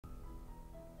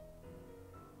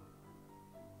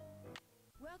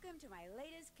Welcome to my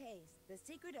latest case, The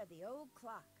Secret of the Old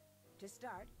Clock. To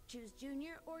start, choose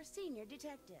Junior or Senior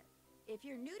Detective. If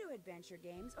you're new to adventure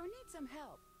games or need some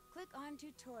help, click on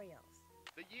Tutorials.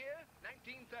 The year,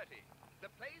 1930.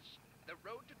 The place, the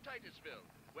road to Titusville,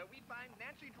 where we find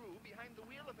Nancy Drew behind the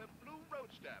wheel of her blue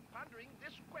roadster, pondering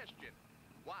this question.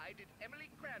 Why did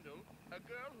Emily Crandall, a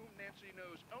girl whom Nancy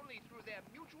knows only through their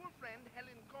mutual friend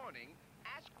Helen Corning,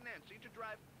 ask Nancy to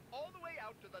drive all the way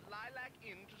out to the Lilac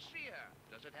Inn to see her?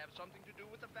 Does it have something to do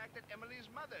with the fact that Emily's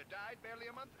mother died barely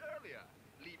a month earlier,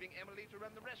 leaving Emily to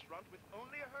run the restaurant with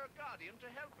only her guardian to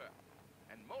help her?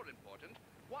 And more important,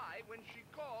 why, when she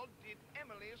called, did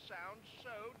Emily sound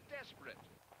so desperate?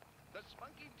 The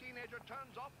spunky teenager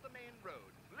turns off the main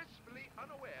road, blissfully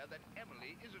unaware that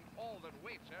Emily isn't all that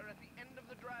waits her at the end of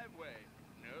the driveway.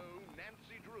 No,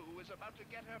 Nancy Drew is about to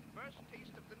get her first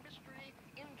taste of the mystery,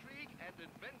 intrigue, and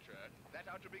adventure that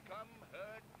are to become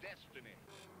her destiny.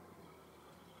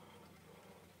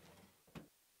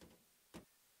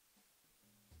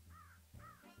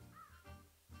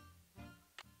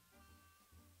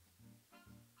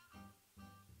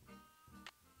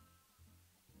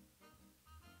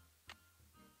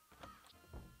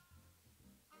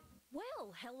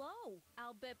 Well, hello.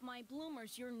 I'll bet my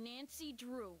bloomers you're Nancy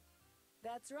Drew.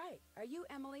 That's right. Are you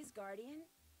Emily's guardian?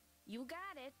 You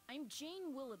got it. I'm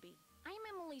Jane Willoughby. I'm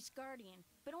Emily's guardian,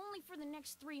 but only for the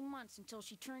next 3 months until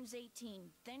she turns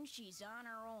 18. Then she's on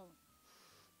her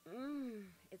own.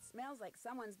 It smells like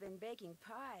someone's been baking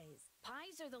pies.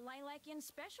 Pies are the Lilac Inn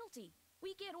specialty.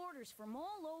 We get orders from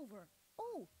all over.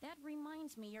 Oh, that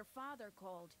reminds me, your father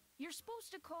called. You're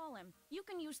supposed to call him. You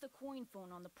can use the coin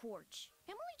phone on the porch.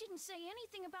 Emily didn't say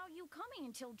anything about you coming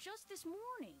until just this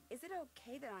morning. Is it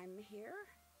okay that I'm here?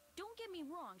 Don't get me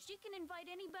wrong, she can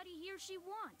invite anybody here she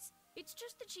wants. It's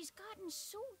just that she's gotten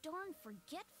so darn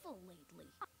forgetful lately.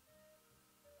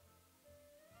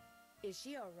 Is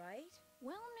she all right?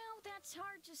 Well, now, that's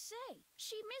hard to say.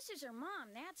 She misses her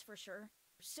mom, that's for sure.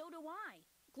 So do I.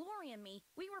 Gloria and me,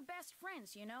 we were best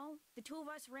friends, you know? The two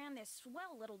of us ran this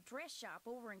swell little dress shop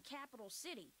over in Capital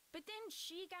City. But then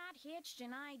she got hitched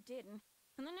and I didn't.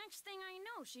 And the next thing I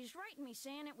know, she's writing me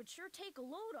saying it would sure take a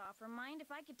load off her mind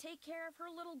if I could take care of her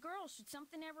little girl should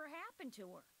something ever happen to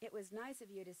her. It was nice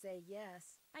of you to say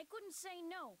yes. I couldn't say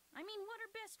no. I mean, what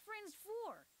are best friends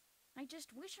for? I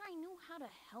just wish I knew how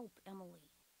to help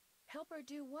Emily. Help her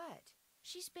do what?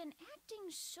 She's been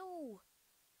acting so...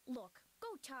 Look,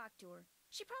 go talk to her.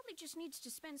 She probably just needs to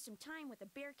spend some time with a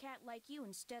bearcat like you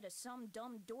instead of some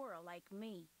dumb Dora like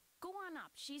me. Go on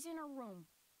up, she's in her room.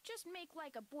 Just make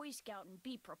like a Boy Scout and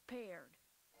be prepared.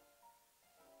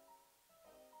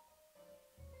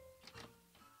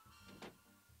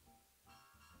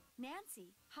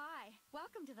 Nancy, hi.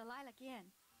 Welcome to the Lilac Inn.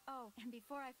 Oh, and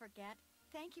before I forget,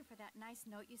 thank you for that nice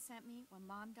note you sent me when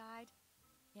Mom died.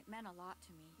 It meant a lot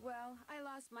to me. Well, I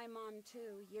lost my mom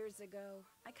too, years ago.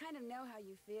 I kind of know how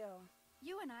you feel.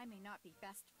 You and I may not be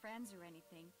best friends or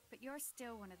anything, but you're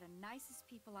still one of the nicest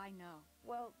people I know.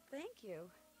 Well, thank you.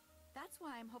 That's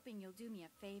why I'm hoping you'll do me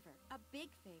a favor. A big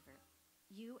favor.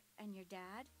 You and your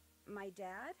dad? My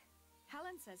dad?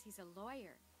 Helen says he's a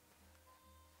lawyer.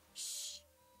 Shh!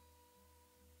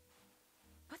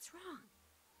 What's wrong?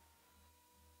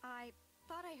 I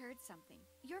thought I heard something.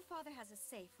 Your father has a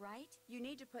safe, right? You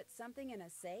need to put something in a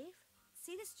safe?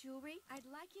 See this jewelry? I'd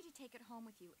like you to take it home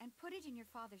with you and put it in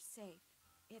your father's safe.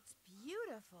 It's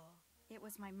beautiful. It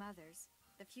was my mother's.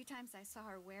 The few times I saw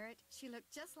her wear it, she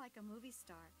looked just like a movie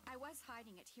star. I was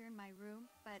hiding it here in my room,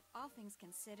 but all things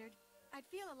considered, I'd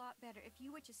feel a lot better if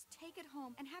you would just take it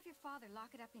home and have your father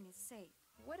lock it up in his safe.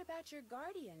 What about your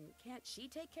guardian? Can't she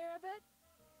take care of it?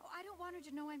 Oh, I don't want her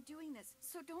to know I'm doing this,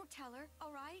 so don't tell her,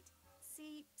 all right?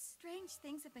 See, strange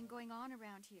things have been going on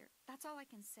around here. That's all I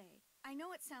can say. I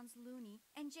know it sounds loony,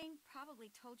 and Jane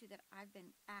probably told you that I've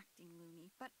been acting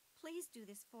loony, but please do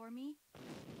this for me.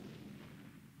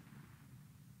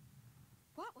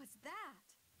 What was that?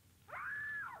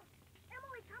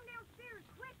 Emily, come downstairs,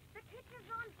 quick! The kitchen's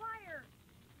on fire!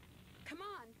 Come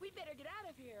on, we better get out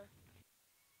of here.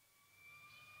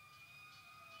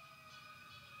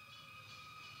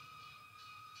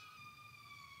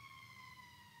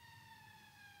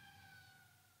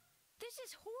 This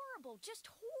is horrible, just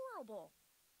horrible.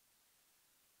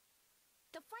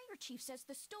 The fire chief says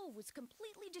the stove was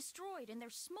completely destroyed and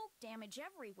there's smoke damage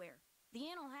everywhere. The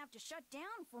inn will have to shut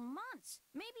down for months,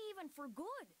 maybe even for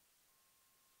good.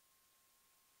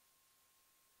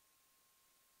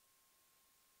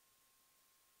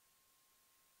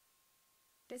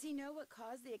 Does he know what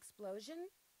caused the explosion?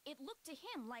 It looked to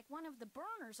him like one of the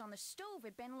burners on the stove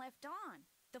had been left on.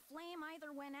 The flame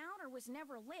either went out or was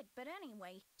never lit, but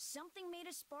anyway, something made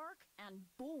a spark, and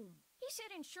boom. He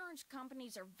said insurance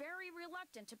companies are very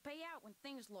reluctant to pay out when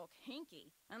things look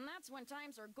hinky, and that's when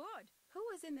times are good. Who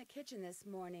was in the kitchen this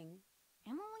morning?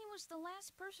 Emily was the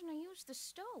last person to use the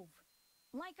stove.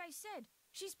 Like I said,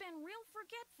 she's been real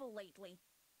forgetful lately.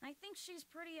 I think she's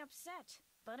pretty upset.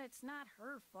 But it's not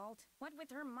her fault. What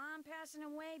with her mom passing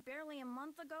away barely a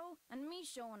month ago, and me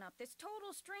showing up, this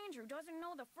total stranger who doesn't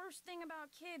know the first thing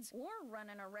about kids or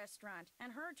running a restaurant,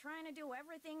 and her trying to do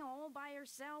everything all by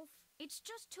herself. It's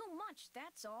just too much,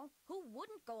 that's all. Who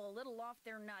wouldn't go a little off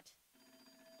their nut?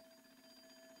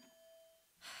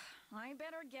 I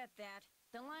better get that.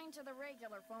 The line to the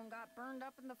regular phone got burned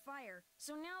up in the fire,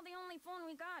 so now the only phone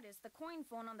we got is the coin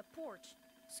phone on the porch.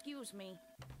 Excuse me.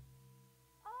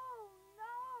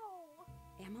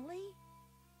 Emily?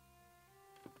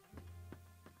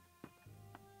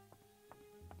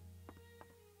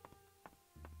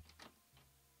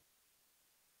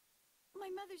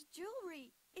 My mother's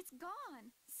jewelry! It's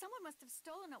gone! Someone must have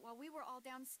stolen it while we were all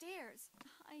downstairs.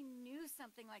 I knew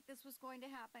something like this was going to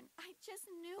happen. I just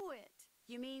knew it.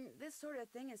 You mean this sort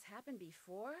of thing has happened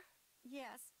before?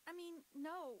 Yes.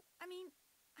 No.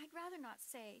 I'd rather not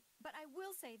say, but I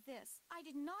will say this. I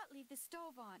did not leave the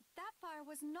stove on. That fire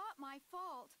was not my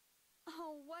fault.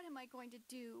 Oh, what am I going to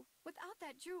do? Without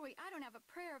that jewelry, I don't have a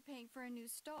prayer of paying for a new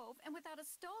stove, and without a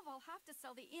stove, I'll have to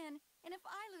sell the inn, and if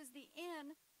I lose the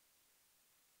inn...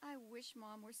 I wish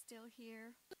Mom were still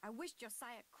here. I wish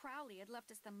Josiah Crowley had left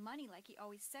us the money like he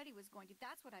always said he was going to.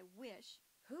 That's what I wish.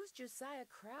 Who's Josiah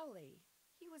Crowley?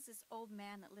 He was this old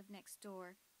man that lived next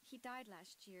door. He died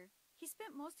last year. He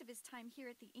spent most of his time here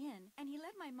at the inn, and he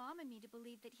led my mom and me to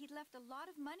believe that he'd left a lot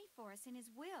of money for us in his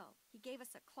will. He gave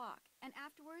us a clock, and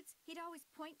afterwards, he'd always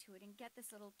point to it and get this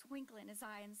little twinkle in his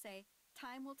eye and say,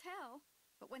 "Time will tell."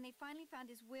 But when they finally found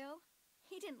his will,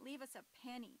 he didn't leave us a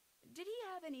penny. Did he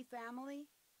have any family?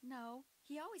 No,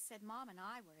 he always said Mom and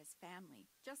I were his family.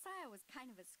 Josiah was kind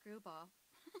of a screwball.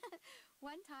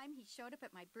 One time, he showed up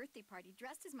at my birthday party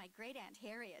dressed as my great-aunt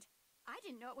Harriet. I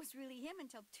didn't know it was really him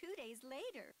until 2 days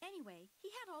later. Anyway, he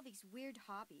had all these weird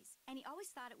hobbies, and he always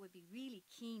thought it would be really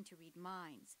keen to read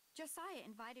minds. Josiah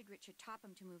invited Richard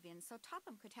Topham to move in so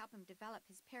Topham could help him develop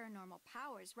his paranormal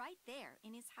powers right there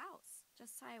in his house.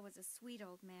 Josiah was a sweet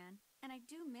old man, and I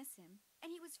do miss him,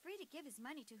 and he was free to give his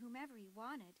money to whomever he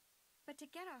wanted. But to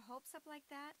get our hopes up like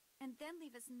that, and then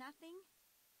leave us nothing,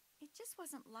 it just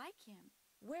wasn't like him.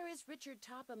 Where is Richard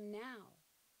Topham now?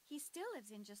 He still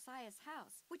lives in Josiah's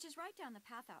house, which is right down the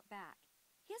path out back.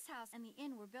 His house and the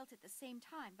inn were built at the same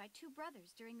time by two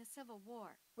brothers during the Civil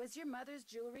War. Was your mother's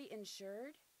jewelry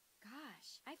insured?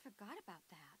 Gosh, I forgot about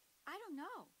that. I don't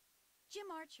know.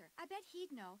 Jim Archer, I bet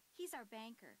he'd know. He's our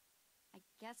banker. I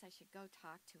guess I should go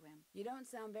talk to him. You don't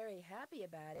sound very happy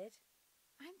about it.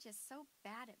 I'm just so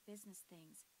bad at business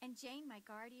things. And Jane, my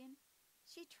guardian,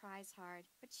 she tries hard,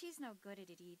 but she's no good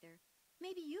at it either.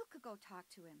 Maybe you could go talk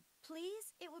to him.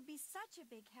 Please? It would be such a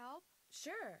big help.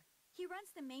 Sure. He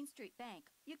runs the Main Street Bank.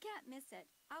 You can't miss it.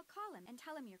 I'll call him and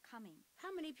tell him you're coming.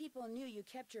 How many people knew you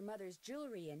kept your mother's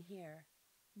jewelry in here?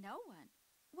 No one.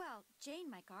 Well, Jane,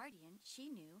 my guardian,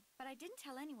 she knew, but I didn't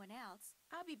tell anyone else.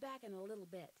 I'll be back in a little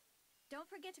bit. Don't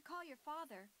forget to call your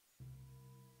father.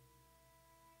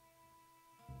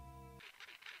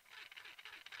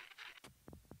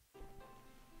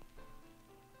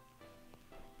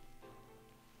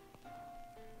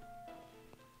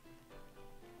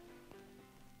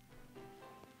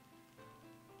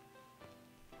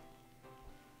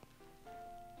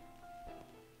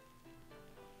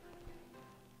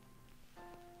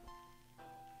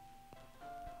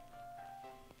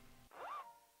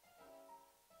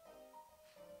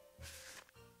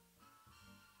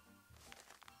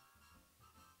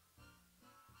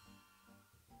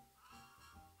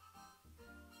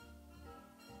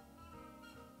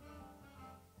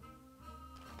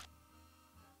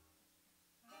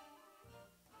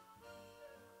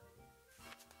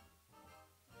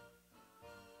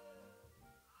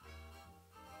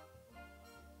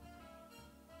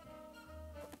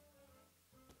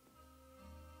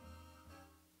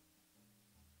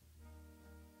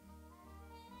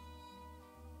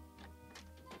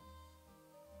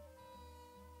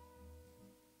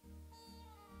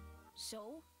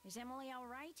 So, is Emily all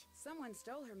right? Someone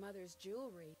stole her mother's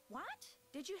jewelry. What?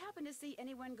 Did you happen to see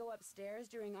anyone go upstairs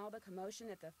during all the commotion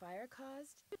that the fire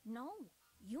caused? No.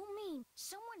 You mean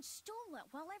someone stole it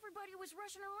while everybody was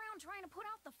rushing around trying to put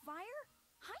out the fire?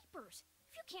 Hypers!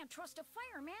 If you can't trust a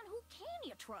fireman, who can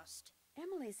you trust?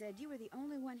 Emily said you were the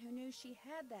only one who knew she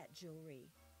had that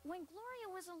jewelry. When Gloria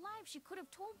was alive, she could have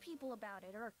told people about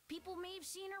it, or people may have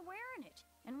seen her wearing it.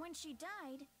 And when she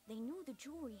died, they knew the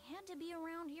jewelry had to be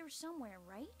around here somewhere,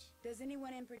 right? Does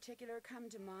anyone in particular come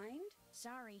to mind?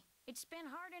 Sorry. It's been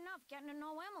hard enough getting to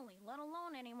know Emily, let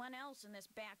alone anyone else in this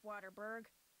backwater burg.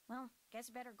 Well, guess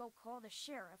better go call the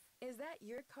sheriff. Is that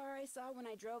your car I saw when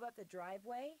I drove up the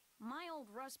driveway? My old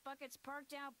rust bucket's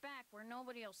parked out back where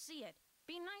nobody'll see it.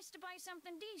 Be nice to buy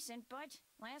something decent, but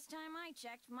last time I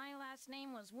checked, my last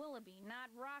name was Willoughby,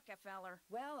 not Rockefeller.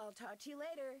 Well, I'll talk to you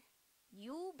later.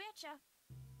 You betcha.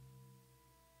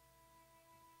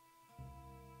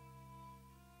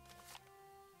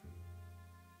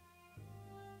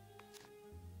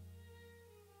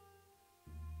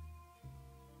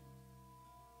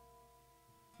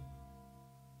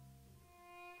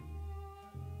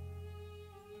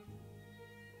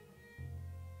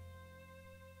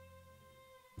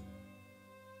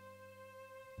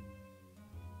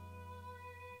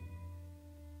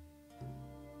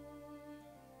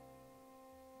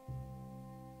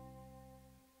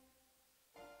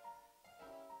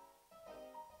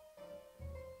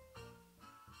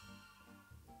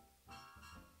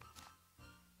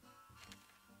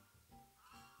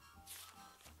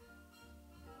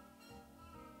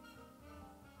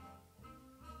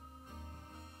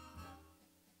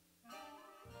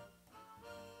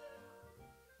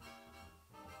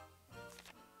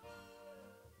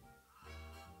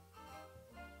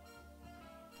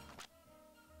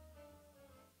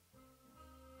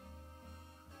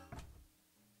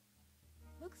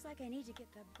 Looks like I need to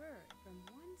get the bird from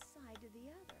one side to the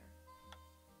other.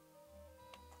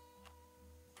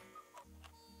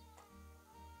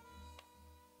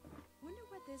 Wonder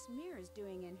what this mirror's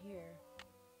doing in here.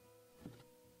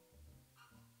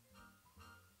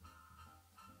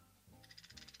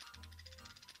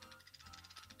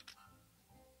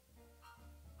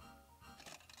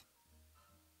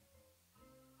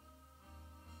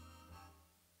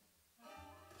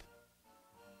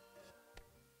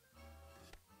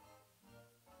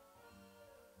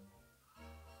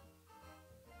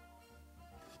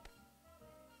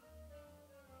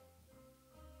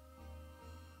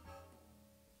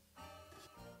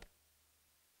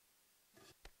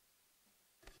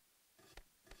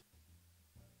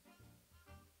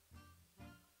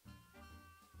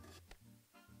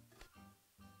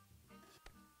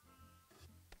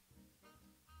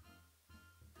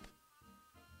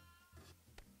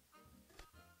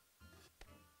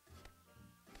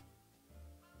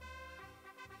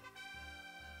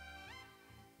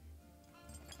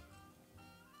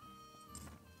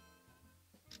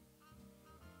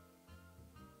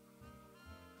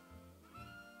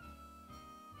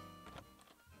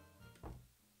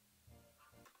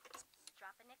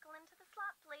 Drop a nickel into the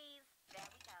slot, please. There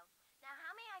we go. Now,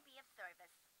 how may I be of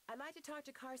service? I'd like to talk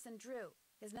to Carson Drew.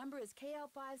 His number is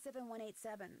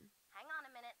KL57187. Hang on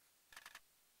a minute.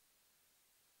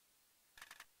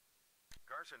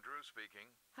 Carson Drew speaking.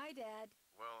 Hi, Dad.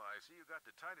 Well, I see you got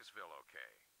to Titusville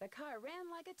okay. The car ran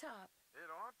like a top. It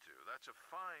ought to. That's a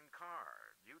fine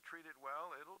car. You treat it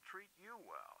well, it'll treat you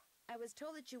well. I was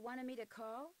told that you wanted me to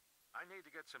call. I need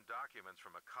to get some documents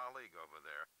from a colleague over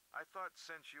there. I thought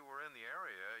since you were in the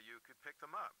area, you could pick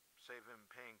them up, save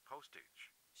him paying postage.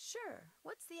 Sure.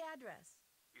 What's the address?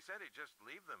 He said he'd just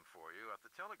leave them for you at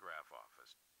the telegraph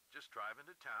office. Just drive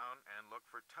into town and look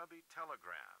for Tubby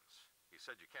Telegrams. He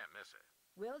said you can't miss it.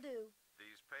 Will do.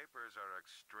 These papers are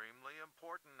extremely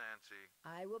important, Nancy.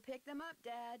 I will pick them up,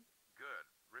 Dad. Good.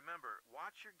 Remember,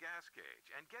 watch your gas gauge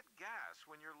and get gas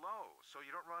when you're low so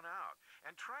you don't run out.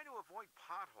 And try to avoid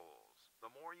potholes.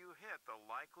 The more you hit, the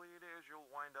likely it is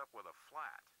you'll wind up with a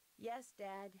flat. Yes,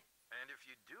 Dad. And if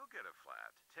you do get a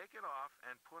flat, take it off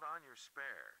and put on your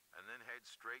spare, and then head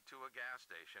straight to a gas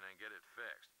station and get it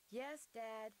fixed. Yes,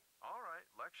 Dad. All right,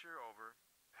 lecture over.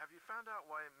 Have you found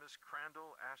out why Miss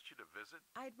Crandall asked you to visit?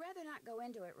 I'd rather not go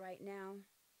into it right now.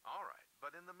 All right,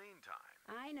 but in the meantime...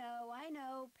 I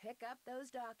know. Pick up those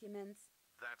documents.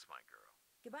 That's my girl.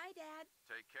 Goodbye, Dad.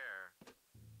 Take care.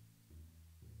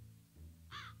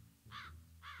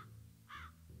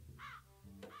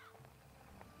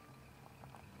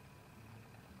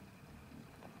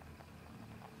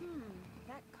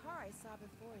 That car I saw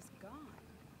before is gone.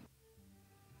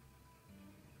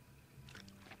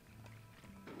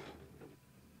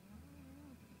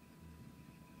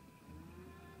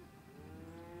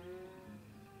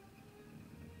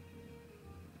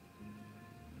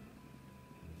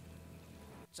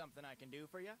 Something I can do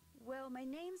for you? Well, my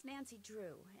name's Nancy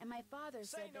Drew, and my father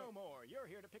Say said no that... more. You're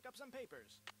here to pick up some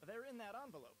papers. They're in that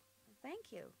envelope.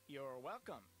 Thank you. You're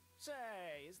welcome.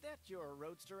 Say, is that your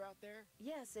roadster out there?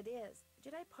 Yes, it is.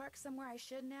 Did I park somewhere I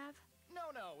shouldn't have?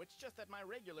 No, it's just that my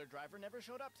regular driver never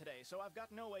showed up today, so I've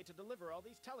got no way to deliver all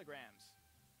these telegrams.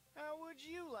 How would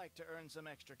you like to earn some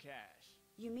extra cash?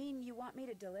 You mean you want me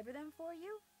to deliver them for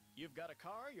you? You've got a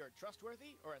car, you're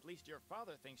trustworthy, or at least your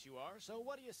father thinks you are, so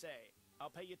what do you say? I'll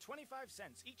pay you 25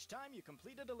 cents each time you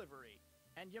complete a delivery.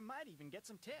 And you might even get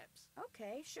some tips.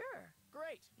 Okay, sure.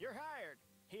 Great, you're hired.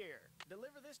 Here,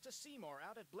 deliver this to Seymour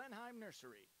out at Blenheim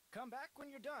Nursery. Come back when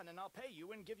you're done and I'll pay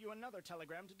you and give you another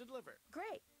telegram to deliver.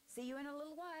 Great. See you in a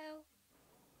little while.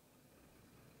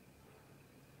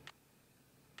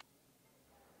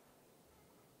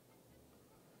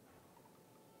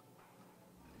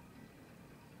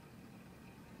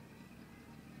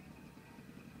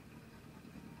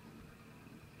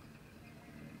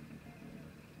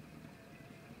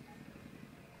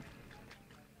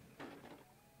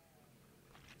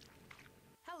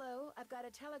 Hello, I've got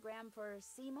a telegram for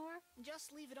Seymour.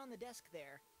 Just leave it on the desk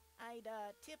there. I'd,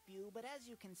 tip you, but as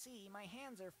you can see, my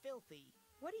hands are filthy.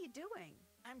 What are you doing?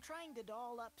 I'm trying to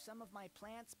doll up some of my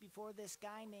plants before this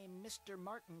guy named Mr.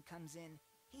 Martin comes in.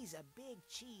 He's a big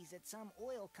cheese at some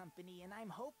oil company, and I'm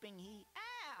hoping he...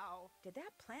 Ow! Did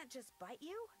that plant just bite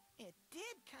you? It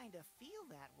did kind of feel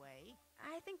that way.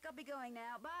 I think I'll be going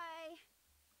now. Bye.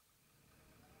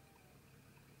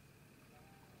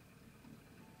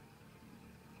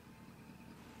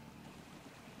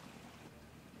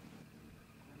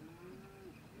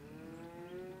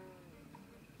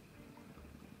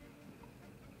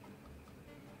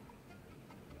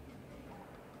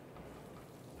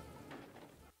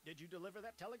 Did you deliver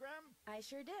that telegram? I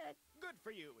sure did. Good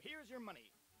for you. Here's your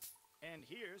money. And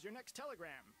here's your next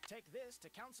telegram. Take this to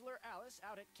Counselor Alice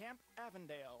out at Camp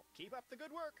Avondale. Keep up the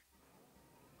good work.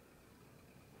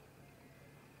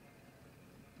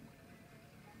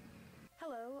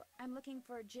 Hello, I'm looking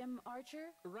for Jim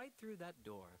Archer. Right through that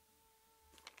door.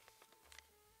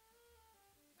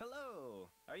 Hello,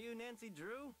 are you Nancy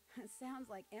Drew? Sounds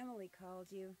like Emily called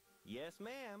you. Yes,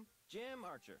 ma'am. Jim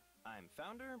Archer. I'm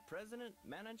founder, president,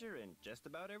 manager, and just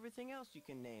about everything else you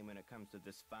can name when it comes to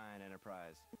this fine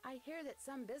enterprise. I hear that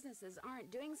some businesses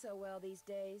aren't doing so well these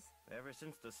days. Ever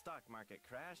since the stock market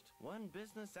crashed, one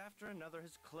business after another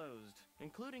has closed,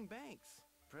 including banks.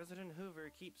 President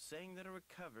Hoover keeps saying that a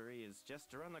recovery is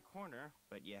just around the corner,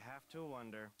 but you have to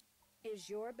wonder. Is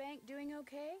your bank doing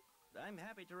okay? I'm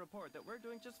happy to report that we're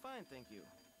doing just fine, thank you.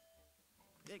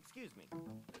 Excuse me.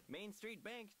 Main Street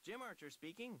Bank, Jim Archer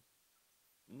speaking.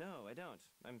 No, I don't.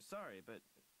 I'm sorry, but...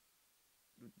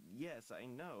 Yes, I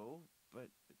know, but...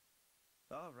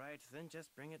 All right, then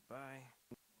just bring it by.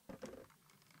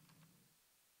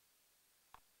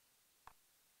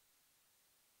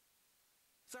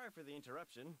 Sorry for the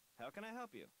interruption. How can I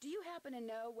help you? Do you happen to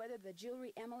know whether the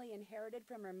jewelry Emily inherited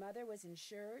from her mother was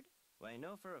insured? Well, I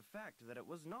know for a fact that it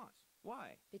was not.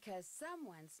 Why? Because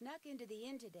someone snuck into the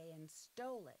inn today and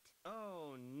stole it.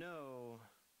 Oh, no.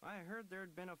 I heard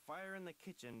there'd been a fire in the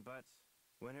kitchen, but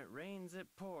when it rains, it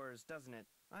pours, doesn't it?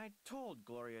 I told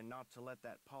Gloria not to let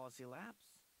that policy lapse.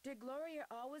 Did Gloria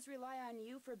always rely on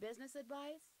you for business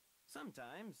advice?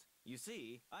 Sometimes. You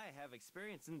see, I have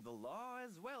experience in the law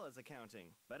as well as accounting.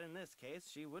 But in this case,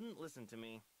 she wouldn't listen to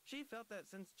me. She felt that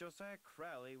since Josiah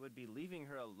Crowley would be leaving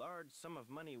her a large sum of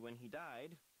money when he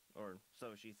died, or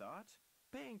so she thought,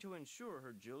 paying to insure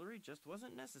her jewelry just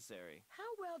wasn't necessary. How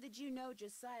well did you know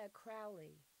Josiah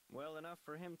Crowley? Well enough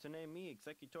for him to name me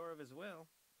executor of his will.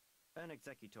 An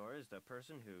executor is the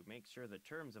person who makes sure the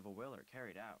terms of a will are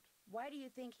carried out. Why do you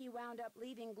think he wound up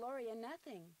leaving Gloria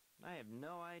nothing? I have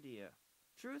no idea.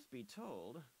 Truth be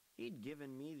told, he'd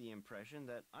given me the impression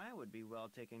that I would be well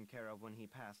taken care of when he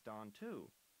passed on too.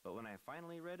 But when I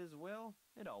finally read his will,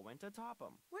 it all went atop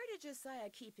him. Where did Josiah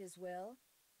keep his will?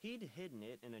 He'd hidden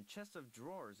it in a chest of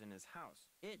drawers in his house.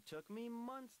 It took me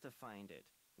months to find it.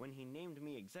 When he named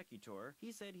me executor,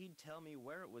 he said he'd tell me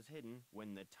where it was hidden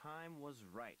when the time was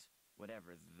right,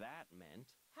 whatever that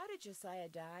meant. How did Josiah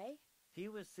die? He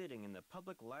was sitting in the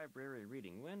public library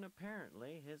reading when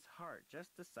apparently his heart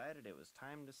just decided it was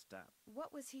time to stop.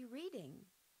 What was he reading?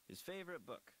 His favorite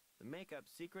book, The Make-Up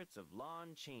Secrets of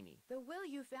Lon Chaney. The will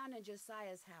you found in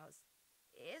Josiah's house.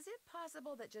 Is it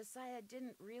possible that Josiah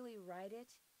didn't really write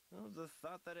it? Well, the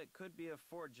thought that it could be a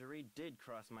forgery did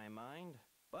cross my mind.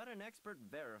 But an expert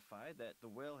verified that the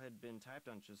will had been typed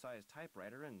on Josiah's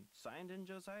typewriter and signed in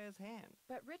Josiah's hand.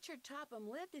 But Richard Topham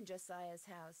lived in Josiah's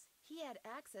house. He had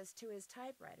access to his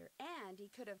typewriter, and he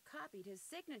could have copied his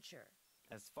signature.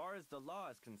 As far as the law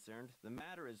is concerned, the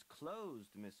matter is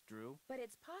closed, Miss Drew. But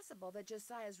it's possible that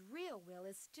Josiah's real will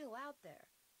is still out there.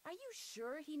 Are you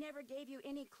sure he never gave you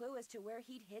any clue as to where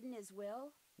he'd hidden his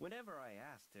will? Whenever I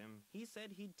asked him, he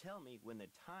said he'd tell me when the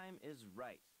time is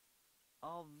right.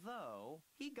 Although,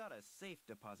 he got a safe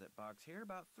deposit box here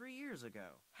about 3 years ago.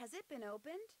 Has it been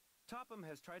opened? Topham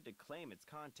has tried to claim its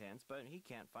contents, but he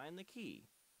can't find the key.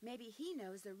 Maybe he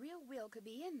knows the real will could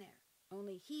be in there.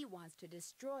 Only he wants to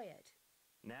destroy it.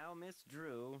 Now, Miss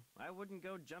Drew, I wouldn't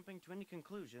go jumping to any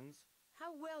conclusions.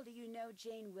 How well do you know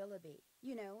Jane Willoughby?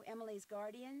 You know, Emily's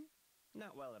guardian?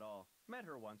 Not well at all. Met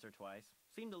her once or twice.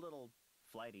 Seemed a little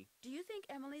flighty. Do you think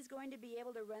Emily's going to be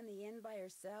able to run the inn by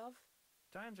herself?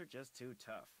 Times are just too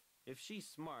tough. If she's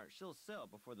smart, she'll sell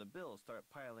before the bills start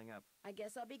piling up. I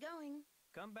guess I'll be going.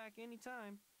 Come back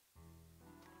anytime.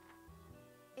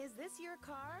 Is this your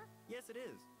car? Yes, it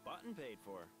is. Bought and paid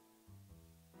for.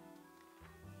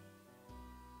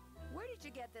 Where did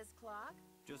you get this clock?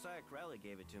 Josiah Crowley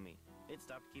gave it to me. It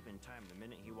stopped keeping time the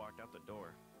minute he walked out the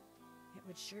door. It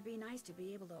would sure be nice to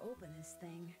be able to open this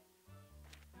thing.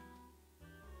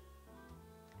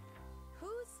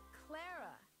 Who's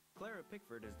Clara? Clara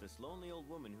Pickford is this lonely old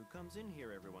woman who comes in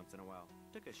here every once in a while.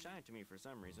 Took a shine to me for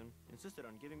some reason. Insisted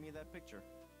on giving me that picture.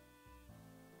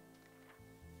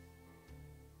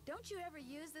 Don't you ever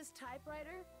use this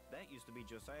typewriter? That used to be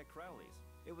Josiah Crowley's.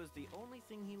 It was the only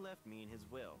thing he left me in his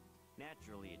will.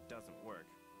 Naturally, it doesn't work.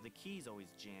 The keys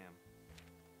always jam.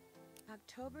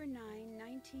 October 9,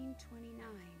 1929.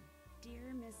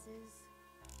 Dear Mrs.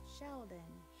 Sheldon,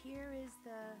 here is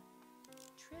the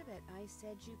trivet I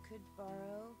said you could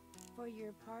borrow for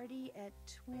your party at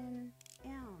Twin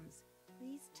Elms.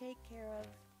 Please take care of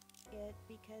it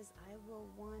because I will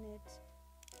want it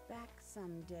back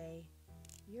someday.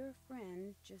 Your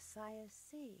friend, Josiah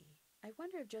C. I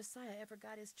wonder if Josiah ever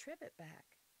got his trivet back.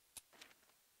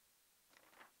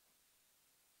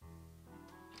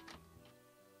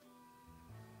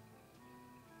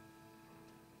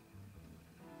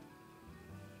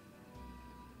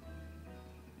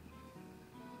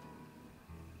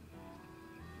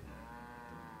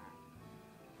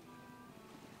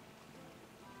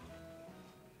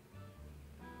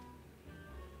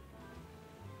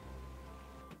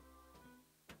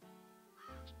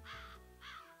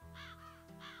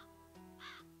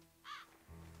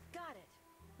 Got it.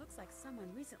 Looks like someone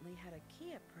recently had a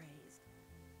key appraised.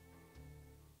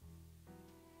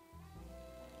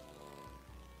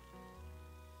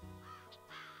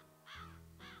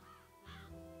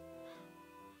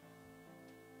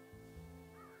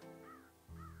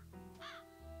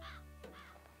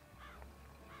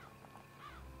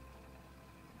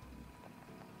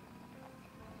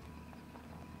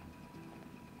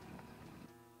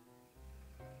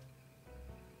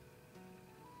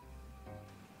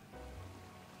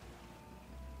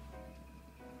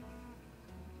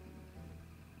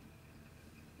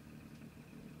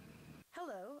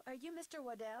 Hello, are you Mr.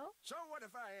 Waddell? So what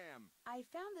if I am? I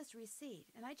found this receipt,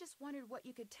 and I just wondered what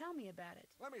you could tell me about it.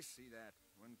 Let me see that.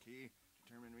 One key,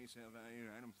 determine resale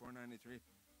value, item 493.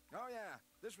 Oh yeah,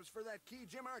 this was for that key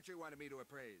Jim Archer wanted me to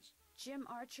appraise. Jim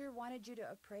Archer wanted you to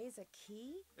appraise a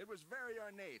key? It was very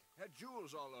ornate, had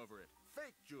jewels all over it.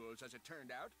 Fake jewels, as it turned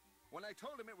out. When I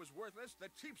told him it was worthless, the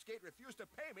cheapskate refused to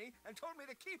pay me and told me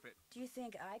to keep it. Do you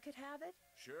think I could have it?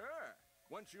 Sure,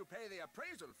 once you pay the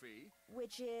appraisal fee.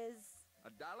 Which is...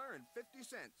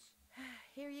 $1.50.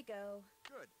 Here you go.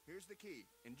 Good. Here's the key.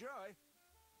 Enjoy.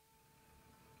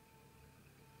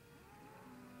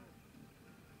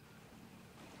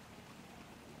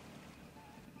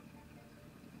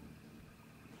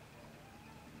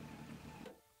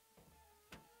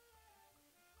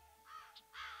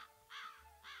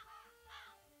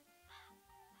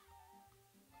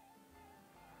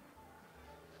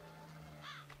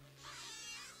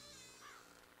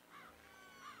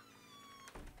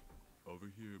 Over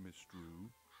here, Miss Drew.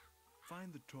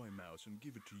 Find the toy mouse and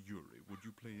give it to Yuri, would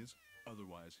you please?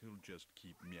 Otherwise, he'll just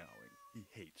keep meowing. He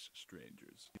hates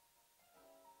strangers.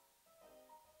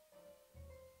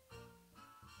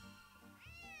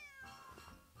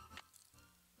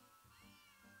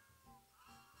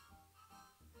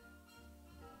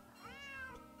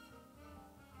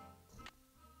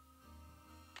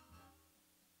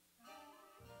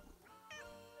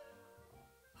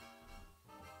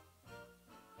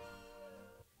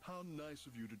 How nice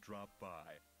of you to drop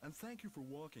by. And thank you for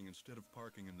walking instead of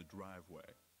parking in the driveway.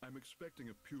 I'm expecting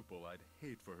a pupil. I'd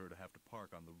hate for her to have to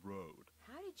park on the road.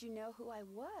 How did you know who I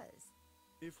was?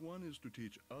 If one is to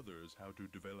teach others how to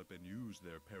develop and use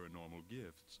their paranormal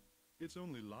gifts, it's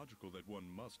only logical that one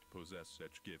must possess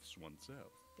such gifts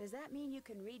oneself. Does that mean you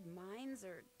can read minds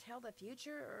or tell the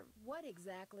future, or what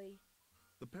exactly?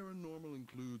 The paranormal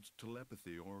includes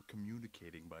telepathy, or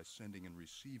communicating by sending and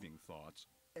receiving thoughts,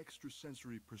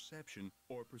 extrasensory perception,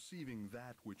 or perceiving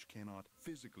that which cannot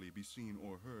physically be seen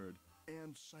or heard,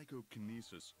 and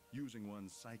psychokinesis, using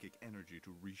one's psychic energy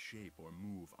to reshape or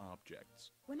move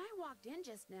objects. When I walked in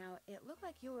just now, it looked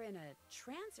like you were in a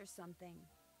trance or something.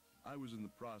 I was in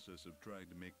the process of trying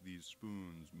to make these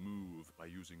spoons move by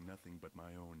using nothing but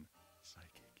my own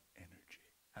psychic energy.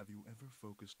 Have you ever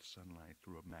focused sunlight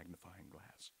through a magnifying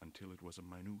glass until it was a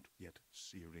minute yet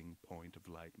searing point of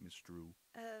light, Miss Drew?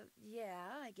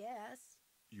 Yeah, I guess.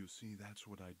 You see, that's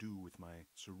what I do with my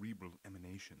cerebral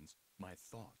emanations, my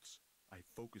thoughts. I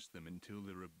focus them until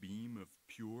they're a beam of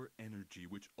pure energy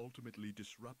which ultimately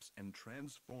disrupts and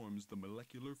transforms the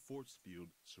molecular force field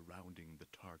surrounding the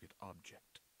target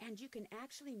object. And you can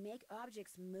actually make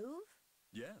objects move?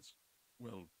 Yes.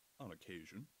 Well, on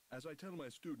occasion. As I tell my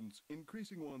students,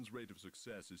 increasing one's rate of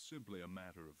success is simply a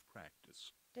matter of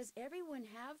practice. Does everyone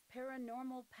have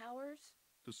paranormal powers?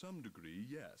 To some degree,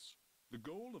 yes. The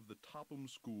goal of the Topham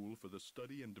School for the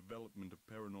Study and Development of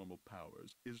Paranormal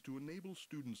Powers is to enable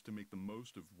students to make the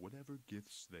most of whatever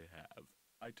gifts they have.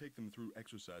 I take them through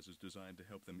exercises designed to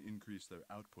help them increase their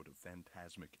output of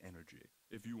phantasmic energy.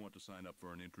 If you want to sign up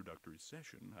for an introductory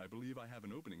session, I believe I have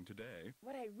an opening today.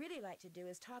 What I'd really like to do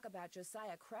is talk about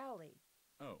Josiah Crowley.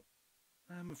 Oh.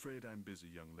 I'm afraid I'm busy,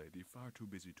 young lady, far too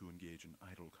busy to engage in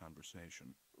idle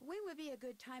conversation. When would be a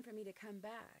good time for me to come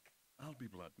back? I'll be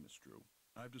blunt, Miss Drew.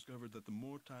 I've discovered that the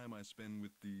more time I spend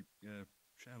with the,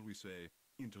 shall we say,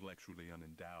 intellectually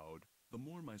unendowed, the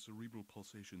more my cerebral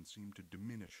pulsations seem to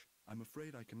diminish. I'm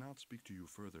afraid I cannot speak to you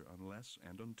further unless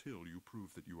and until you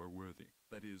prove that you are worthy.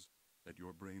 That is, that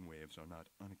your brainwaves are not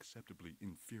unacceptably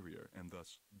inferior and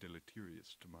thus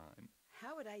deleterious to mine.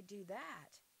 How would I do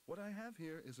that? What I have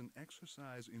here is an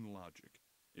exercise in logic.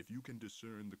 If you can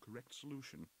discern the correct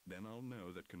solution, then I'll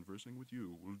know that conversing with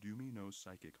you will do me no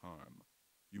psychic harm.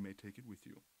 You may take it with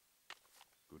you.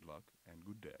 Good luck and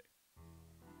good day.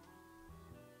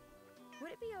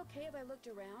 Would it be okay if I looked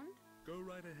around? Go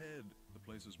right ahead. The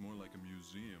place is more like a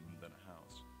museum than a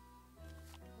house.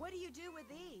 What do you do with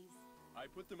these? I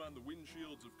put them on the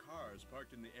windshields of cars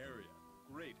parked in the area.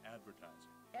 Great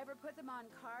advertising. Ever put them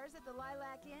on cars at the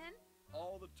Lilac Inn?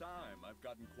 All the time. I've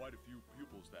gotten quite a few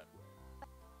pupils that way.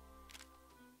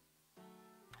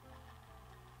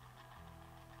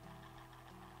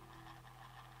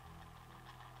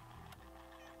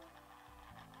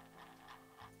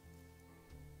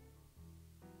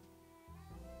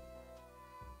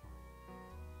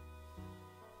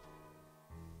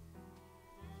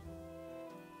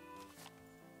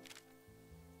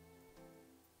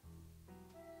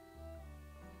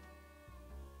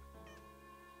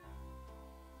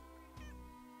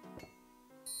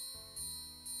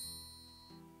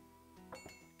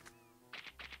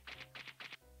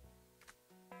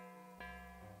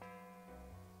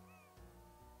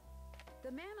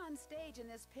 The man on stage in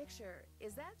this picture,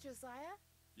 is that Josiah?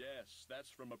 Yes, that's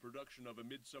from a production of A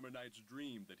Midsummer Night's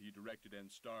Dream that he directed and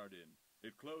starred in.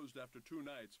 It closed after 2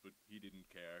 nights, but he didn't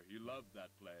care. He loved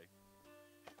that play.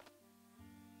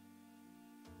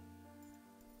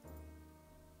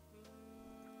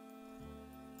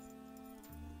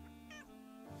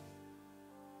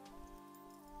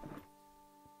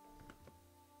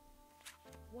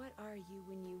 What are you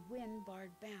when you win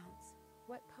Barred Bounce?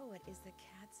 What poet is the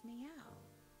cat's meow?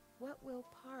 What will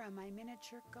Para, my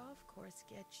miniature golf course,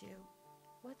 get you?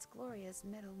 What's Gloria's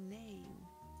middle name?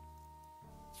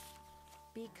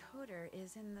 Becoder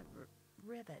is in the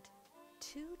rivet.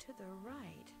 2 to the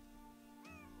right.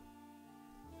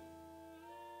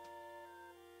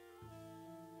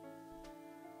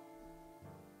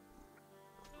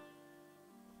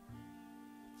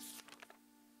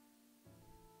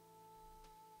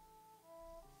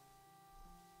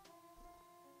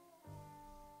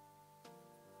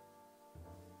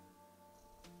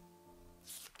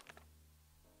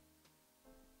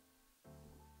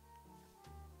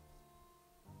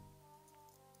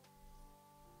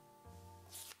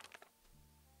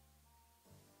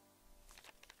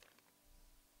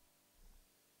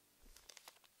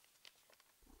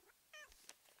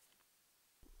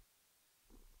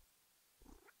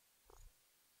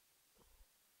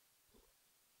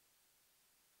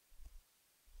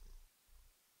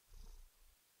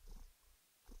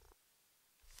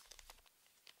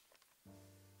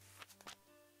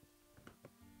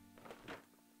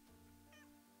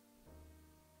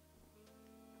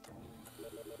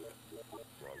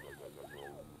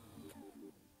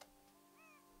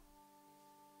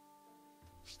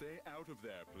 Stay out of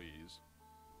there, please.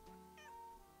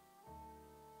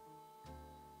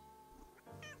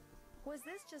 Was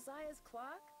this Josiah's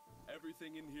clock?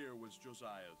 Everything in here was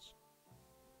Josiah's.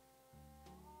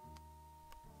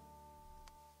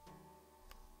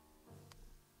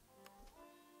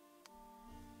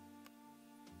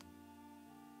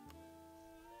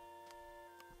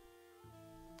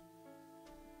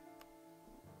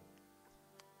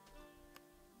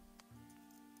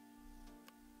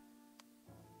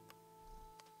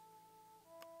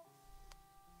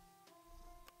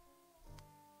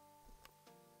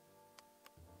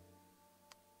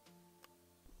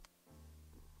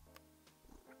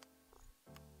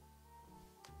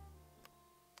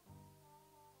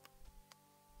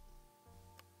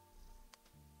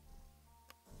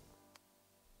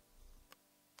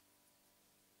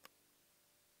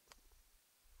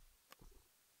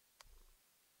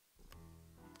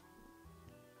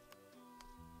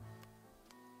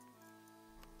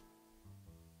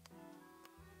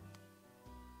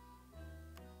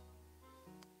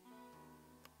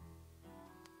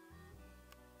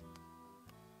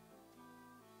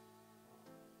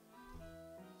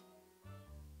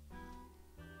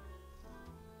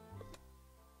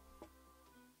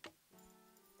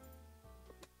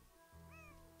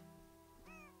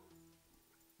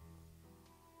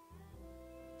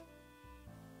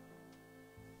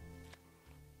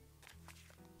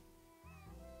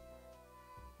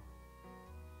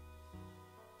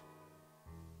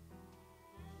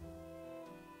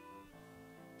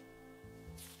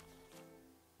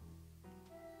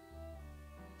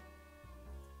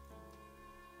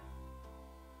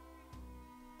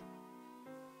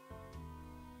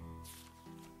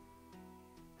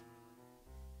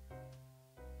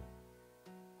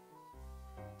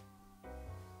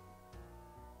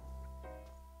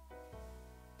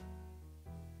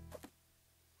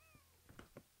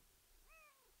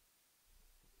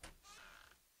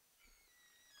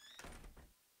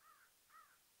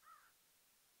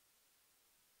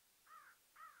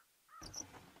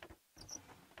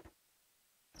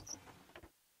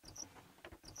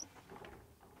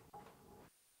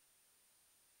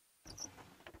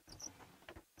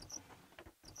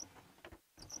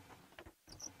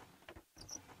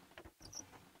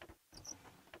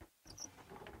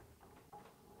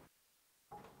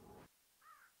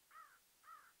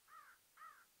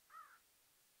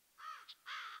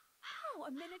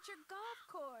 a miniature golf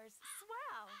course.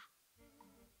 Swell.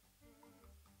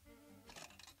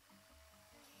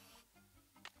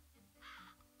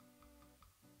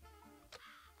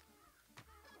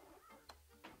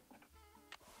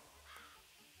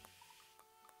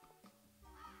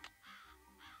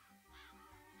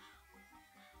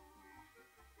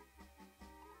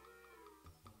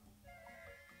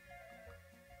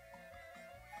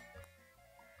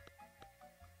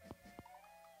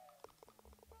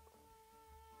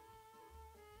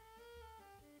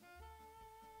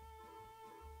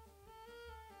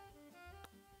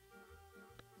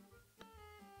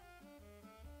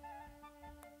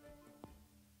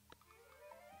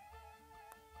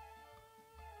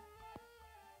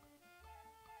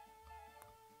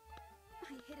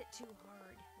 I hit it too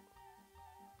hard.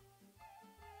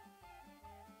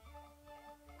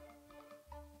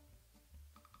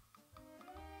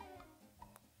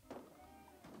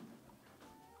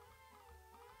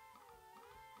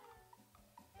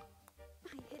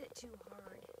 I hit it too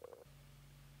hard.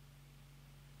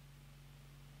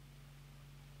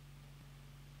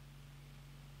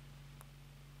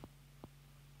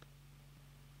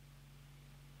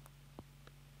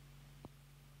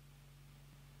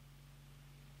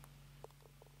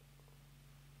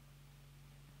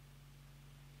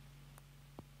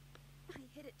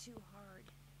 I hit it too hard.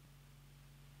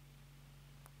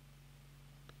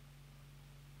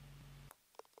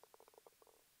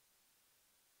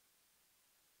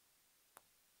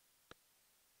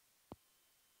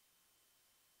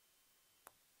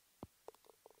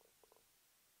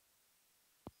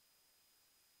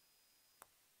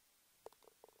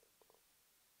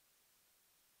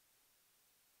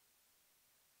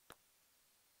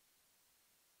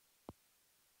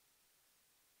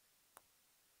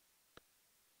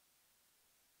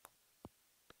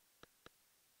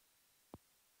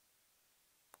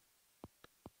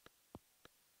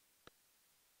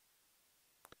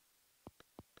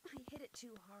 I hit it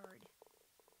too hard.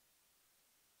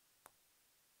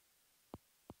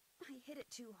 I hit it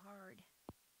too hard.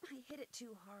 I hit it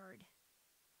too hard.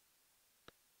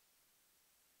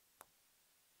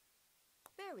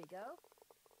 There we go.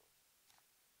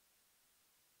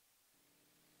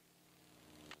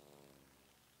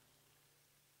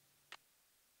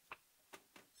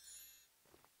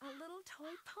 A little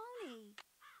toy pony.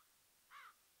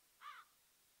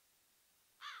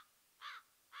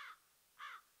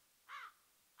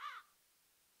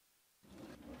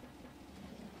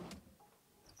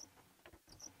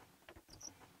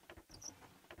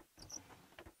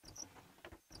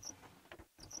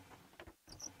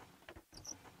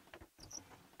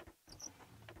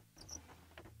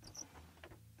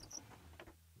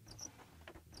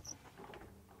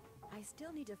 I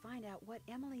still need to find out what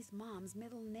Emily's mom's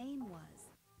middle name was.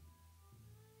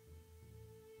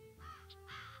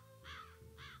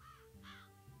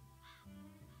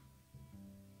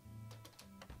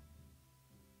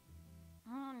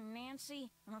 Oh,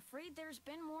 Nancy, I'm afraid there's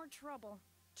been more trouble.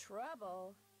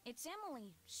 Trouble? It's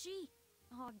Emily.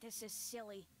 Oh, this is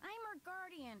silly. I'm her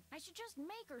guardian. I should just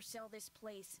make her sell this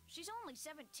place. She's only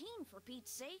 17, for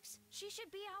Pete's sakes. She should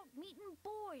be out meeting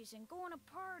boys and going to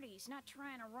parties, not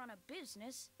trying to run a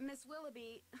business. Miss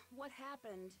Willoughby, what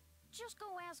happened? Just go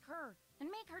ask her, and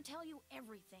make her tell you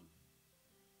everything.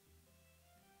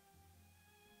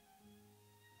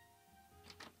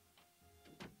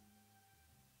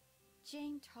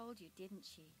 Jane told you, didn't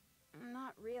she?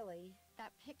 Not really.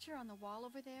 That picture on the wall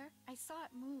over there, I saw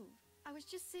it move. I was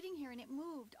just sitting here and it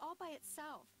moved all by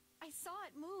itself. I saw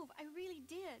it move, I really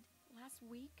did. Last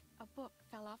week, a book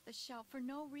fell off the shelf for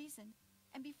no reason.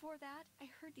 And before that, I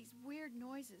heard these weird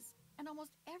noises. And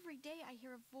almost every day I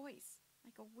hear a voice,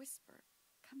 like a whisper,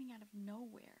 coming out of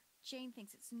nowhere. Jane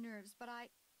thinks it's nerves, but I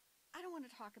don't want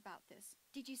to talk about this.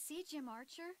 Did you see Jim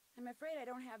Archer? I'm afraid I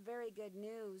don't have very good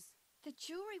news. The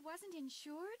jewelry wasn't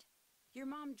insured? Your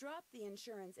mom dropped the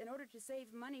insurance in order to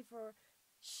save money for...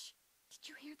 Shh! Did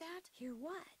you hear that? Hear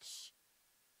what? Shh!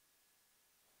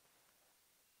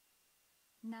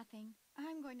 Nothing.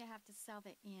 I'm going to have to sell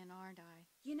the inn, aren't I?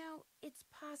 You know, it's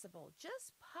possible,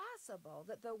 just possible,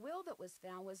 that the will that was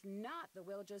found was not the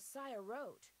will Josiah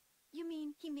wrote. You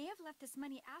mean he may have left this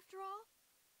money after all?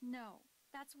 No,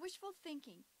 that's wishful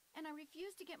thinking. And I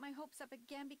refuse to get my hopes up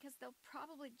again because they'll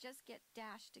probably just get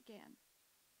dashed again.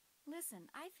 Listen,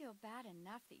 I feel bad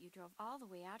enough that you drove all the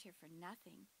way out here for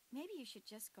nothing. Maybe you should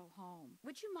just go home.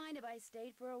 Would you mind if I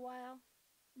stayed for a while?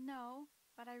 No,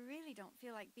 but I really don't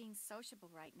feel like being sociable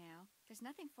right now. There's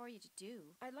nothing for you to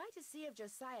do. I'd like to see if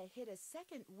Josiah hid a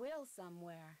second will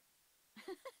somewhere.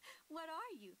 What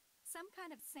are you? Some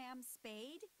kind of Sam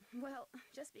Spade? Well,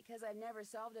 just because I've never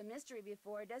solved a mystery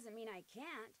before doesn't mean I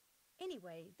can't.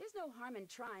 Anyway, there's no harm in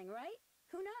trying, right?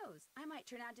 Who knows? I might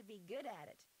turn out to be good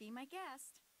at it. Be my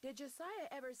guest. Did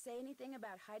Josiah ever say anything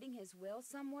about hiding his will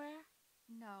somewhere?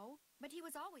 No, but he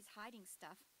was always hiding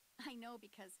stuff. I know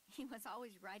because he was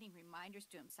always writing reminders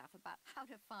to himself about how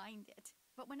to find it.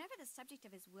 But whenever the subject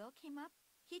of his will came up,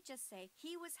 he'd just say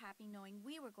he was happy knowing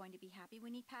we were going to be happy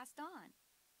when he passed on.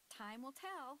 Time will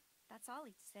tell. That's all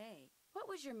he'd say. What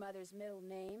was your mother's middle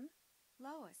name?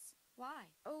 Lois.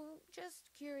 Why? Oh, just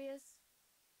curious.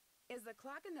 Is the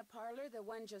clock in the parlor the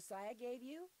one Josiah gave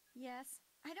you? Yes.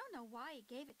 I don't know why he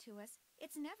gave it to us.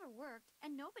 It's never worked,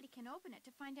 and nobody can open it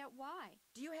to find out why.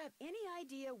 Do you have any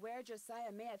idea where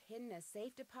Josiah may have hidden a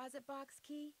safe deposit box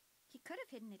key? He could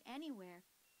have hidden it anywhere.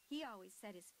 He always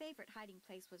said his favorite hiding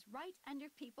place was right under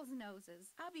people's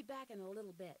noses. I'll be back in a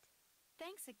little bit.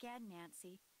 Thanks again,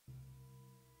 Nancy.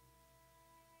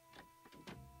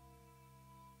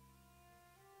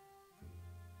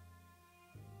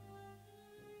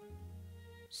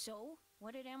 So,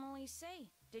 what did Emily say?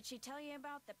 Did she tell you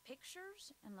about the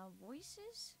pictures and the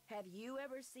voices? Have you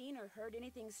ever seen or heard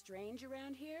anything strange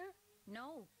around here?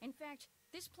 No. In fact,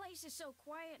 this place is so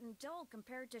quiet and dull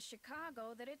compared to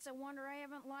Chicago that it's a wonder I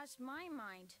haven't lost my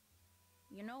mind.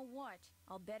 You know what?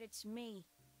 I'll bet it's me.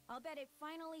 I'll bet it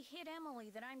finally hit Emily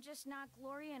that I'm just not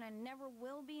Gloria and I never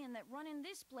will be, and that running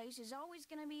this place is always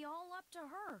going to be all up to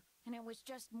her. And it was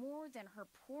just more than her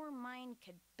poor mind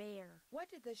could bear. What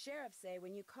did the sheriff say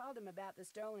when you called him about the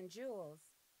stolen jewels?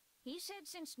 He said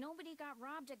since nobody got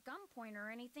robbed at gunpoint or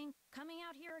anything, coming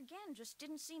out here again just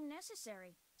didn't seem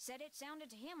necessary. Said it sounded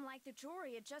to him like the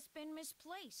jewelry had just been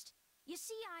misplaced. You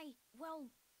see, well,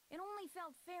 it only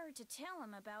felt fair to tell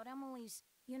him about Emily's,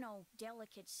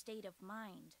 delicate state of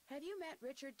mind. Have you met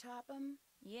Richard Topham?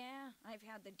 Yeah, I've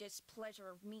had the displeasure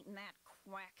of meeting that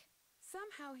quack.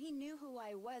 Somehow he knew who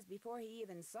I was before he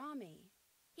even saw me.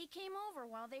 He came over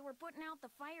while they were putting out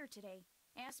the fire today.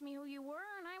 Asked me who you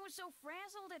were, and I was so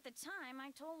frazzled at the time,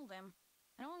 I told him.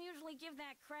 I don't usually give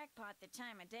that crackpot the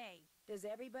time of day. Does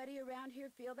everybody around here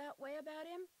feel that way about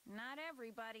him? Not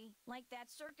everybody. Like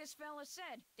that circus fella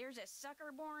said, there's a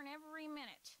sucker born every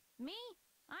minute. Me?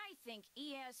 I think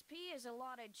ESP is a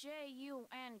lot of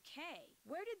J-U-N-K.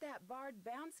 Where did that barred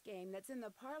bounce game that's in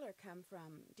the parlor come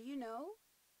from? Do you know?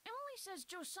 Emily says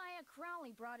Josiah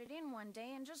Crowley brought it in one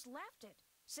day and just left it.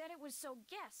 Said it was so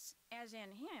guests, as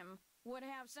in him, would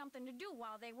have something to do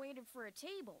while they waited for a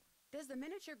table. Does the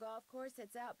miniature golf course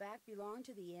that's out back belong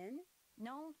to the inn?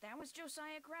 No, that was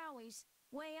Josiah Crowley's.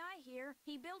 Way I hear,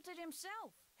 he built it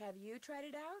himself. Have you tried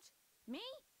it out? Me?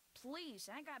 Please,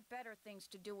 I got better things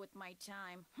to do with my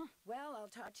time. Well, I'll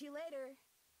talk to you later.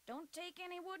 Don't take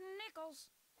any wooden nickels.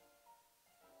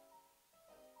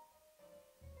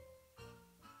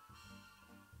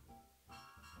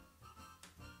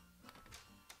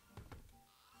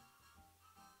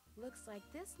 Looks like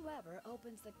this lever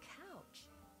opens the couch.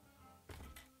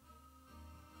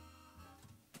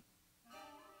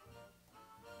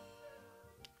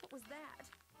 What was that?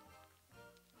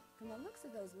 From the looks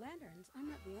of those lanterns, I'm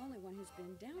not the only one who's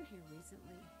been down here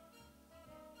recently.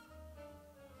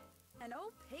 An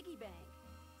old piggy bank.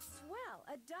 Swell,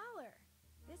 $1.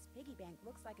 This piggy bank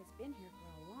looks like it's been here for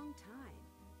a long time.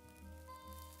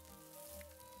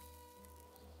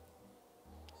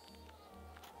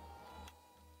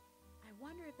 I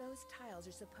wonder if those tiles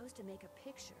are supposed to make a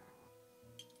picture.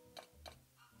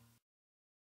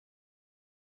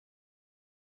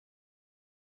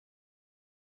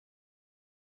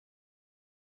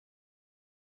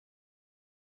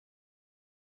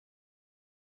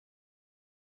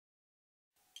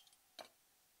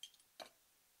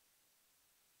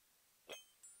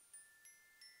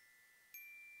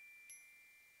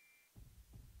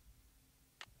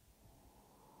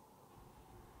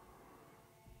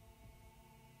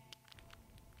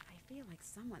 I feel like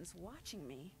someone's watching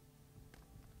me.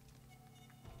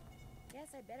 Guess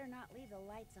I better not leave the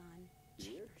lights on.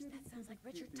 Jeepers, that sounds like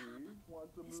Richard Topham.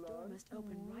 This door must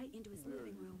open right into his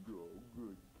living room.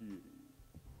 Good kitty.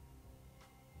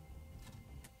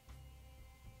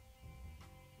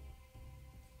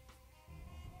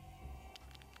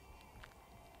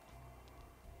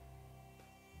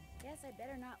 Guess I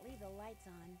better not leave the lights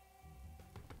on.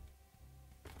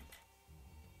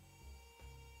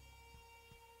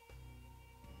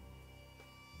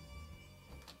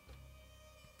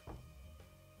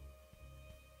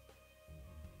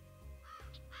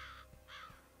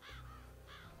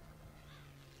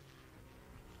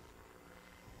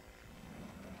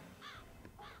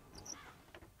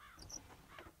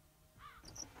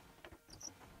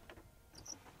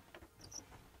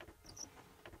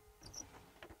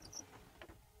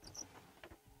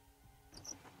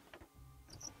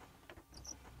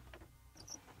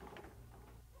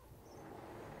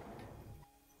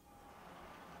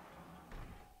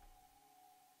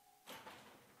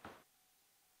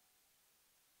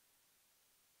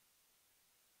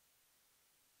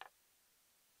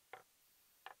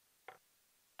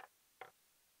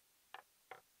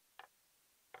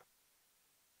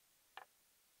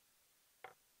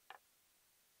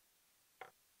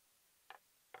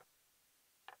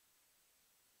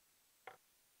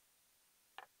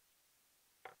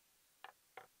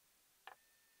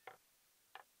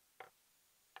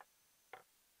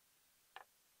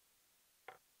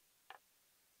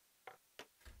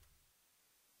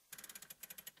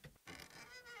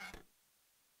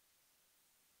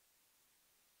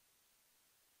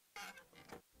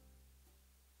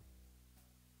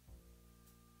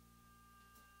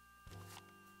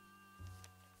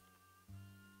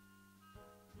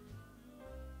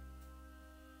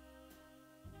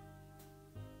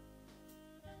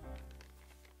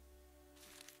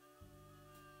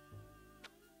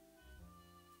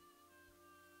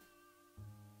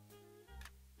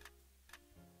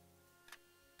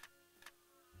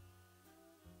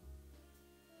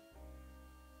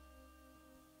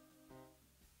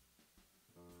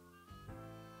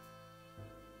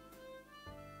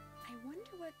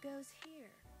 what goes here.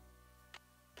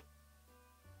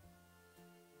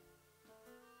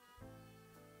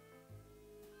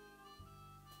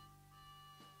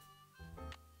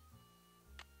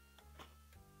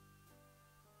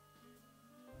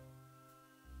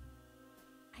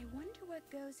 I wonder what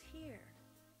goes here.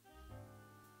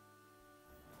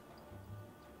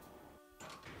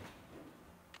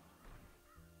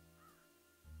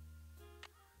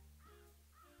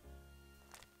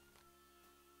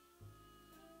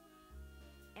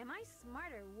 Am I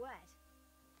smart or what?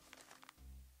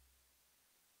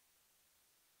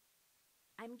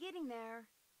 I'm getting there.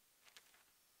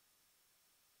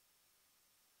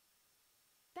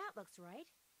 That looks right.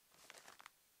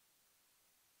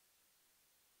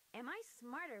 Am I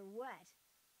smart or what?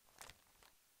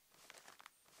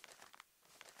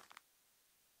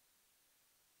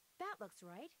 That looks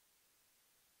right.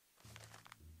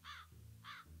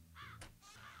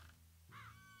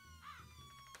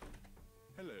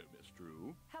 Hello, Miss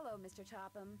Drew. Hello, Mr.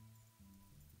 Topham.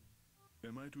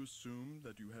 Am I to assume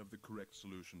that you have the correct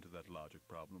solution to that logic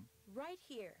problem? Right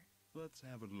here. Let's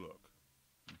have a look.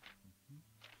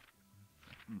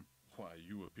 Why,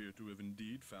 you appear to have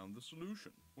indeed found the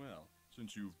solution. Well,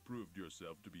 since you've proved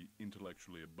yourself to be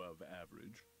intellectually above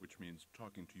average, which means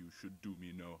talking to you should do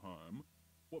me no harm,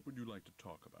 what would you like to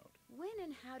talk about? When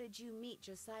and how did you meet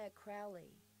Josiah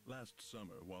Crowley? Last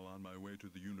summer, while on my way to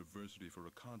the university for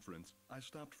a conference, I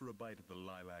stopped for a bite at the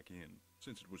Lilac Inn.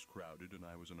 Since it was crowded and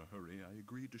I was in a hurry, I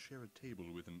agreed to share a table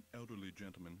with an elderly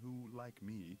gentleman who, like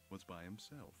me, was by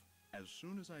himself. As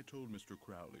soon as I told Mr.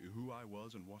 Crowley who I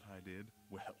was and what I did,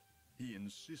 well, he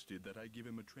insisted that I give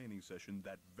him a training session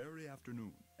that very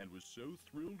afternoon, and was so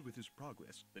thrilled with his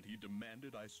progress that he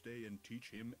demanded I stay and teach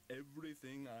him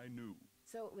everything I knew.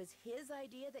 So it was his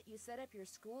idea that you set up your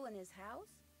school in his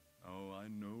house? Oh, I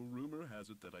know rumor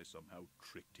has it that I somehow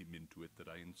tricked him into it, that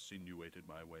I insinuated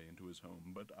my way into his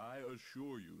home, but I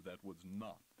assure you that was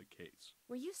not the case.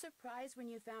 Were you surprised when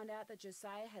you found out that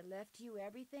Josiah had left you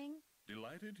everything?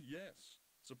 Delighted? Yes.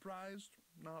 Surprised?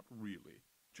 Not really.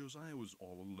 Josiah was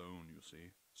all alone, you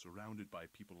see, surrounded by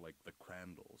people like the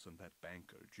Crandalls and that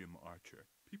banker, Jim Archer.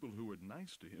 People who were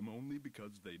nice to him only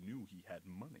because they knew he had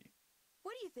money.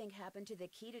 What do you think happened to the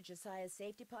key to Josiah's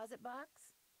safe deposit box?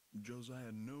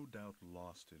 Josiah no doubt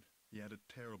lost it. He had a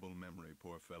terrible memory,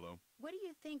 poor fellow. What do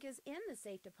you think is in the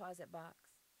safe deposit box?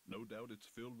 No doubt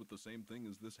it's filled with the same thing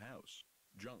as this house.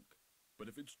 Junk. But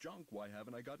if it's junk, why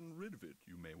haven't I gotten rid of it,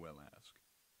 you may well ask.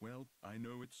 Well, I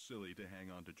know it's silly to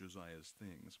hang on to Josiah's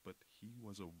things, but he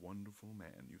was a wonderful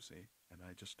man, you see, and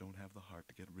I just don't have the heart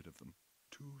to get rid of them.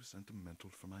 Too sentimental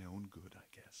for my own good, I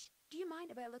guess. Do you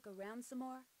mind if I look around some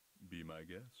more? Be my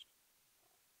guest.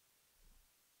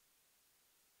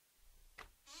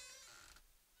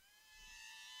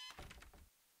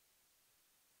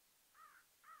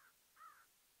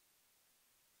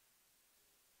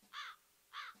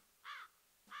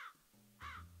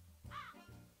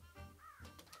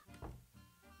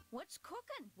 What's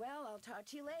cooking? Well, I'll talk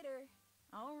to you later.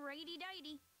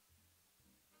 Alrighty-dighty.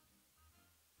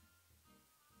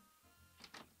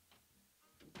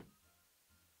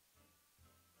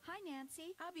 Hi,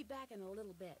 Nancy. I'll be back in a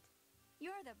little bit.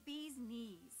 You're the bee's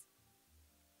knees.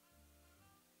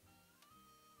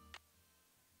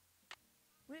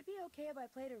 Would it be okay if I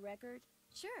played a record?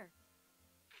 Sure.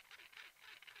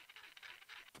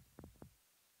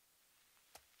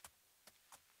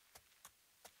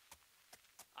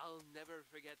 I'll never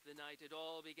forget the night it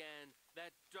all began.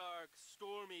 That dark,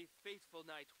 stormy, fateful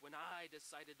night when I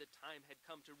decided the time had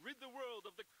come to rid the world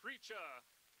of the creature.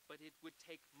 But it would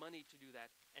take money to do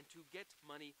that, and to get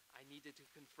money, I needed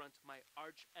to confront my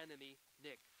arch-enemy,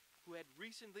 Nick, who had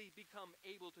recently become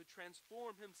able to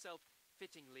transform himself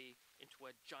fittingly into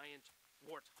a giant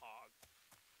warthog.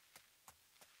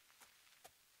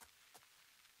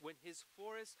 When his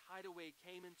forest hideaway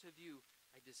came into view,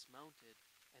 I dismounted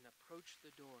and approached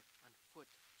the door on foot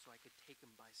so I could take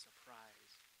him by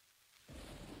surprise.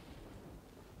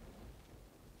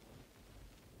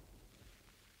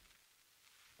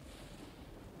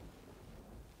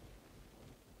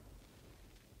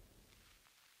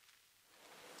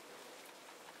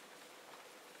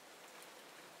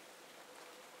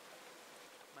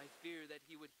 My fear that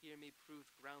he would hear me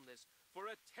proved groundless, for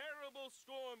a terrible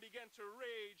storm began to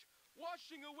rage,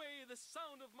 washing away the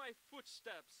sound of my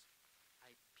footsteps.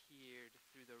 I peered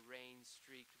through the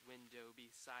rain-streaked window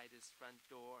beside his front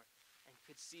door and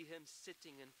could see him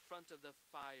sitting in front of the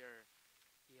fire.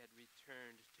 He had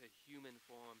returned to human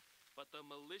form, but the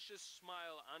malicious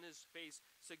smile on his face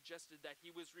suggested that he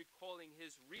was recalling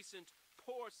his recent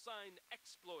porcine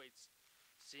exploits.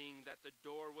 Seeing that the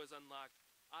door was unlocked,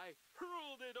 I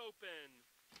hurled it open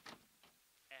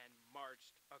and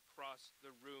marched across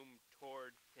the room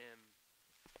toward him.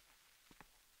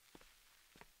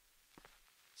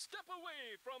 "Step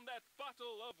away from that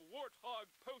bottle of warthog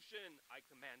potion," I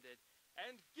commanded,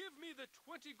 "and give me the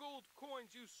 20 gold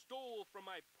coins you stole from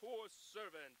my poor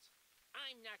servant."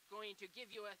 "I'm not going to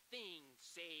give you a thing,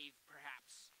 save,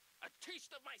 perhaps, a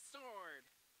taste of my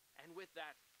sword." And with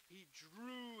that, he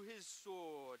drew his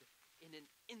sword. In an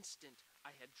instant,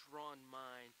 I had drawn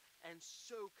mine, and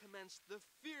so commenced the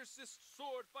fiercest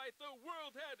sword fight the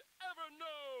world had ever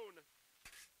known.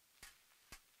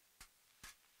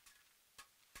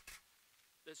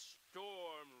 The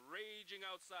storm raging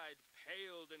outside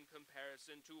paled in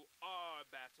comparison to our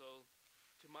battle.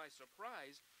 To my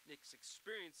surprise, Nick's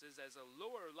experiences as a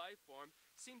lower life form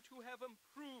seemed to have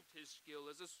improved his skill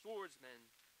as a swordsman.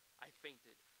 I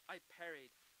feinted, I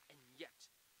parried, and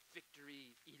yet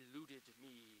victory eluded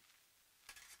me.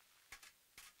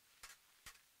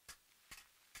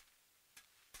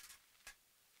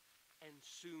 And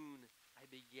soon I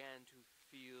began to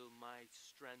feel my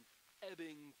strength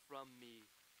ebbing from me.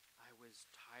 I was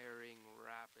tiring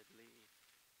rapidly.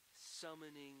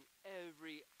 Summoning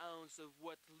every ounce of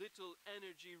what little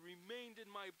energy remained in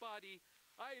my body,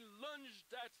 I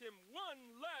lunged at him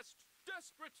one last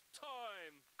desperate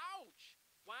time. "Ouch!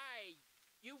 Why,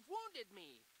 you've wounded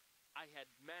me!" I had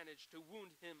managed to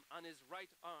wound him on his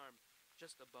right arm,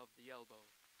 just above the elbow.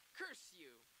 "Curse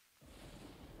you!"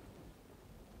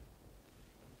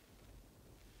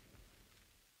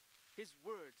 His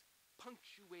words,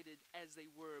 punctuated as they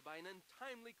were by an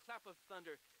untimely clap of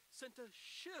thunder, sent a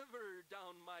shiver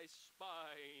down my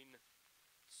spine.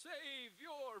 "Save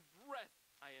your breath,"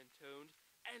 I intoned,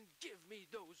 "and give me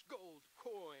those gold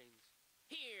coins."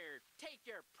 "Here, take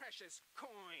your precious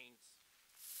coins."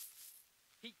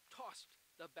 He tossed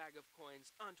the bag of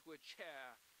coins onto a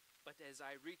chair, but as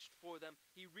I reached for them,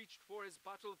 he reached for his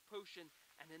bottle of potion,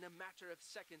 and in a matter of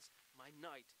seconds, my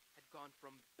night had gone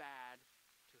from bad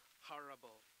to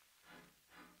horrible.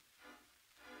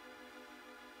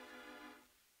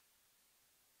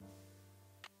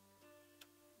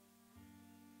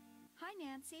 Hi,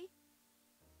 Nancy.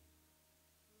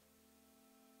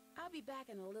 I'll be back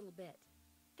in a little bit.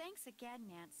 Thanks again,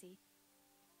 Nancy.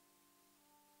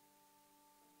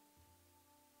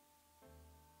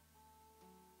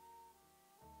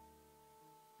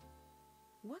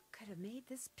 What could have made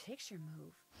this picture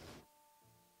move?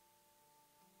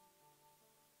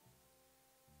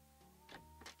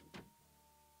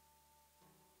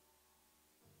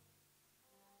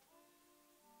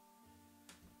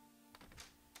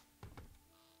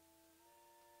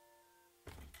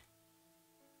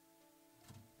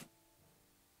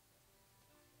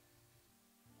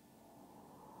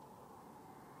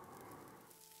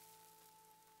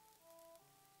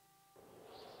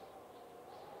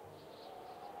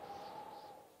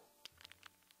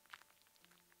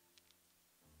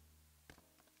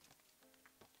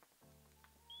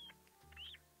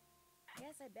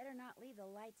 Guess I better not leave the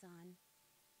lights on.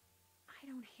 I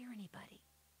don't hear anybody.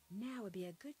 Now would be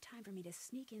a good time for me to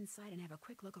sneak inside and have a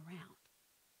quick look around.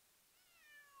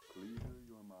 Clear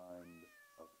your mind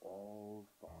of all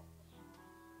thoughts.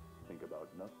 Think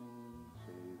about nothing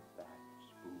save that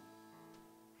spook.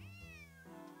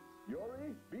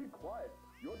 Yori, be quiet.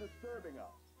 You're disturbing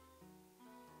us.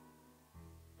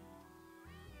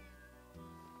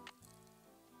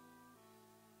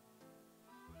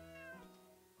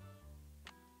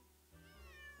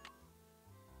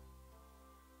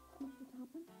 Mr.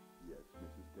 Topham? Yes,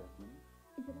 Mrs. Deckman?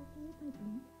 Is it okay if I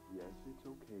blink? Yes, it's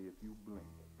okay if you blink.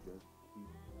 Just keep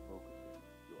focusing.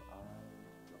 Your eyes,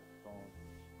 your thoughts,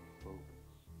 focus.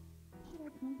 Should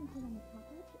I concentrate on the top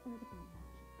edge or the bottom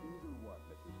edge? Either one,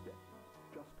 Mrs. Deckman.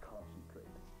 Just concentrate.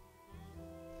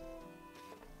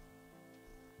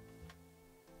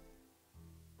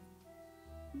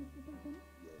 Mr. Topham?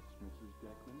 Yes, Mrs.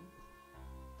 Deckman?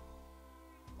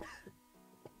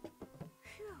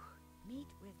 Phew. Meet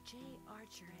with Jay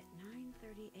Archer at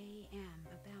 9:30 a.m.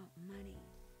 about money.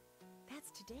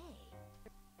 That's today.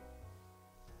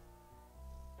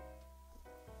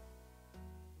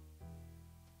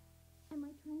 Am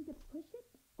I trying to push it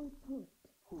or pull it?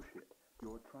 Push it.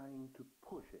 You're trying to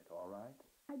push it, all right?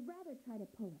 I'd rather try to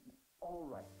pull it. All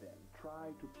right, then.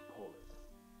 Try to pull it.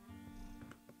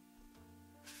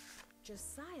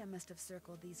 Josiah must have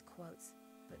circled these quotes,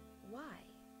 but why?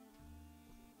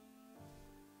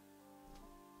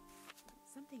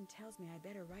 Something tells me I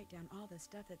better write down all the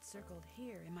stuff that's circled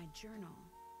here in my journal.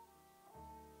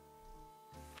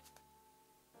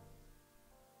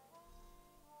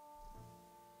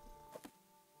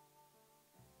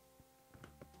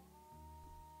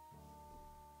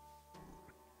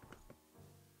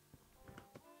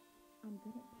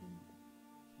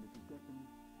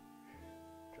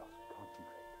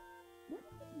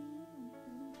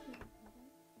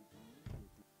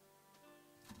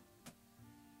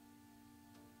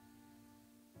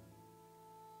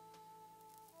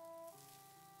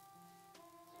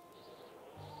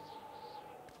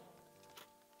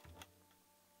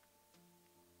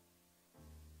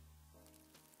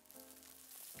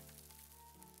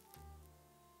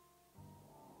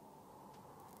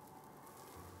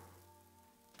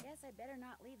 Guess I better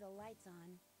not leave the lights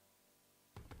on.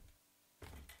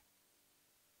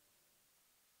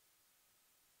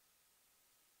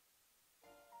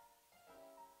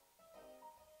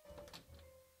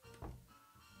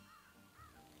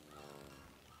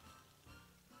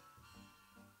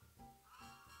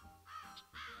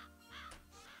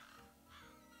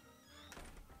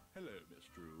 Hello, Miss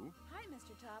Drew. Hi,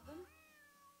 Mr. Topham.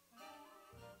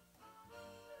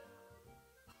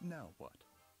 Now what?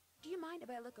 Do you mind if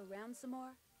I look around some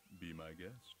more? Be my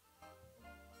guest.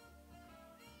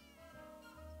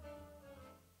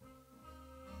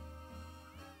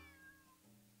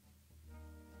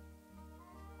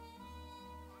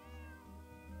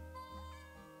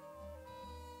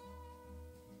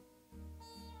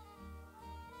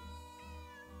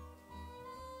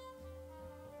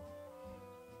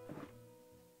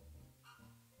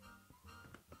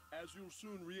 As you'll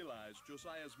soon realize,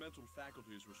 Josiah's mental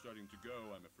faculties were starting to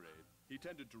go, I'm afraid. He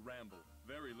tended to ramble.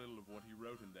 Very little of what he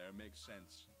wrote in there makes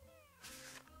sense.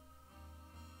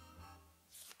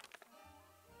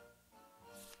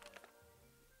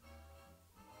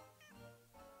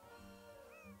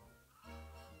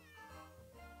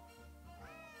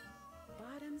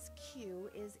 Bottom's cue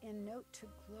is in Note to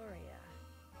Gloria.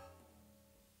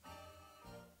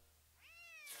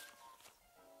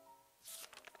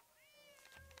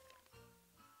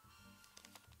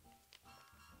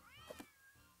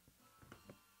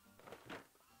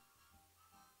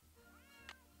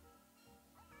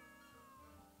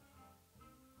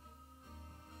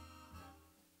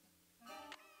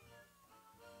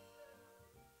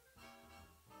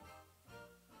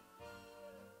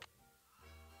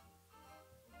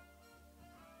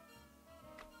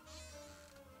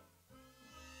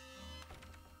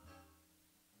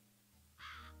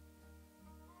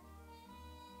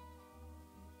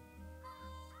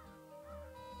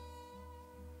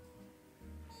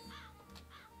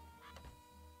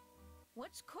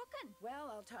 What's cooking?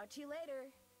 Well, I'll talk to you later.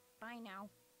 Bye now.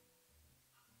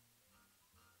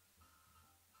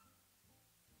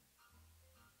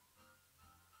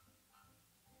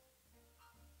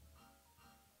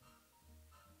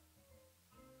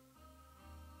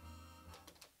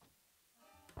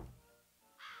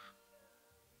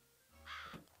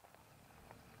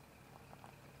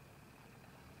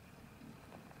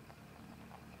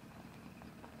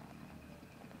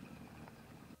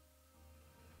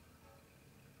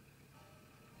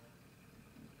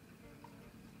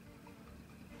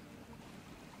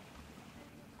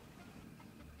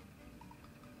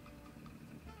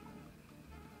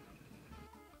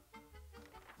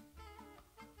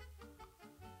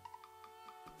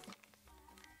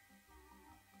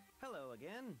 Hello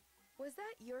again. Was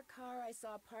that your car I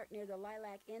saw parked near the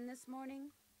Lilac Inn this morning?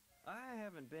 I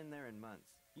haven't been there in months.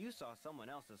 You saw someone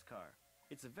else's car.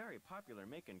 It's a very popular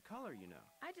make and color, you know.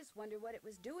 I just wonder what it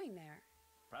was doing there.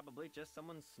 Probably just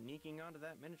someone sneaking onto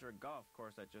that miniature golf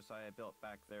course that Josiah built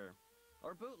back there.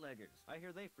 Or bootleggers. I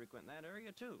hear they frequent that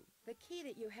area too. The key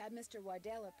that you had Mr.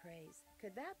 Waddell appraise,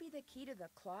 could that be the key to the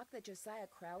clock that Josiah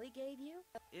Crowley gave you?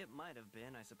 It might have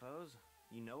been, I suppose.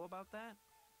 You know about that?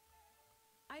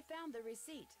 I found the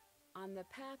receipt on the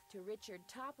path to Richard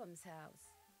Topham's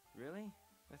house. Really?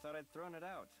 I thought I'd thrown it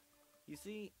out. You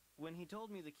see, when he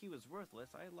told me the key was worthless,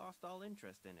 I lost all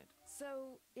interest in it.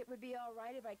 So, it would be all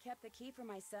right if I kept the key for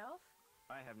myself?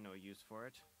 I have no use for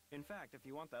it. In fact, if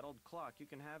you want that old clock, you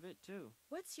can have it too.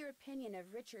 What's your opinion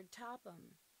of Richard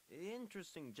Topham?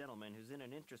 Interesting gentleman who's in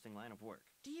an interesting line of work.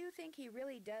 Do you think he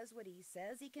really does what he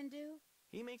says he can do?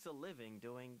 He makes a living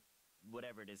doing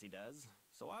whatever it is he does,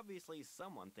 so obviously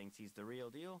someone thinks he's the real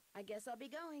deal. I guess I'll be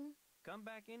going. Come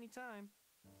back anytime.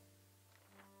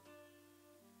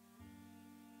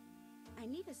 I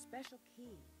need a special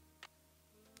key.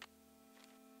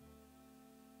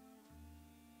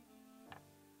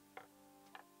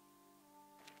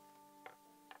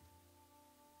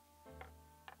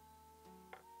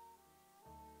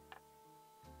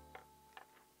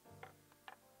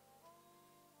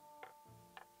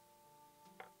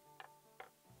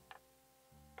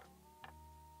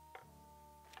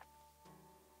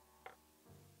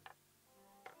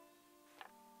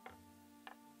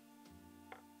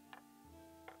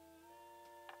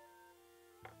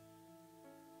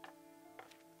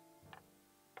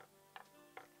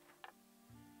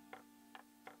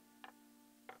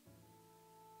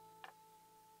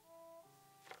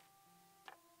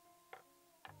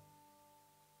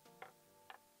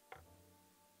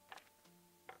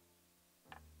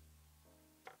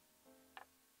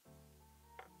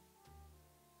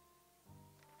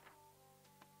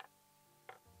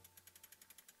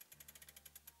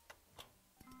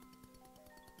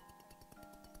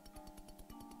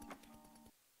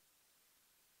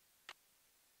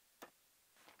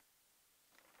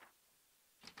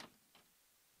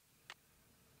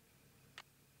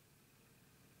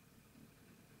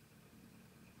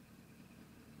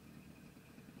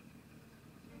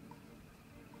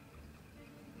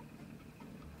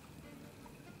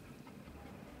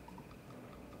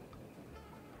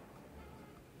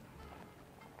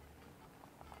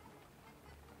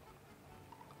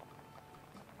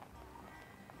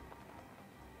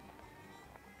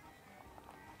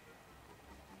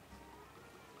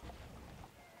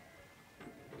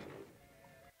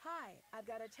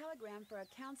 got a telegram for a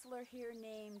counselor here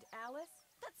named Alice.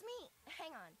 That's me.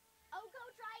 Hang on. Oh, go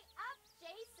dry up,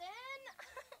 Jason!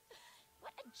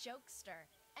 What a jokester.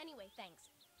 Anyway,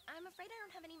 thanks. I'm afraid I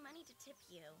don't have any money to tip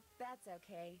you. That's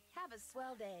okay. Have a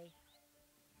swell day.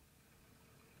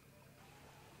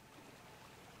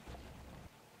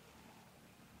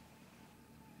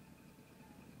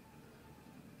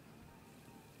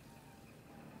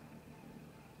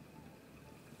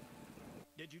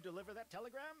 Did you deliver that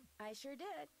telegram? I sure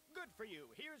did. Good for you.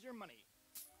 Here's your money.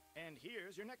 And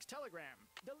here's your next telegram.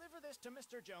 Deliver this to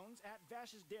Mr. Jones at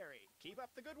Vash's Dairy. Keep up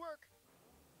the good work.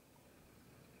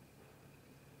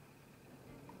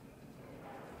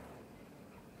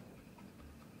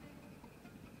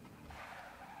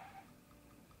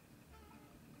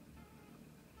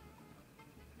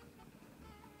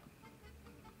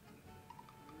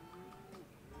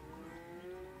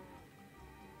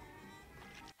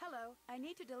 Hello, I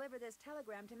need to deliver this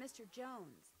telegram to Mr.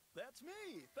 Jones. That's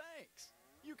me, thanks.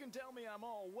 You can tell me I'm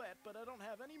all wet, but I don't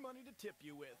have any money to tip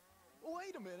you with.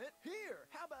 Wait a minute, here,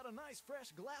 how about a nice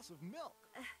fresh glass of milk?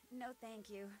 No, thank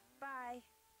you. Bye.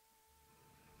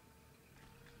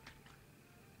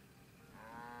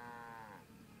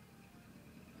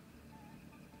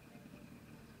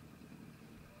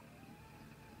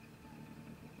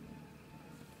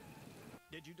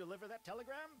 Did you deliver that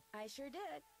telegram? I sure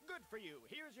did. Good for you.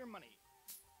 Here's your money.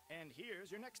 And here's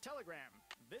your next telegram.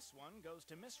 This one goes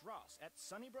to Miss Ross at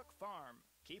Sunnybrook Farm.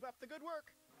 Keep up the good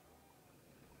work.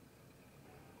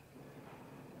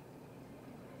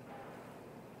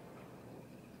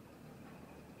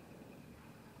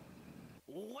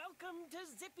 Welcome to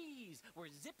Zippy's, where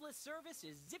zipless service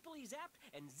is zippily zapped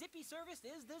and zippy service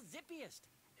is the zippiest.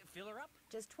 Fill her up?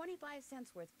 Just 25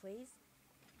 cents worth, please.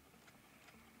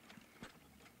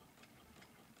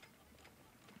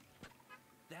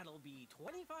 That'll be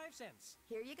 25 cents.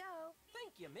 Here you go.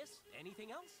 Thank you, miss.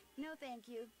 Anything else? No, thank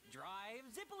you. Drive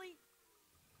zippily.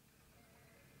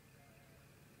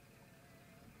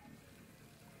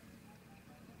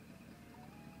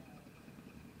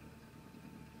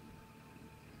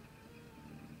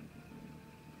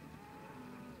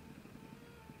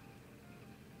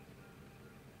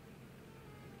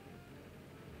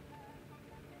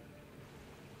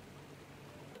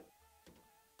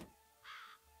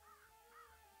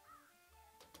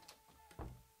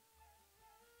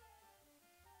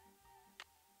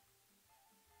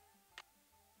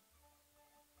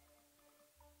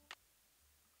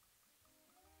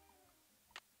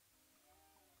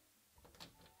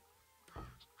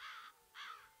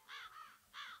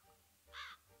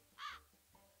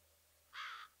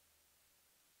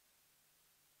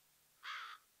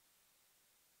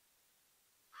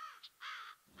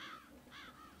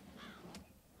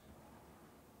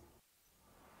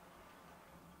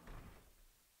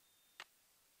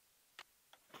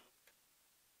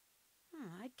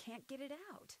 I can't get it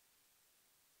out.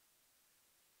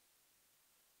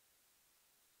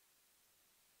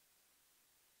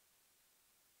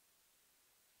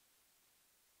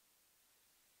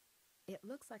 It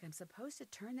looks like I'm supposed to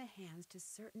turn the hands to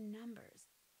certain numbers.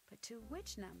 But to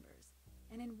which numbers?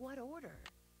 And in what order?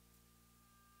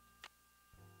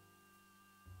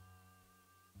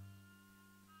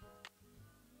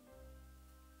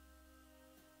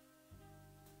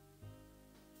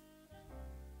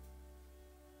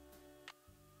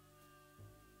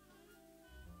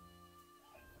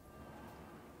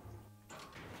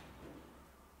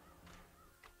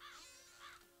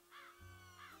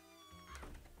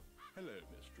 Hello,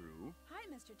 Miss Drew. Hi,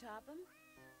 Mr. Topham.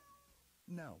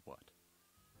 Now what?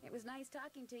 It was nice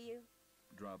talking to you.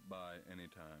 Drop by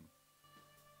anytime.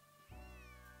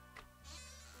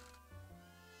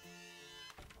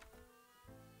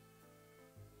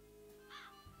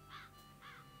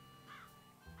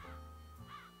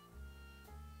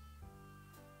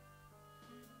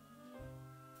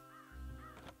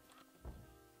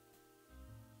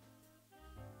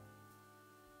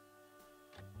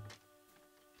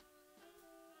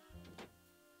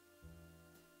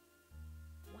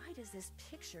 Why does this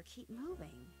picture keep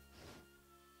moving?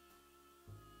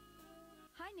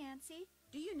 Hi, Nancy.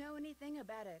 Do you know anything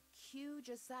about a cue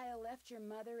Josiah left your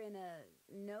mother in a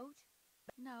note?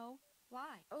 No.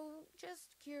 Why? Oh,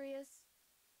 just curious.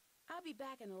 I'll be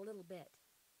back in a little bit.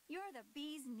 You're the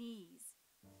bee's knees.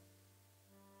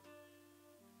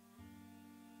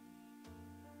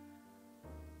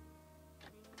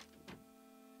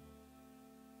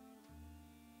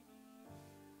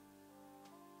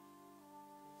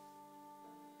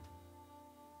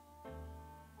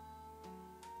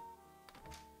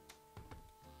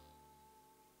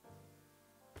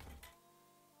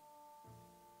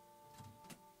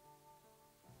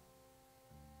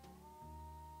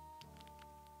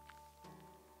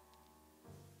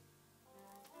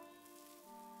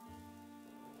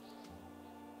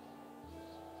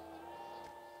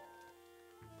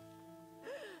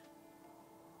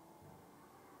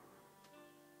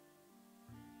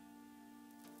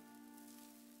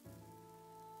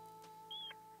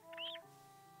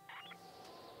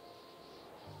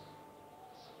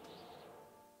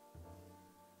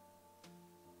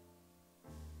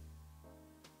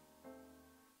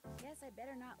 Guess I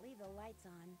better not leave the lights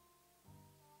on.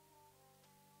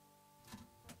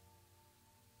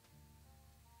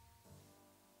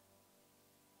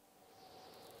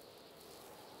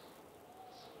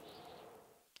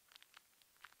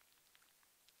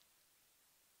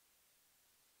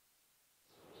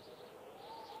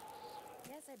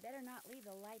 Guess I better not leave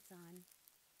the lights on.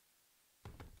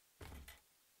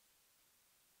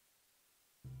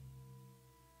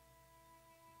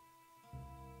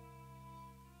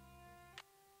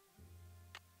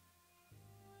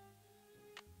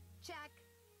 Check.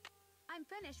 I'm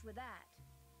finished with that.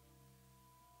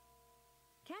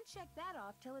 Can't check that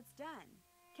off till it's done.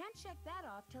 Can't check that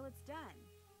off till it's done.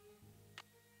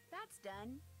 That's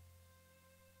done.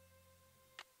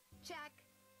 Check.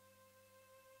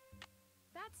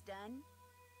 That's done.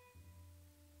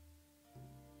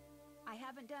 I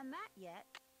haven't done that yet.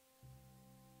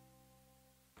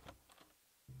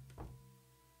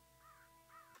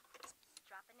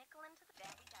 Drop a nickel into the...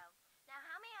 There we go. Now,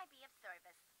 how may I be of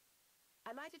service?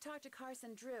 I'd like to talk to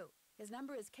Carson Drew. His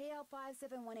number is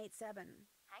KL57187.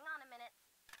 Hang on a minute.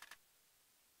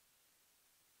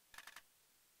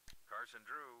 Carson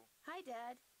Drew. Hi,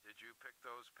 Dad. Did you pick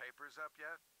those papers up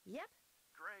yet? Yep.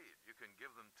 Great. You can give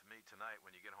them to me tonight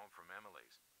when you get home from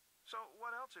Emily's. So,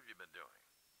 what else have you been doing?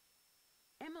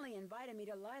 Emily invited me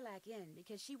to Lilac Inn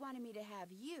because she wanted me to have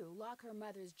you lock her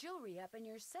mother's jewelry up in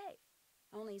your safe.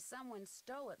 Only someone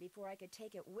stole it before I could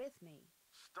take it with me.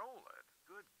 Stole it?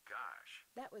 Good gosh.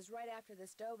 That was right after the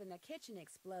stove in the kitchen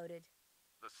exploded.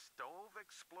 The stove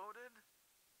exploded?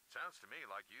 Sounds to me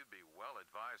like you'd be well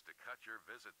advised to cut your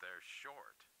visit there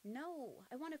short. No,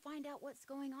 I want to find out what's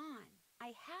going on.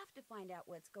 I have to find out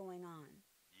what's going on.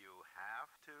 You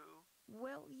have to?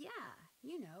 Well, yeah,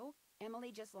 you know.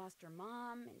 Emily just lost her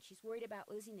mom, and she's worried about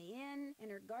losing the inn, and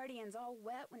her guardian's all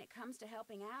wet when it comes to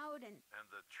helping out, and... And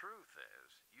the truth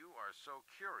is, you are so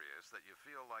curious that you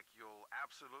feel like you'll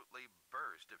absolutely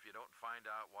burst if you don't find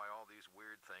out why all these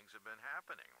weird things have been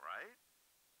happening, right?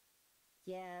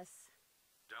 Yes.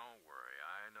 Don't worry,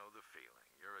 I know the feeling.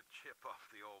 You're a chip off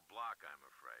the old block, I'm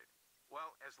afraid.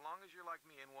 Well, as long as you're like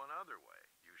me in one other way,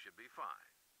 you should be fine.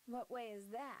 What way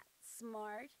is that?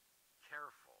 Smart?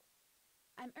 Careful.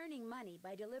 I'm earning money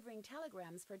by delivering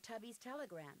telegrams for Tubby's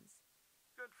Telegrams.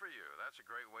 Good for you. That's a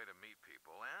great way to meet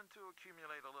people and to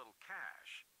accumulate a little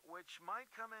cash, which might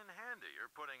come in handy.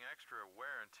 You're putting extra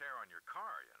wear and tear on your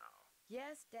car, you know.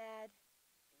 Yes, Dad.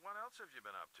 What else have you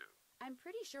been up to? I'm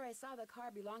pretty sure I saw the car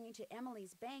belonging to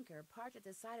Emily's banker parked at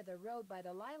the side of the road by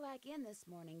the Lilac Inn this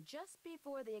morning, just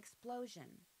before the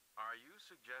explosion. Are you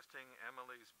suggesting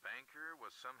Emily's banker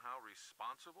was somehow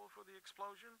responsible for the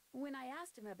explosion? When I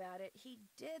asked him about it, he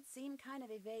did seem kind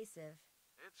of evasive.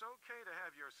 It's okay to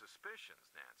have your suspicions,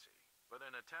 Nancy. But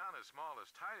in a town as small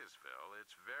as Titusville,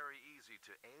 it's very easy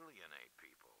to alienate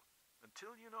people.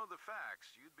 Until you know the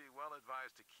facts, you'd be well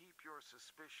advised to keep your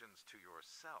suspicions to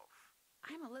yourself.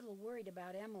 I'm a little worried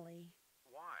about Emily.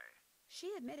 Why?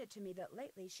 She admitted to me that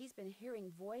lately she's been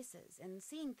hearing voices and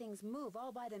seeing things move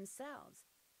all by themselves.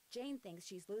 Jane thinks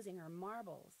she's losing her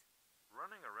marbles.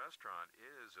 Running a restaurant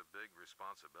is a big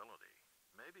responsibility.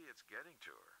 Maybe it's getting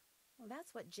to her. Well,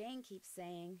 that's what Jane keeps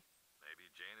saying.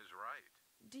 Maybe Jane is right.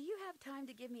 Do you have time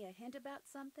to give me a hint about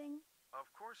something?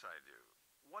 Of course I do.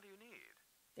 What do you need?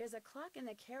 There's a clock in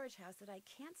the carriage house that I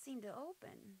can't seem to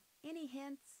open. Any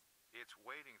hints? It's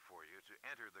waiting for you to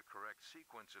enter the correct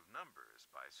sequence of numbers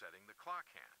by setting the clock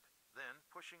hand, then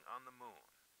pushing on the moon.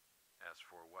 As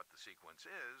for what the sequence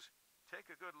is, take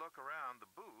a good look around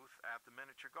the booth at the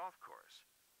miniature golf course.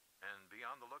 And be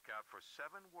on the lookout for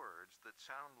 7 words that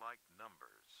sound like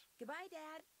numbers. Goodbye,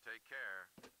 Dad. Take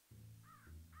care.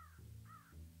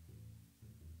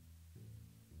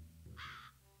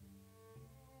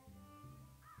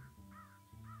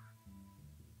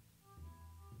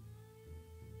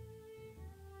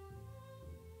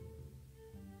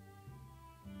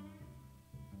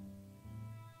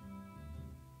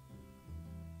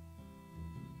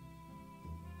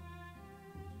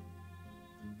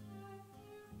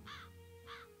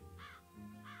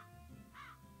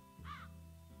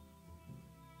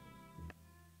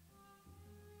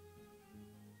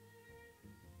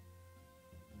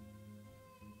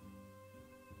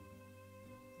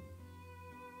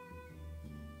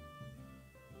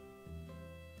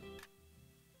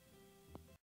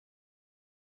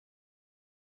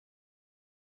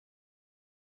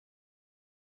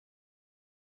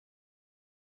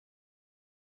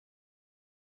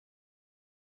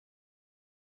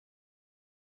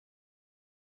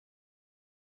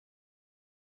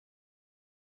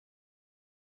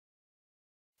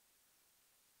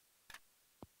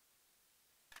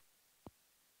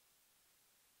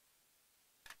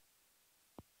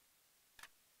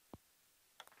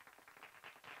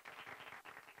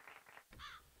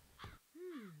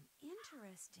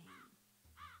 Interesting.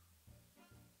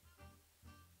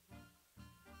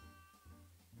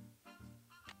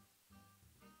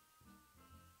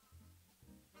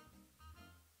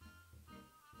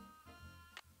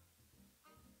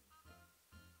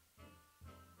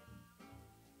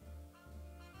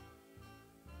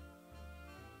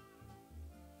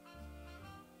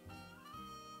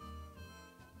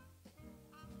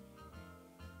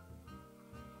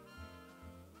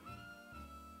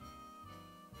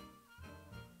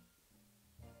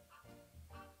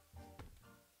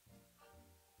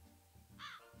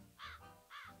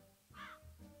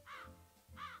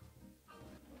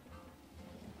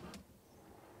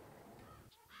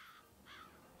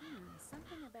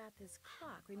 Something about this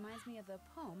clock reminds me of the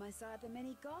poem I saw at the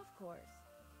mini golf course.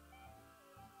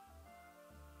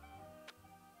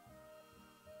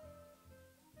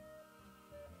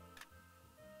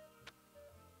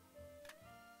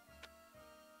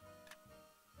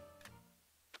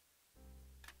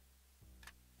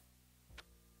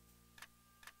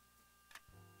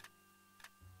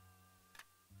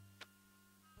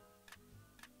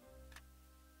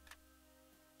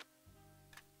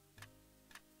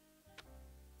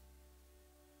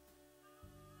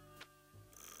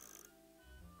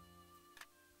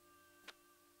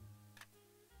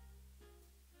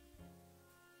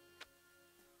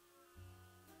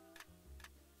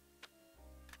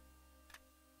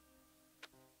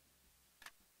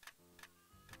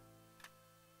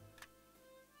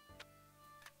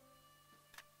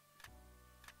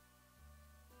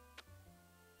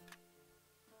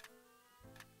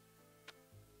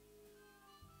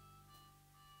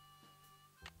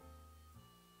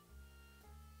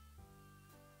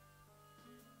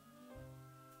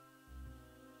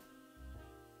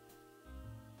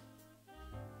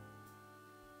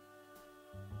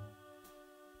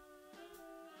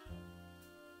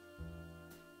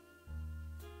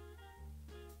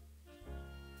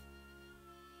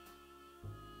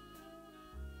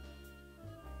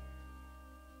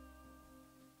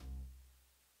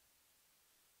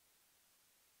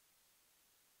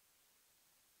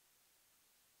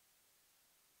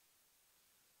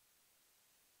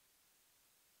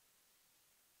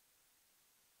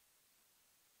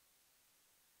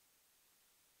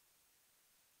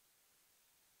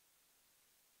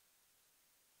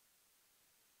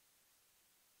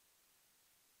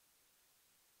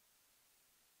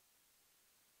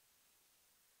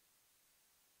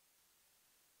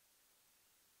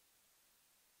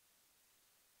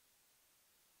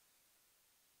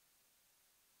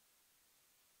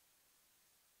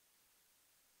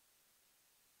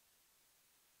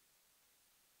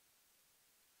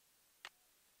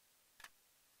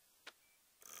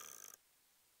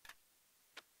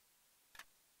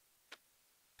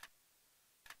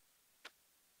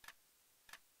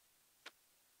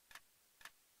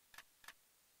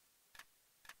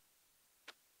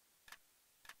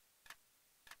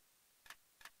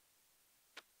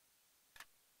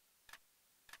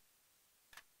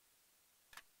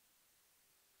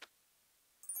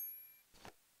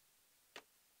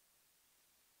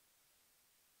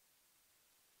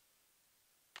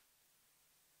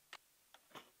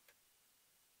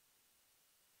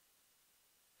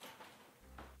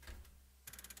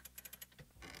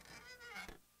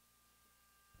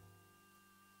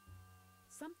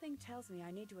 Something tells me I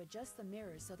need to adjust the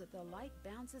mirrors so that the light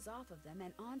bounces off of them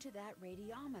and onto that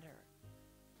radiometer.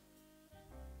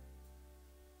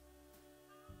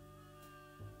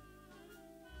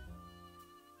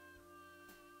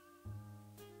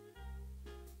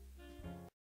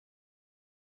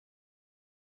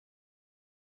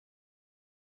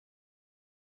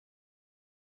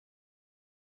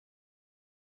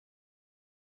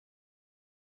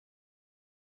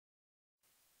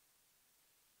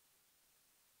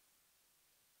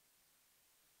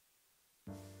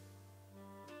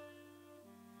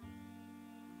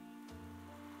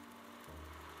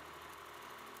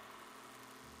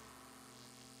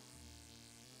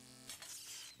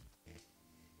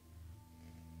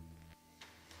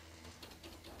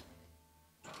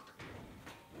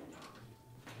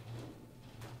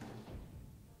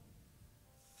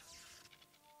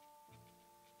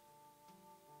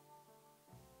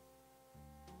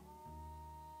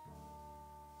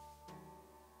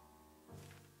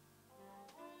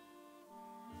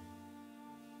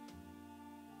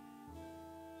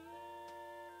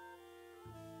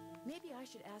 Maybe I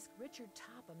should ask Richard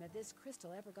Topham if this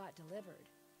crystal ever got delivered.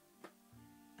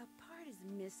 A part is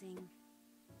missing.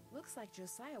 Looks like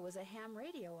Josiah was a ham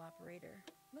radio operator.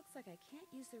 Looks like I can't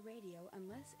use the radio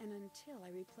unless and until I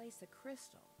replace the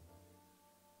crystal.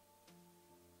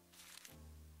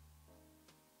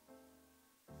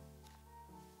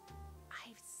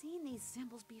 seen these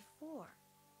symbols before.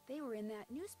 They were in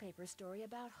that newspaper story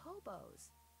about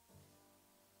hobos.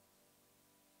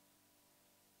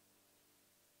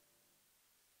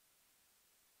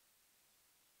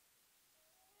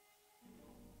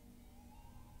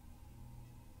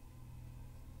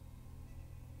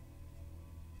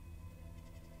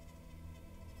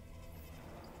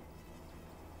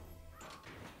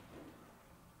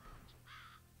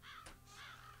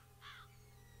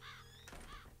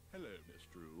 Hello, Miss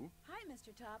Drew. Hi,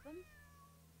 Mr. Topham.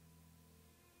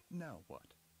 Now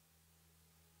what?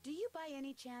 Do you by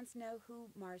any chance know who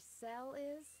Marcel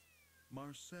is?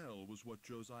 Marcel was what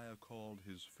Josiah called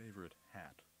his favorite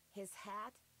hat. His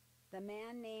hat? The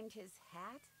man named his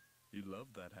hat? He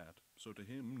loved that hat, so to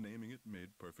him, naming it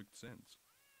made perfect sense.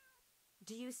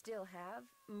 Do you still have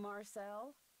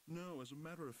Marcel? No, as a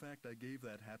matter of fact, I gave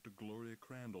that hat to Gloria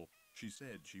Crandall. She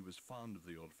said she was fond of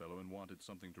the old fellow and wanted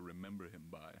something to remember him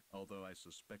by, although I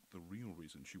suspect the real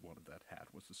reason she wanted that hat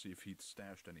was to see if he'd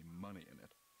stashed any money in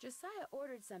it. Josiah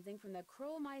ordered something from the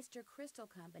Krollmeister Crystal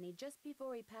Company just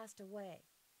before he passed away.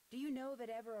 Do you know if it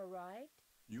ever arrived?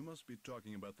 You must be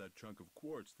talking about that chunk of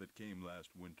quartz that came last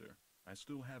winter. I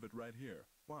still have it right here.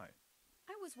 Why?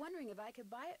 I was wondering if I could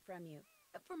buy it from you.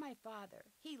 For my father.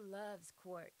 He loves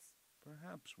quartz.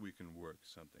 Perhaps we can work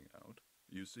something out.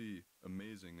 You see,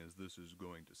 amazing as this is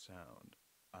going to sound,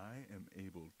 I am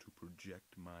able to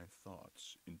project my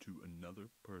thoughts into another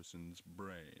person's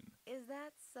brain. Is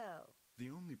that so?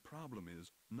 The only problem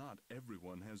is, not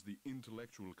everyone has the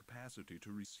intellectual capacity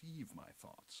to receive my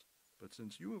thoughts. But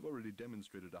since you have already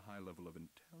demonstrated a high level of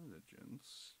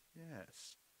intelligence,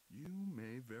 yes, you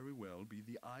may very well be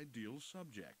the ideal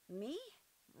subject. Me?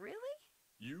 Really?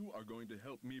 You are going to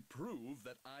help me prove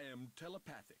that I am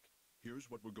telepathic. Here's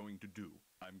what we're going to do.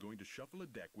 I'm going to shuffle a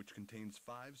deck which contains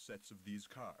 5 sets of these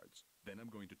cards. Then I'm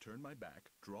going to turn my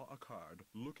back, draw a card,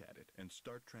 look at it, and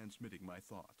start transmitting my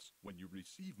thoughts. When you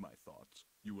receive my thoughts,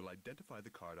 you will identify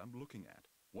the card I'm looking at.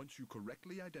 Once you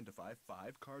correctly identify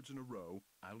 5 cards in a row,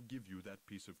 I'll give you that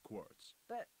piece of quartz.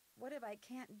 But what if I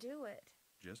can't do it?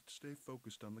 Just stay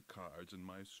focused on the cards and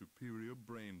my superior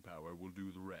brain power will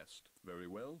do the rest. Very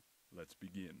well, let's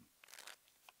begin.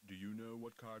 Do you know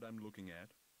what card I'm looking at?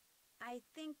 I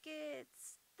think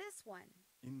it's this one.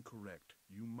 Incorrect.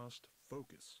 You must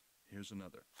focus. Here's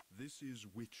another. This is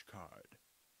which card?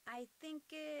 I think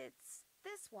it's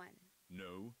this one.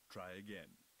 No, try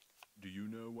again. Do you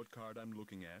know what card I'm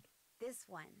looking at? This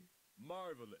one.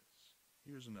 Marvelous.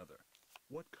 Here's another.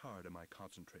 What card am I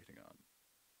concentrating on?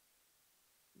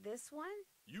 This one?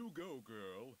 You go,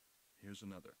 girl. Here's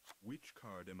another. Which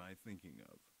card am I thinking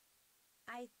of?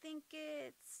 I think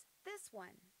it's this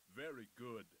one. Very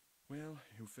good. Well,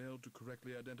 you failed to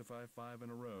correctly identify 5 in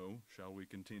a row. Shall we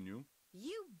continue?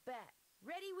 You bet.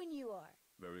 Ready when you are.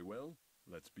 Very well.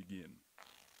 Let's begin.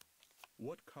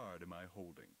 What card am I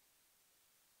holding?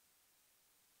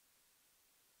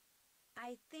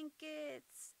 I think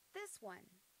it's this one.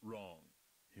 Wrong.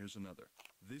 Here's another.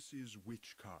 This is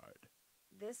which card?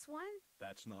 This one?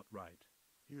 That's not right.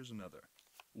 Here's another.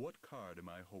 What card am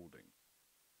I holding?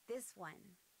 This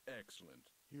one. Excellent.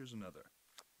 Here's another.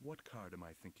 What card am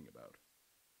I thinking about?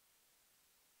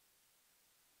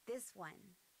 This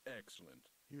one. Excellent.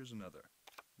 Here's another.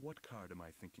 What card am I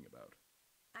thinking about?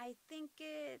 I think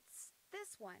it's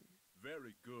this one.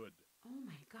 Very good. Oh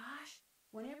my gosh.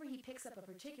 Whenever he picks up a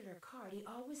particular card, he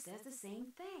always says the same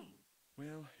thing.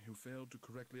 Well, you failed to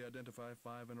correctly identify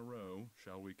 5 in a row.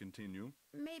 Shall we continue?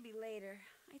 Maybe later.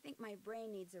 I think my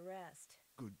brain needs a rest.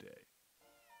 Good day.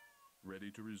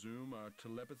 Ready to resume our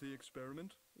telepathy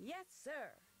experiment? Yes, sir.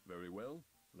 Very well.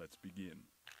 Let's begin.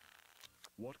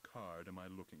 What card am I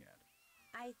looking at?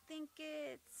 I think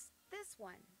it's this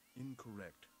one.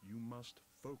 Incorrect. You must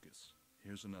focus.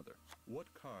 Here's another.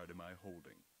 What card am I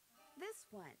holding? This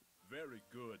one. Very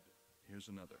good. Here's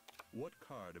another. What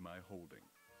card am I holding?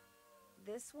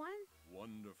 This one?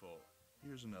 Wonderful.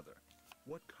 Here's another.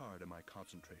 What card am I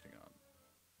concentrating on?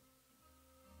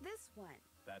 This one.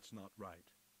 That's not right.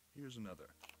 Here's another.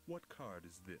 What card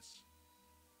is this?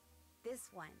 This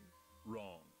one.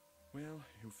 Wrong. Well,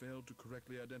 you failed to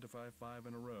correctly identify 5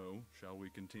 in a row. Shall we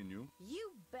continue?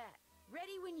 You bet.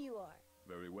 Ready when you are.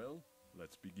 Very well.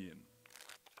 Let's begin.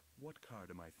 What card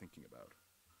am I thinking about?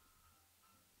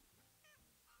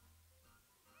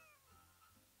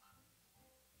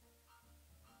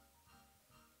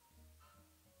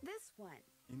 This one.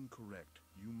 Incorrect.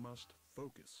 You must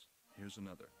focus. Here's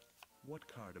another. What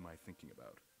card am I thinking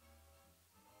about?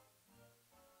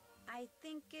 I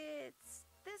think it's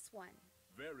this one.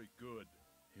 Very good.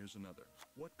 Here's another.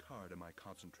 What card am I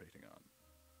concentrating on?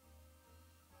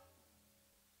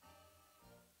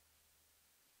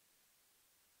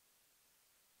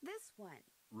 one.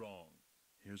 Wrong.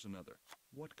 Here's another.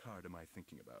 What card am I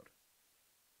thinking about?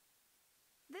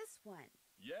 This one.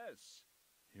 Yes.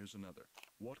 Here's another.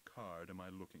 What card am I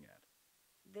looking at?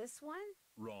 This one?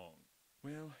 Wrong.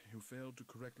 Well, you failed to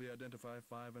correctly identify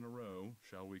 5 in a row.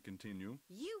 Shall we continue?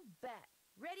 You bet.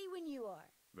 Ready when you are.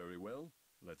 Very well.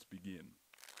 Let's begin.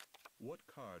 What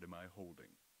card am I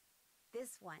holding?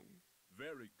 This one.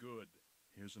 Very good.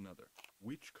 Here's another.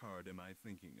 Which card am I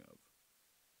thinking of?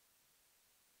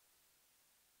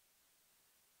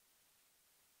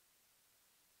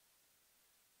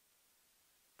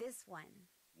 This one.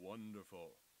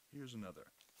 Wonderful. Here's another.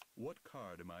 What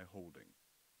card am I holding?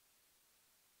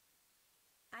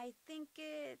 I think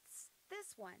it's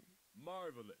this one.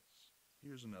 Marvelous.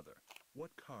 Here's another.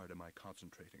 What card am I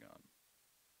concentrating on?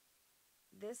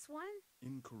 This one?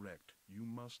 Incorrect. You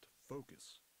must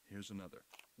focus. Here's another.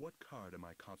 What card am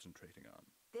I concentrating on?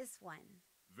 This one.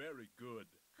 Very good.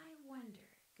 I wonder,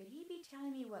 could he be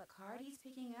telling me what card he's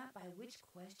picking up by which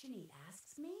question he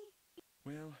asks me?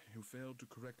 Well, you failed to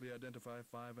correctly identify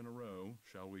 5 in a row.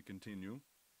 Shall we continue?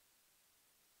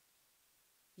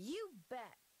 You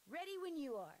bet. Ready when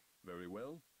you are. Very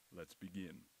well. Let's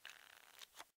begin.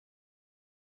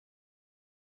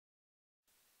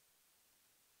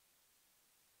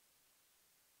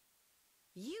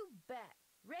 You bet.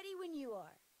 Ready when you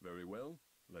are. Very well.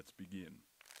 Let's begin.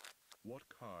 What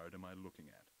card am I looking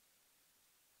at?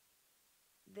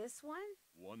 This one?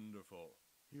 Wonderful.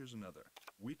 Here's another.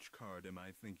 Which card am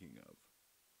I thinking of?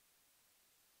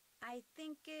 I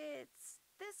think it's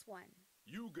this one.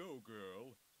 You go,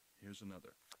 girl. Here's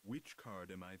another. Which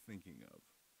card am I thinking of?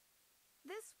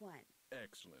 This one.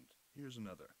 Excellent. Here's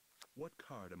another. What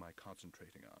card am I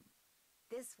concentrating on?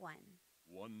 This one.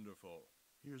 Wonderful.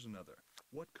 Here's another.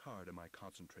 What card am I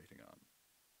concentrating on?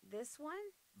 This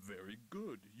one? Very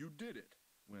good. You did it.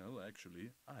 Well,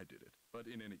 actually, I did it. But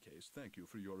in any case, thank you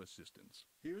for your assistance.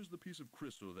 Here's the piece of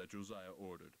crystal that Josiah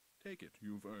ordered. Take it.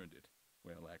 You've earned it.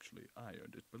 Well, actually, I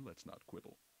earned it, but let's not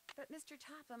quibble. But Mr.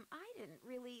 Topham,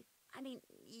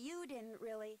 you didn't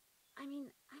really.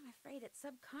 I'm afraid that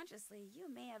subconsciously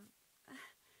you may have...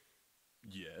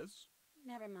 Yes?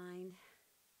 Never mind.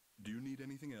 Do you need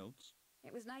anything else?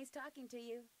 It was nice talking to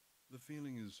you. The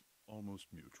feeling is almost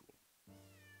mutual.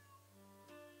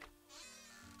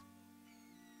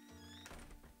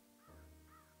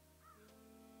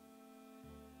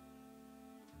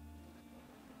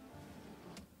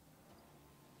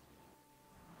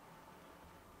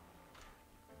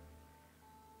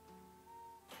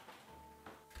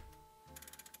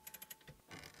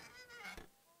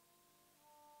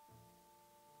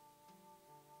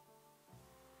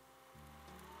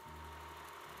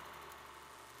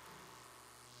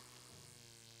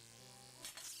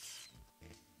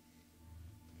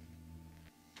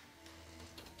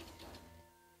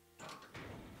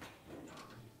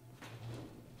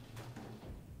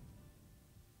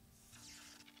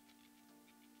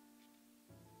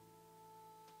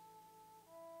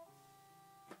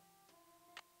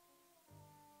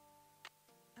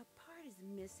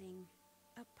 Missing.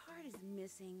 A part is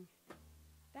missing.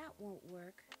 That won't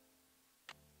work.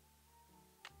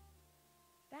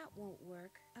 That won't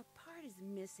work. A part is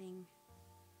missing.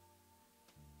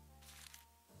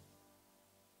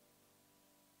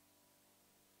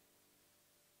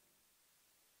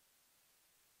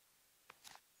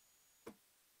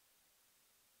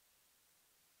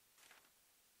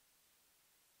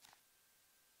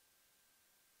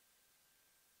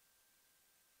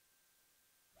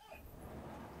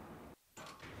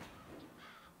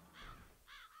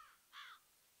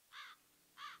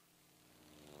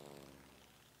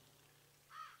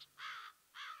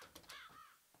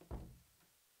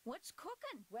 What's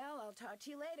cooking? Well, I'll talk to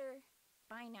you later.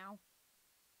 Bye now.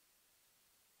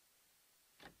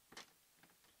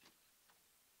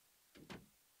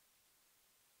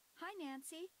 Hi,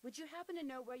 Nancy. Would you happen to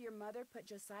know where your mother put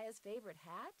Josiah's favorite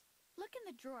hat? Look in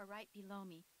the drawer right below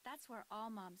me. That's where all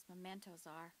Mom's mementos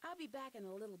are. I'll be back in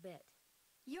a little bit.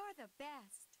 You're the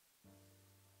best.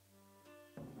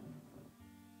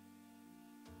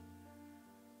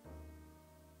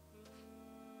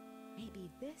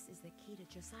 Maybe this is the key to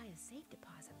Josiah's safe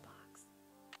deposit box.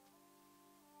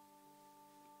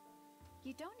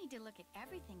 You don't need to look at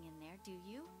everything in there, do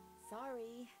you?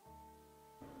 Sorry.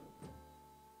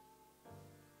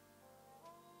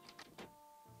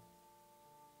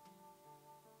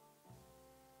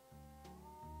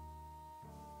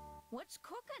 What's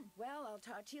cooking? Well, I'll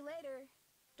talk to you later.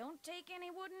 Don't take any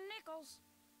wooden nickels.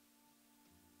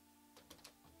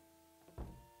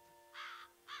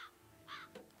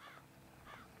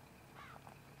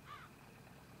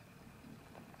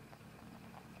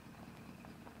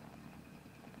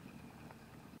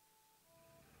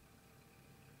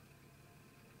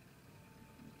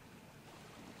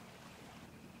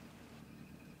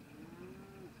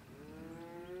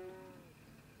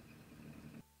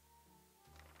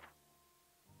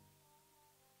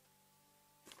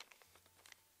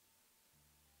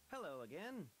 Hello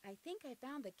again. I think I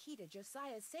found the key to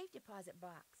Josiah's safe deposit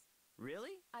box.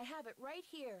 Really? I have it right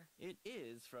here. It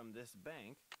is from this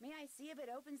bank. May I see if it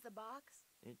opens the box?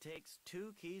 It takes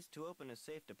 2 keys to open a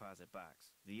safe deposit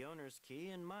box. The owner's key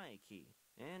and my key.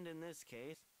 And in this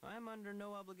case, I'm under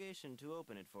no obligation to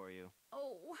open it for you.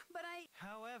 Oh, but I...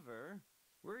 However,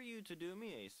 were you to do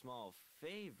me a small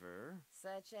favor...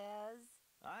 Such as?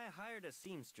 I hired a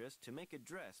seamstress to make a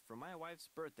dress for my wife's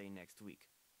birthday next week.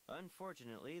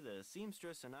 Unfortunately, the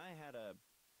seamstress and I had a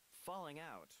falling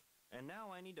out. And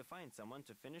now I need to find someone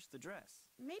to finish the dress.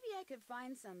 Maybe I could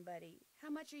find somebody. How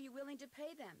much are you willing to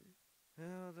pay them?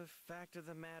 Oh, the fact of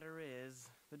the matter is,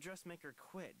 the dressmaker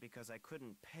quit because I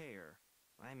couldn't pay her.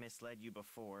 I misled you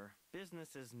before.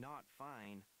 Business is not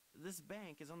fine. This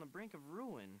bank is on the brink of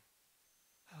ruin.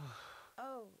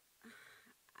 Oh,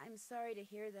 I'm sorry to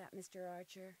hear that, Mr.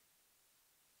 Archer.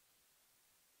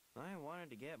 I wanted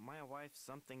to get my wife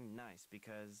something nice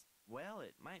because, well,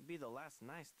 it might be the last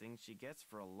nice thing she gets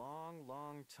for a long,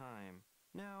 long time.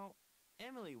 Now,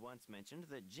 Emily once mentioned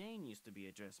that Jane used to be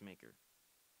a dressmaker.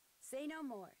 Say no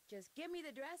more. Just give me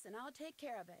the dress and I'll take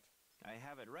care of it. I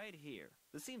have it right here.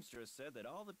 The seamstress said that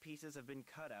all the pieces have been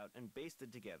cut out and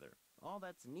basted together. All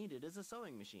that's needed is a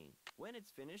sewing machine. When it's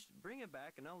finished, bring it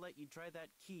back and I'll let you try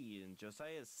that key in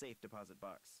Josiah's safe deposit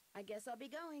box. I guess I'll be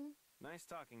going. Nice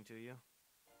talking to you.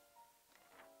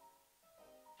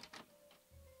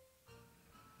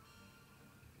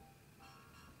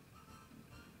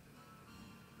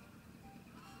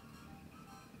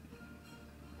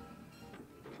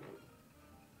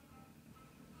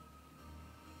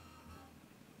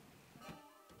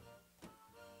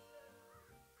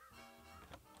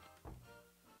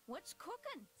 What's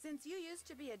cooking? Since you used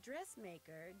to be a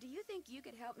dressmaker, do you think you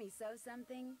could help me sew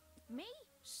something? Me?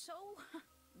 Sew?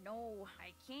 No,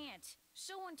 I can't.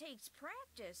 Sewing takes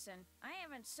practice, and I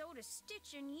haven't sewed a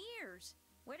stitch in years.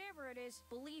 Whatever it is,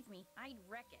 believe me, I'd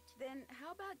wreck it. Then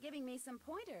how about giving me some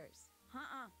pointers?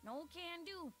 No can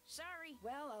do. Sorry.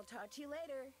 Well, I'll talk to you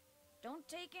later. Don't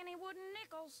take any wooden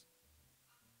nickels.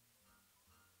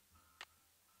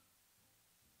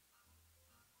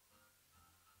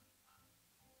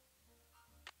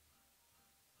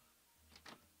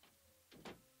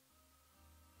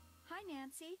 Hi,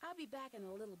 Nancy. I'll be back in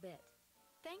a little bit.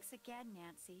 Thanks again,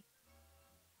 Nancy.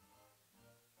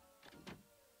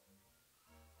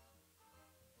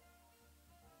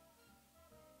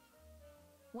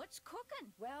 What's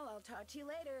cooking? Well, I'll talk to you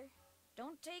later.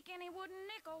 Don't take any wooden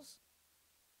nickels.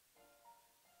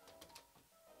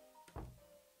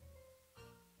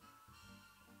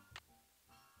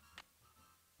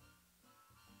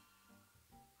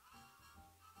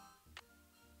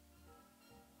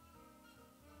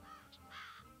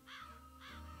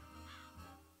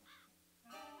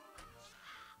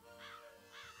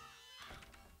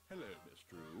 Hello, Miss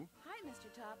Drew. Hi,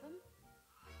 Mr. Topham.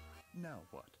 Now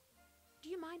what? Do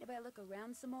you mind if I look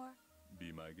around some more?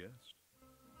 Be my guest.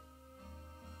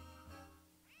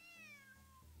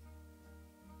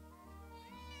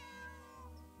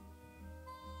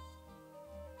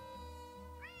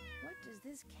 What does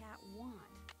this cat want?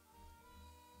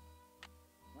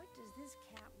 What does this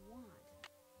cat want?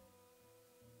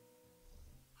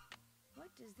 What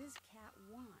does this cat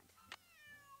want?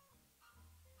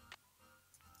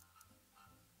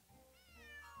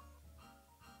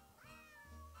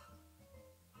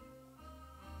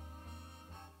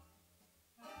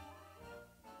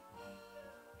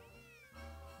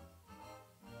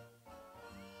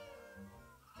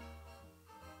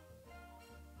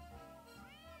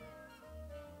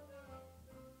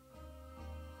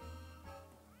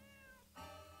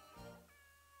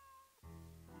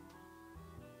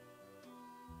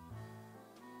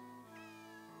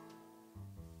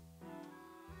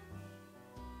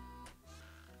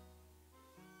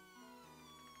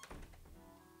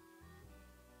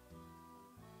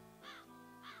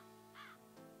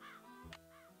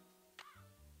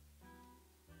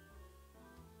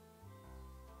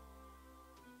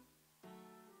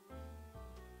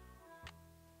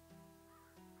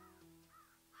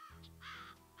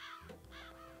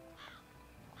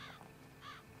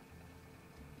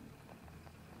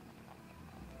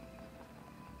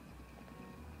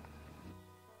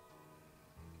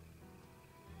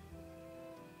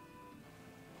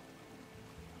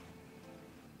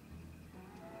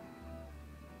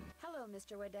 Hello,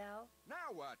 Mr. Waddell.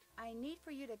 Now what? I need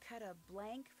for you to cut a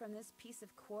blank from this piece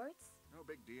of quartz. No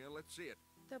big deal. Let's see it.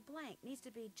 The blank needs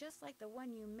to be just like the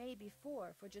one you made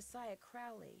before for Josiah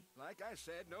Crowley. Like I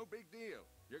said, no big deal.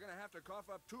 You're gonna have to cough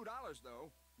up $2,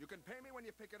 though. You can pay me when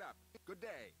you pick it up. Good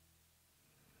day.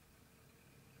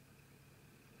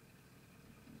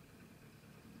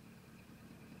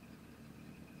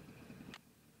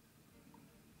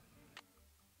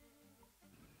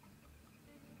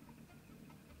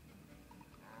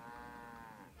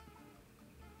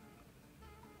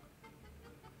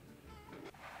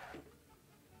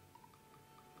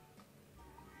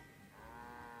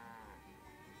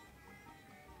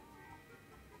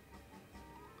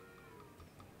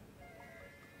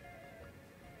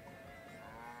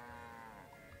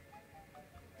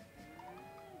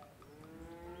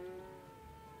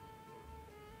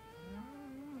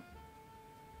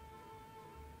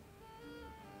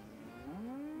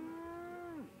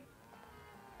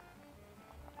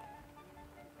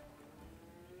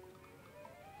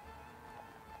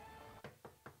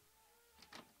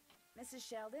 Mrs.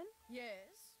 Sheldon?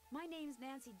 Yes? My name's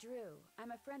Nancy Drew.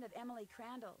 I'm a friend of Emily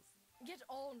Crandall's. Get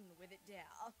on with it, dear.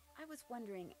 I was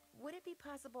wondering, would it be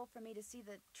possible for me to see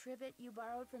the trivet you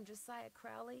borrowed from Josiah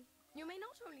Crowley? You may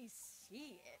not only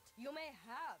see it, you may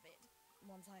have it.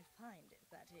 Once I find it,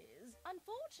 that is.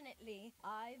 Unfortunately,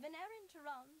 I've an errand to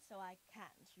run, so I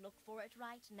can't look for it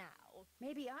right now.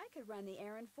 Maybe I could run the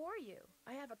errand for you.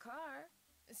 I have a car.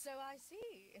 So I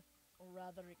see.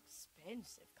 Rather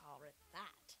expensive car at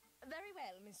that. Very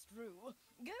well, Miss Drew.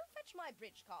 Go fetch my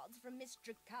bridge cards from Miss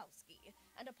Drakowski,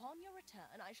 and upon your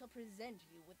return I shall present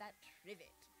you with that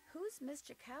trivet. Who's Miss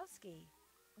Drakowski?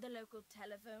 The local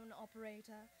telephone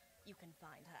operator. You can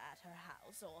find her at her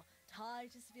house, or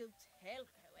Titusville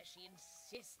Telco, as she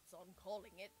insists on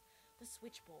calling it. The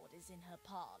switchboard is in her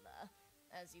parlor.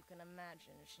 As you can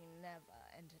imagine, she never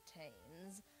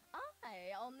entertains.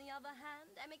 I, on the other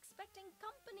hand, am expecting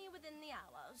company within the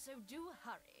hour, so do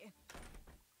hurry.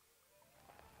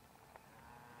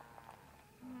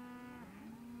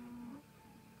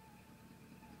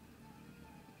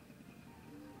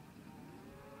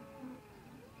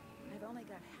 I've only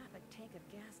got half a tank of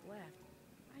gas left.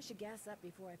 I should gas up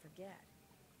before I forget.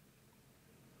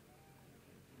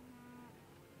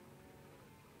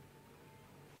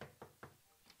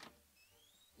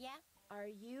 Yeah? Are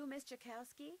you Miss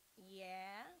Drakowski?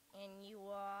 Yeah? And you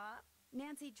are?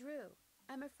 Nancy Drew.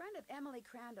 I'm a friend of Emily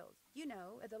Crandall's. You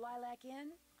know, at the Lilac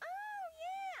Inn. Oh,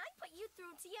 yeah! I put you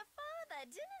through to your father,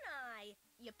 didn't I?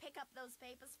 You pick up those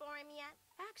papers for him yet?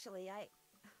 Actually,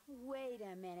 Wait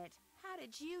a minute. How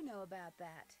did you know about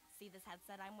that? See this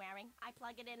headset I'm wearing? I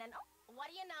plug it in and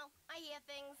what do you know? I hear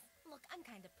things. Look, I'm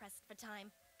kind of pressed for time.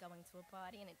 Going to a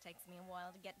party and it takes me a while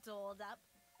to get dolled up.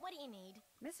 What do you need?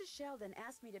 Mrs. Sheldon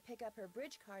asked me to pick up her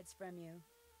bridge cards from you.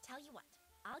 Tell you what,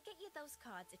 I'll get you those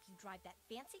cards if you drive that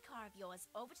fancy car of yours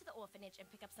over to the orphanage and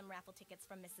pick up some raffle tickets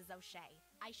from Mrs. O'Shea.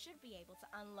 I should be able to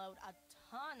unload a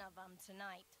ton of them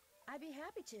tonight. I'd be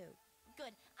happy to.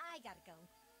 Good, I gotta go.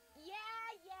 Yeah,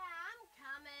 I'm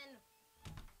coming.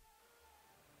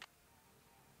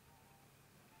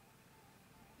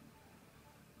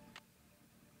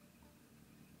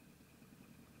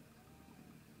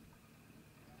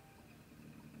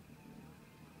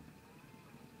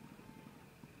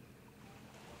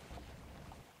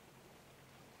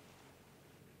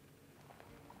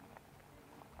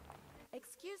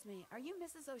 Excuse me, are you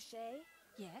Mrs. O'Shea?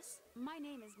 Yes? My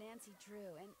name is Nancy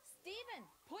Drew, and... Stephen,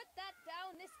 put that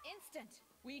down this instant.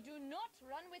 We do not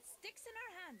run with sticks in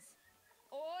our hands.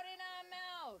 Or in our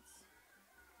mouths.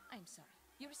 I'm sorry.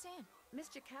 You were saying? Miss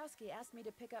Drakowski asked me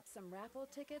to pick up some raffle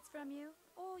tickets from you.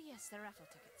 Oh, yes, the raffle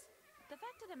tickets. The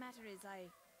fact of the matter is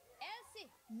Elsie,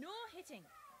 no hitting.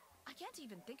 I can't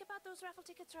even think about those raffle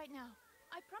tickets right now.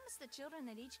 I promised the children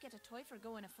they'd each get a toy for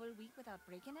going a full week without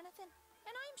breaking anything.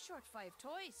 And I'm short 5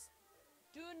 toys.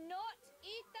 Do not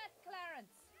eat that,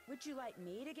 Clarence. Would you like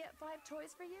me to get 5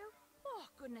 toys for you? Oh,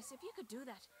 goodness, if you could do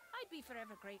that, I'd be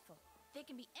forever grateful. They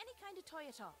can be any kind of toy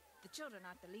at all. The children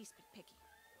aren't the least bit picky.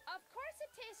 Of course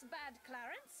it tastes bad,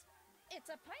 Clarence.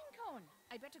 It's a pine cone.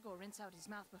 I'd better go rinse out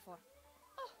his mouth before.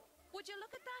 Oh, would you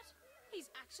look at that?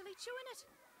 He's actually chewing it.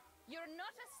 You're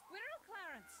not a squirrel,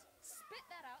 Clarence. Spit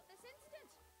that out this instant.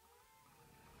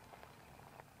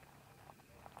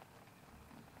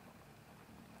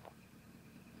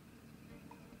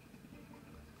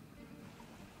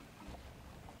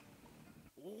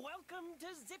 Welcome to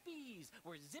Zippy's,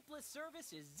 where zipless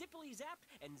service is zippily zapped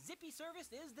and zippy service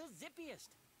is the zippiest.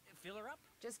 Fill her up?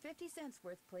 Just 50 cents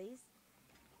worth, please.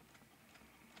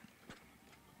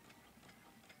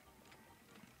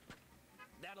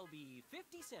 That'll be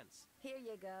 50 cents. Here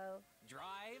you go.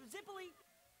 Drive zippily.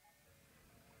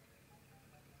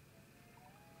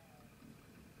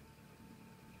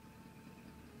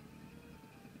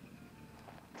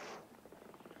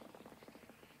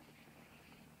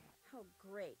 Oh,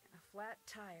 great. A flat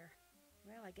tire.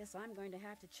 Well, I guess I'm going to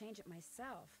have to change it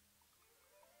myself.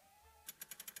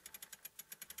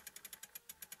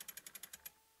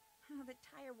 Oh, the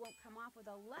tire won't come off with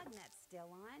a lug nut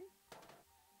still on.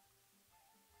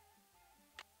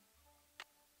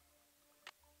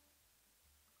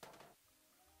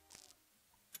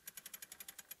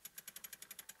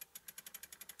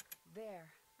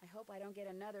 There. I hope I don't get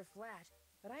another flat.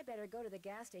 But I better go to the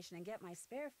gas station and get my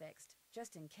spare fixed,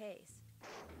 just in case.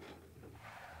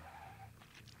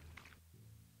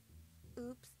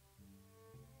 Oops.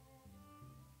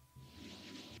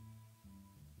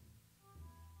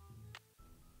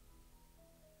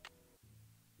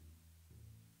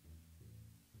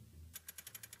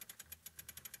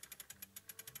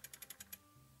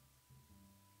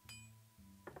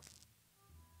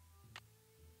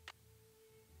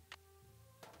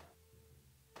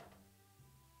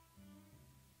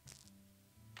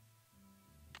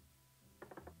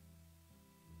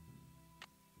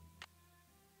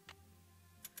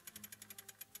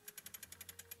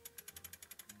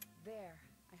 There.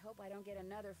 I hope I don't get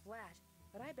another flat,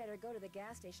 but I better go to the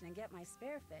gas station and get my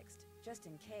spare fixed, just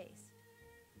in case.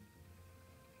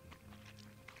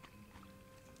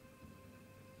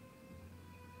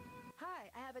 Hi,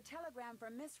 I have a telegram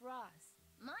from Miss Ross.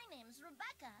 My name's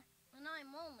Rebecca, and I'm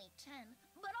only 10,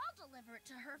 but I'll deliver it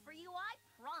to her for you, I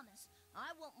promise. I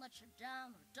won't let you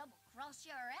down or double-cross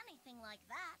you or anything like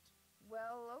that.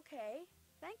 Well, okay.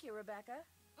 Thank you, Rebecca.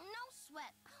 No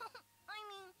sweat. I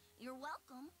mean, you're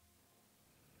welcome.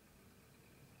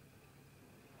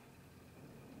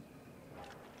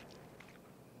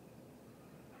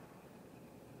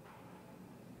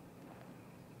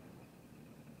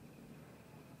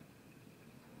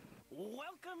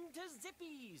 Welcome to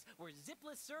Zippy's, where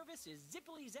zipless service is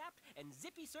zippily zapped and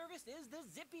zippy service is the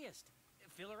zippiest.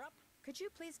 Fill her up? Could you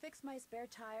please fix my spare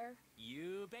tire?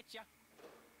 You betcha.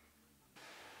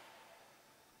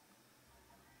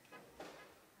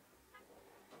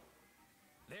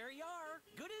 There you are,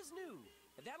 good as new.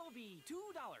 That'll be $2.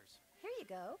 Here you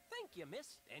go. Thank you,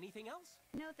 miss. Anything else?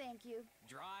 No, thank you.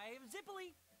 Drive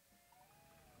zippily.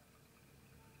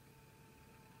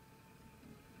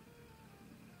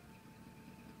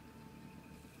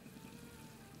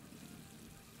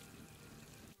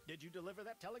 Did you deliver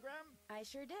that telegram? I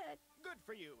sure did. Good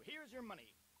for you. Here's your money.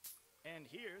 And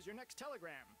here's your next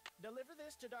telegram. Deliver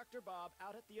this to Dr. Bob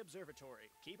out at the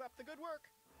observatory. Keep up the good work.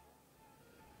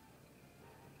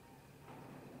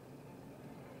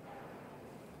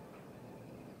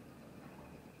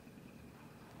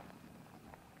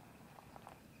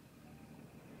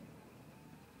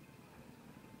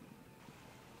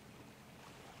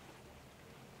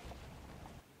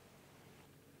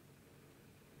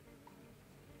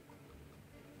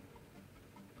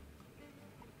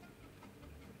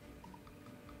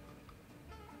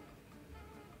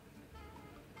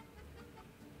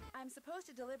 I'm supposed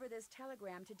to deliver this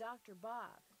telegram to Dr.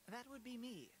 Bob. That would be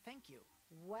me. Thank you.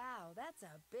 Wow, that's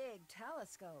a big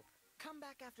telescope. Come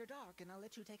back after dark and I'll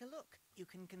let you take a look. You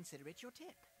can consider it your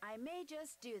tip. I may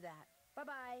just do that.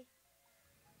 Bye-bye.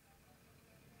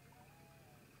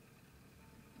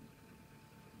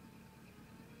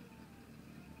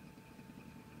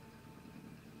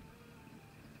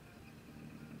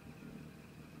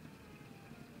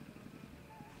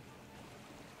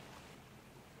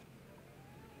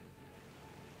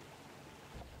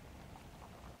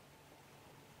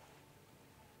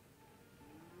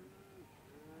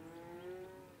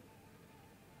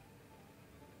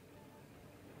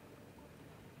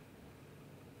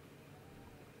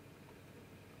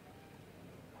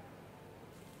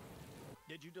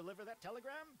 Did you deliver that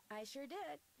telegram? I sure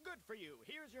did. Good for you.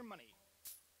 Here's your money.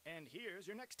 And here's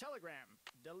your next telegram.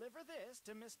 Deliver this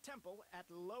to Miss Temple at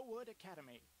Lowood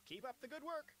Academy. Keep up the good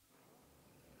work.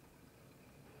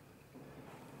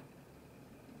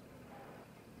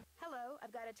 Hello,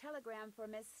 I've got a telegram for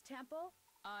Miss Temple.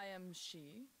 I am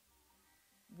she.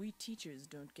 We teachers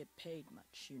don't get paid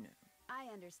much, you know.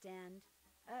 I understand.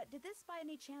 Did this by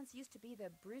any chance used to be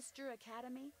the Brewster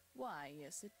Academy? Why,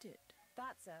 yes, it did.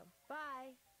 Thought so.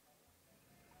 Bye.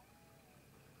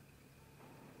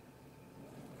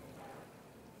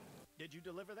 Did you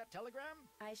deliver that telegram?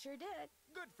 I sure did.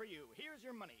 Good for you. Here's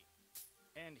your money.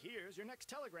 And here's your next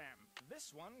telegram.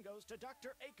 This one goes to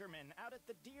Dr. Ackerman out at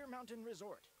the Deer Mountain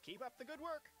Resort. Keep up the good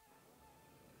work.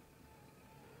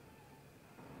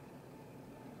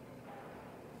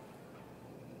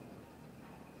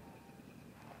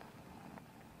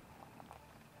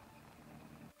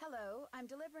 Hello, I'm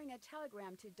delivering a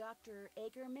telegram to Dr.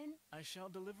 Ackerman. I shall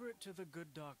deliver it to the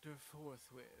good doctor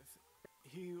forthwith.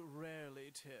 He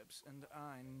rarely tips, and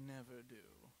I never do.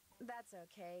 That's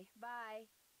okay. Bye.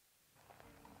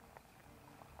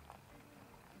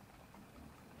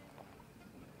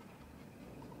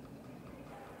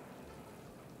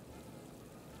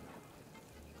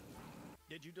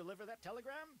 Did you deliver that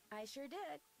telegram? I sure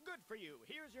did. Good for you.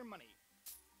 Here's your money.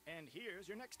 And here's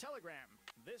your next telegram.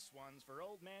 This one's for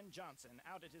Old Man Johnson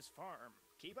out at his farm.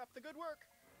 Keep up the good work.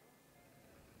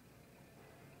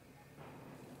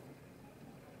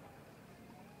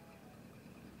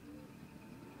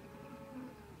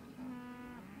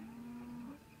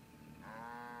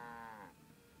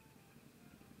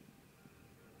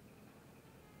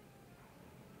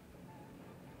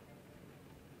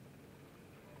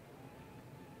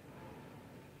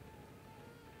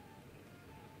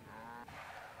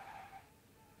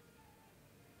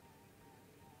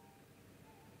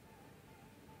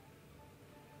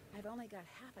 I've only got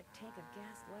half a tank of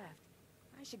gas left.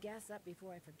 I should gas up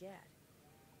before I forget.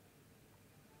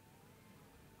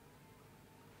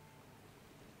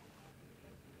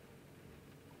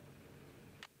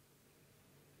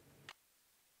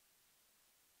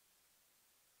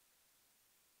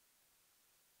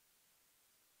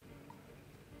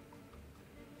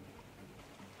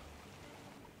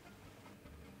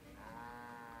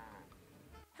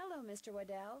 Hello, Mr.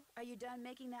 Waddell. Are you done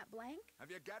making that blank? Have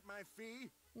you got my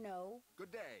fee? No.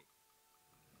 Good day.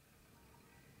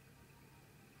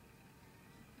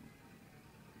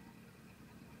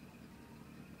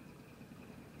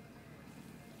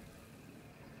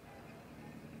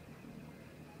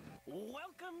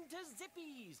 Welcome to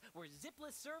Zippy's, where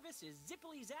zipless service is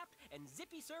zippily zapped and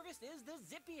zippy service is the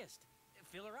zippiest.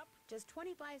 Fill her up? Just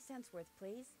 25 cents worth,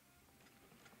 please.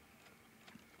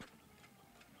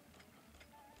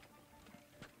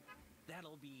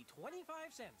 That'll be 25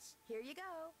 cents. Here you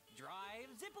go. Drive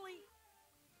zippily.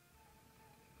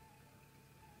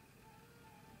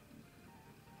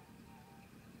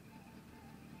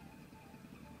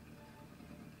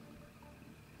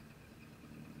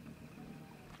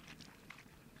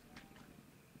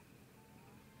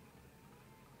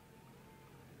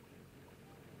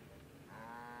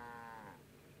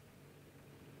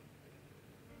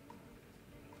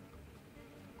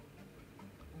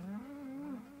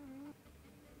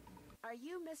 Are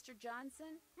you Mr.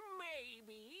 Johnson?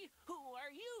 Maybe. Who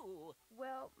are you?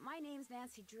 Well, my name's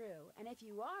Nancy Drew, and if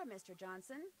you are Mr.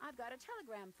 Johnson, I've got a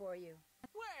telegram for you.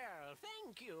 Well,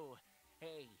 thank you.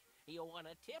 Hey, you want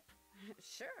a tip?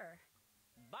 Sure.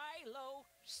 Buy low,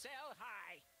 sell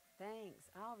high. Thanks.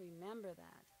 I'll remember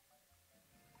that.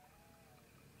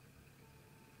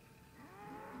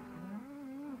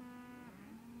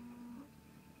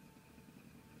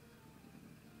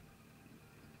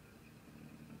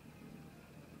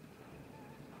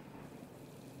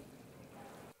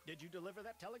 Did you deliver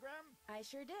that telegram? I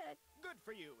sure did. Good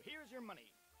for you. Here's your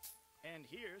money. And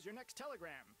here's your next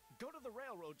telegram. Go to the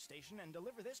railroad station and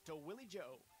deliver this to Willie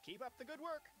Joe. Keep up the good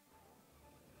work.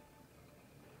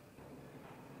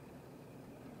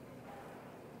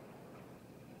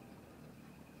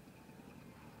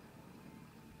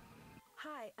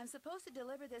 Hi, I'm supposed to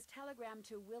deliver this telegram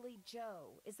to Willie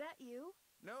Joe. Is that you?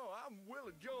 No, I'm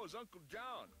Willie Joe's Uncle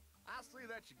John. I see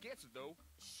that she gets it, though.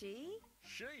 She?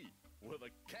 She, with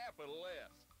a capital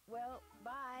S. Well,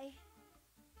 bye.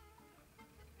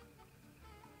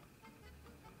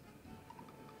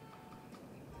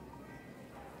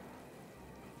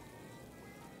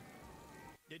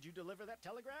 Did you deliver that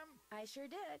telegram? I sure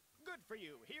did. Good for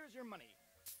you. Here's your money.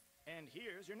 And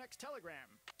here's your next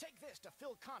telegram. Take this to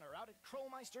Phil Connor out at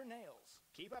Krollmeister Nails.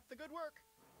 Keep up the good work.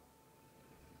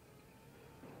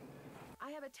 I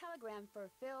have a telegram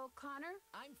for Phil Connor.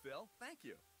 I'm Phil. Thank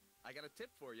you. I got a tip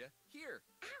for you. Here.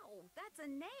 Ow, that's a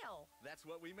nail. That's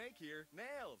what we make here.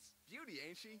 Nails. Beauty,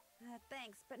 ain't she?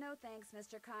 Thanks, but no thanks,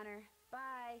 Mr. Connor.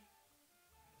 Bye.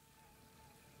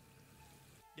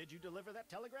 Did you deliver that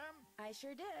telegram? I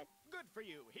sure did. Good for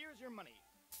you. Here's your money.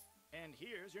 And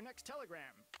here's your next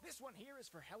telegram. This one here is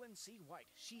for Helen C.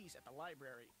 White. She's at the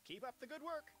library. Keep up the good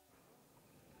work.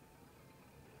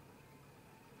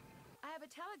 I have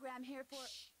a telegram here for...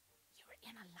 Shh! You're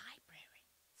in a library.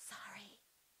 Sorry.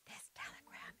 This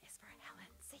telegram is for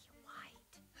Helen C.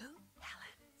 White. Who?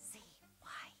 Helen C.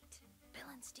 White. Bill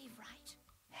and Steve Wright.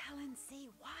 Helen C.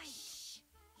 White. Shh!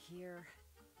 Here.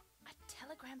 A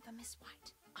telegram for Miss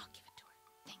White. I'll give it to her.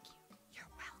 Thank you.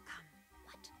 You're welcome.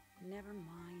 What? Never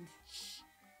mind. Shh!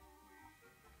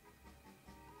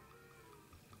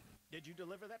 Did you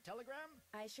deliver that telegram?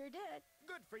 I sure did.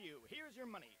 Good for you. Here's your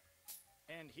money.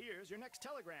 And here's your next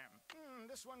telegram.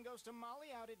 This one goes to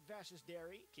Molly out at Vash's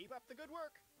Dairy. Keep up the good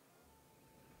work.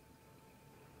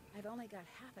 I've only got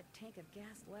half a tank of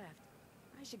gas left.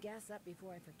 I should gas up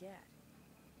before I forget.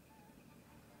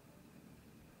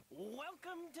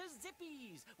 Welcome to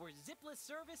Zippy's, where zipless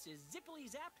service is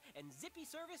zippily zapped and zippy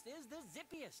service is the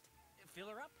zippiest. Fill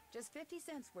her up? Just 50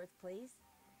 cents worth, please.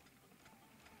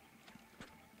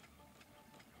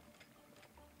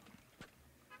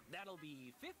 That'll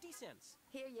be 50 cents.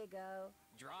 Here you go.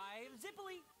 Drive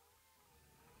zippily.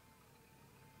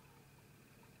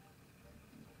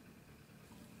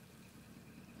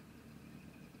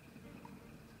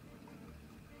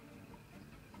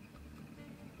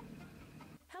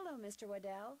 Hello, Mr.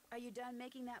 Waddell. Are you done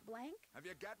making that blank? Have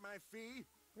you got my fee?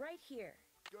 Right here.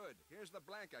 Good. Here's the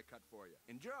blank I cut for you.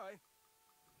 Enjoy.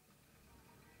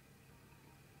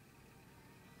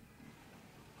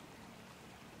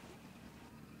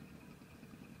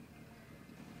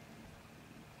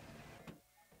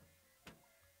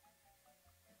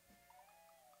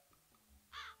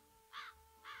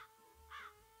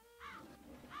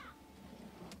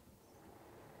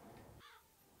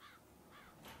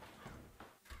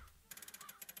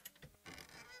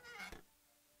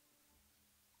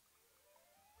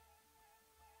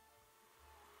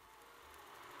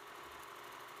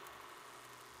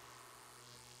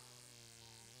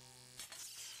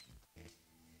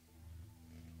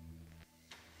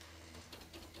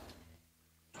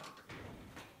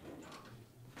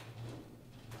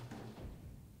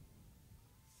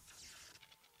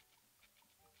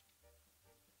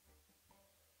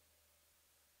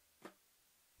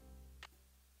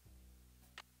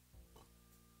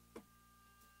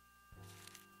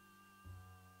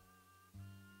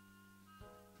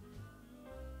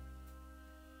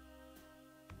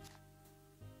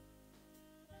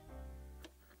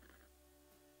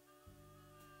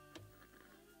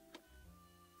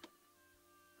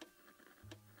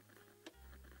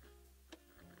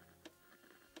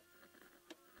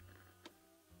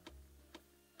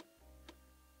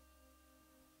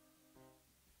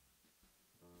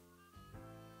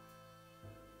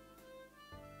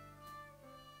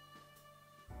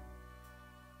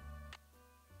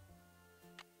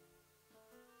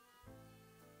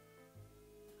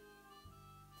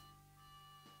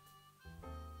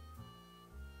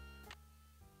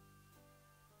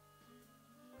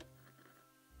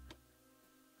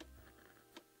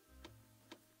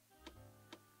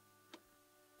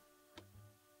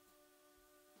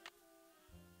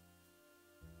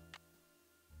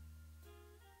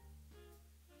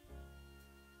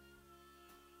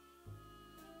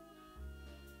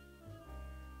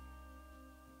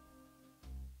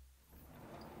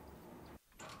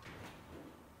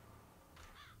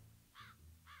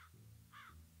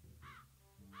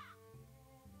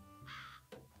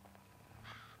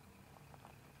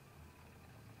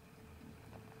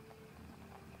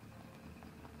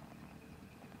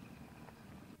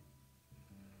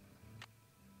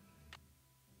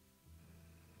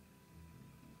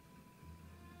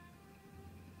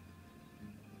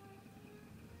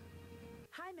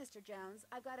 Hi, Mr. Jones.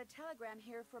 I've got a telegram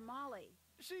here for Molly.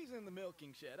 She's in the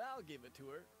milking shed. I'll give it to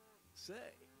her. Say,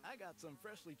 I got some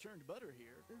freshly churned butter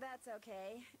here. That's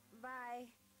okay. Bye.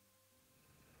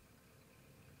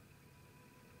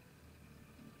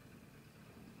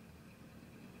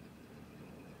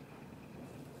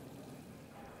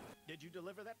 Did you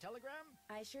deliver that telegram?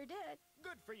 I sure did.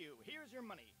 Good for you. Here's your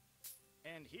money.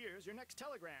 And here's your next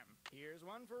telegram. Here's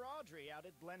one for Audrey out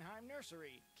at Blenheim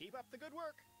Nursery. Keep up the good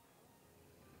work.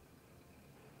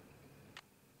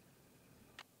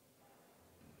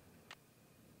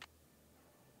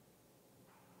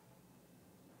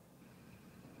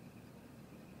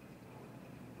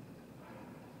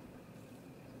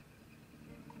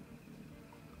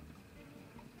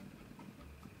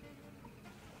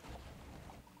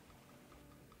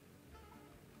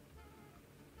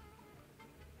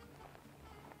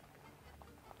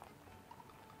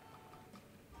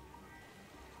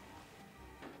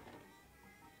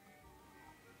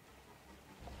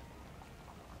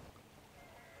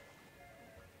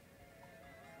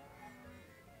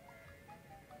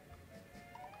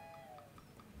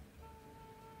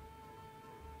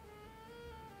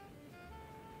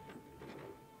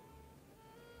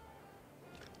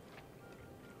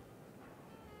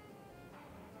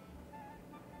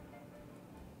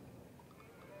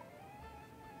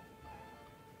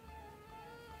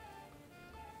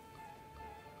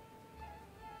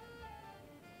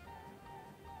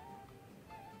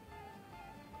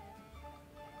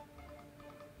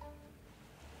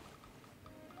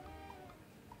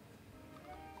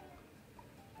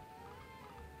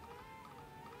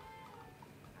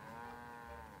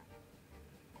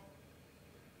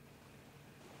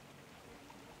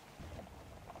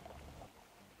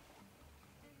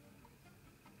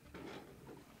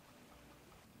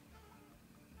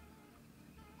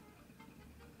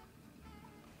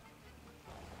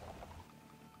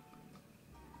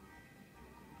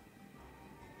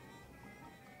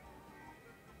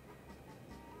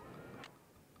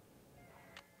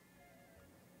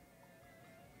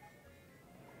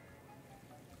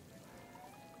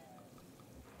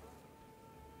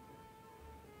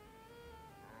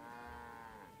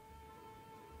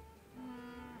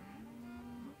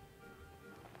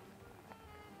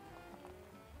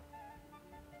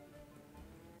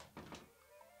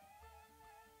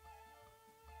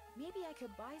 Maybe I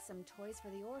could buy some toys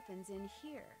for the orphans in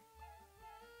here.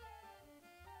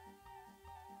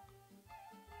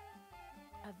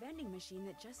 A vending machine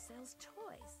that just sells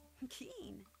toys.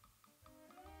 Keen.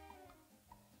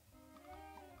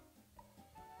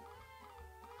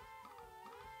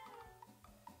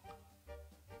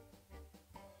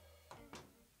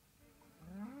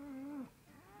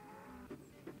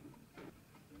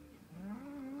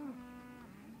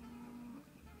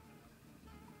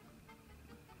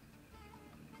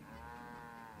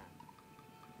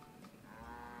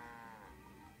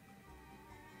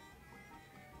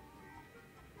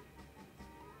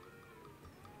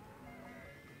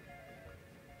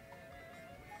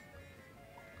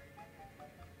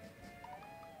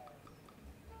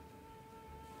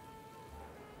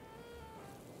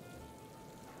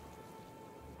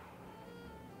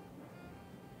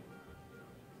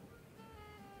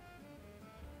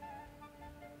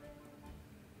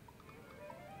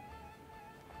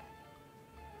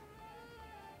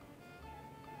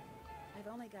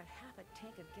 I've only got half a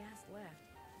tank of gas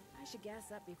left. I should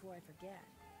gas up before I forget.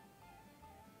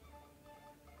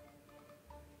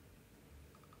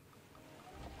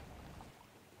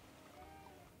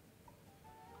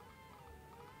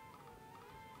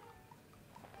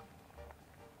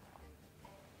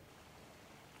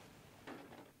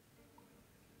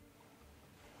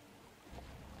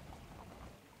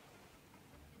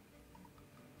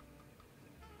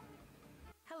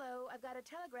 Hello, I've got a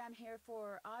telegram here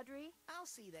for Audrey. I'll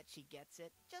see that she gets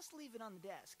it. Just leave it on the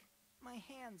desk. My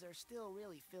hands are still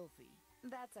really filthy.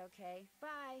 That's okay.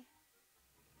 Bye.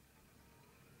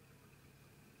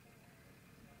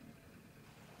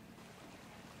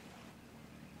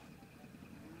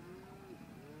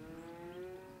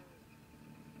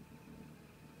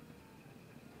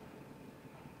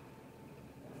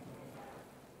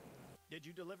 Did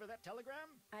you deliver that telegram?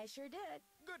 I sure did.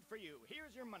 Good for you.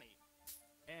 Here's your money.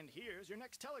 And here's your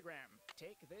next telegram.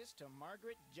 Take this to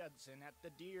Margaret Judson at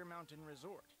the Deer Mountain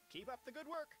Resort. Keep up the good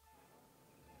work.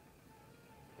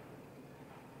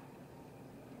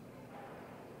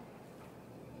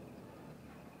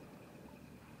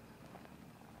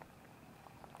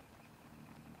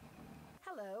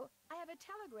 Hello, I have a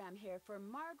telegram here for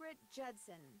Margaret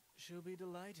Judson. She'll be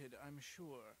delighted, I'm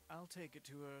sure. I'll take it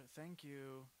to her. Thank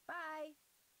you. Bye.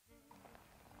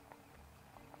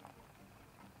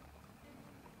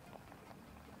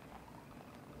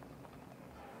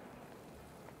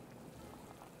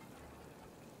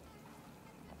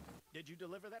 Did you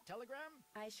deliver that telegram?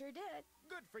 I sure did.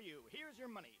 Good for you. Here's your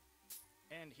money.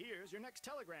 And here's your next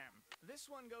telegram. This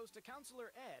one goes to Counselor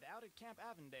Ed out at Camp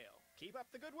Avondale. Keep up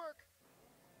the good work.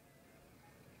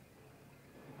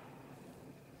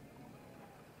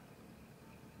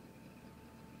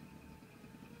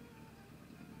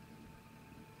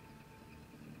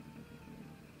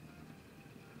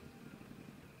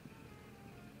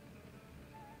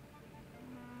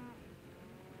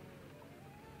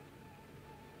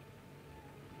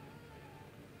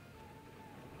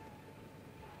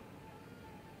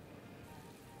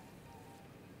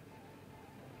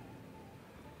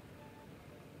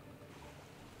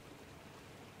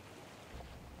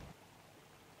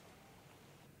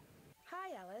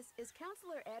 Hi, Alice. Is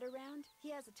Counselor Ed around?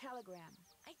 He has a telegram.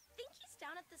 I think he's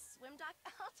down at the swim dock.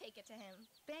 I'll take it to him.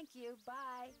 Thank you.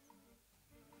 Bye.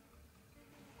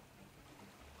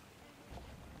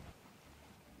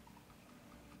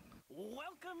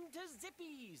 Welcome to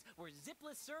Zippy's, where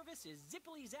zipless service is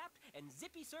zippily zapped and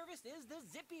zippy service is the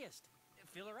zippiest.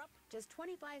 Fill her up? Just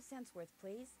 25 cents worth,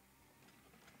 please.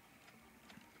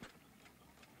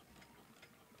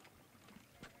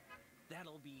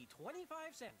 That'll be 25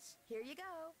 cents. Here you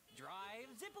go.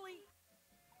 Drive zippily.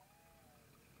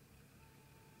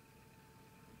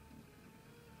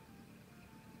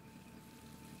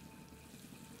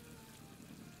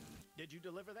 Did you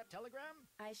deliver that telegram?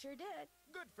 I sure did.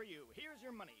 Good for you. Here's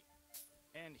your money.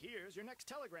 And here's your next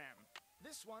telegram.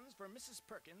 This one's for Mrs.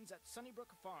 Perkins at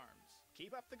Sunnybrook Farms.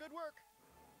 Keep up the good work.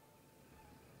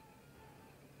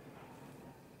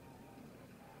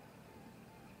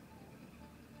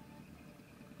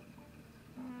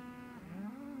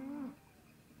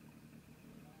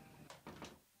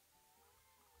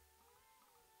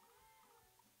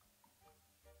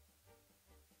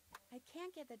 I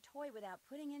can't get the toy without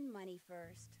putting in money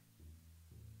first.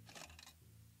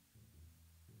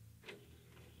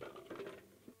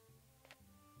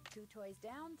 Two toys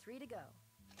down, 3 to go.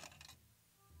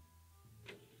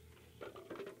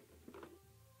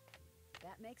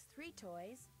 That makes 3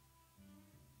 toys.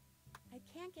 I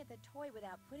can't get the toy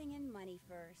without putting in money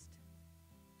first.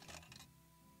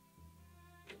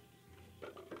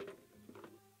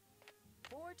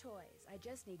 Four toys. I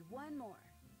just need one more.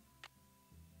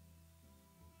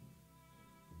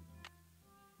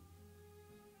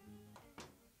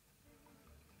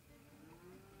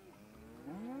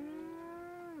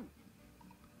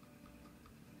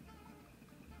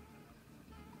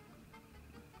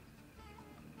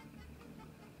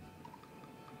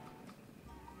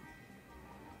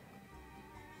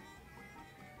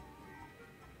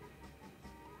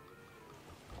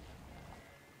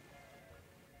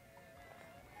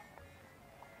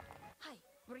 Hi,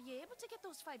 were you able to get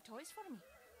those 5 toys for me?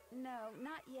 No,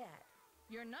 not yet.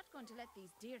 You're not going to let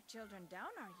these dear children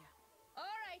down, are you?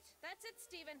 All right, that's it,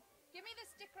 Stephen. Give me the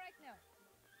stick right now.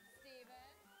 Stephen?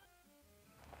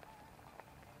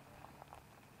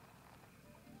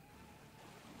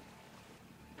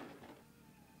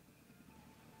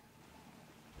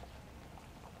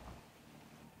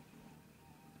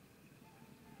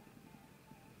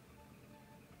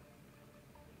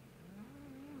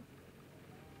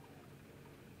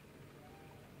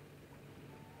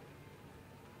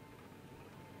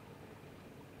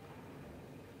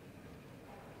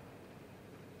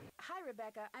 Hi,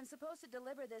 Rebecca. I'm supposed to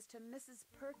deliver this to Mrs.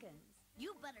 Perkins.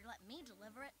 You better let me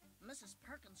deliver it. Mrs.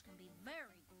 Perkins can be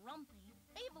very grumpy,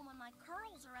 even when my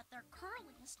curls are at their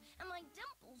curliest and my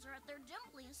dimples are at their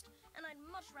dimpliest, and I'd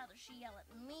much rather she yell at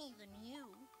me than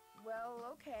you. Well,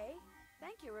 okay.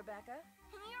 Thank you, Rebecca.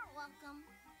 You're welcome.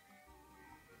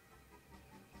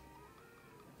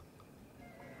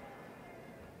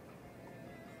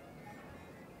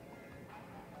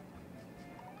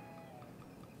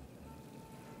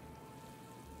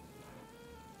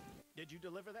 Did you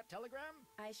deliver that telegram?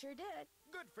 I sure did.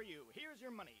 Good for you. Here's your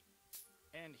money.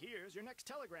 And here's your next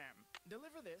telegram.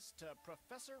 Deliver this to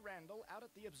Professor Randall out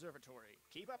at the observatory.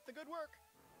 Keep up the good work.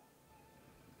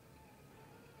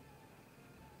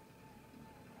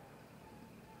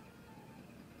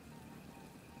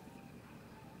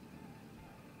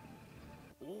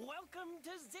 Welcome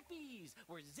to Zippy's,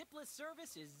 where zipless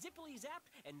service is zippily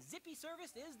zapped and zippy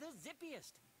service is the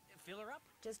zippiest. Fill her up?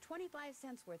 Just 25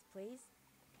 cents worth, please.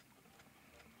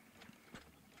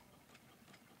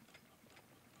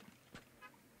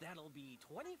 That'll be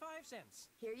 25 cents.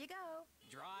 Here you go.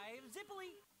 Drive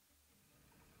zippily.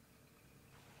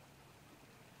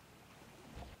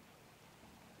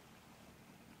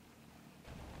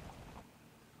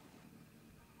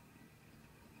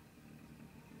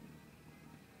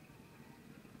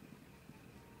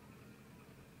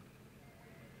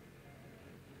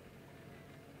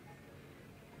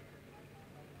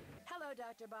 Hello,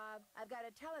 Dr. Bob. I've got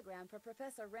a telegram for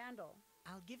Professor Randall.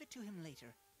 I'll give it to him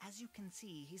later. As you can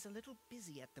see, he's a little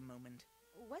busy at the moment.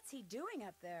 What's he doing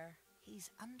up there?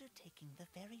 He's undertaking the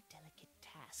very delicate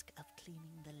task of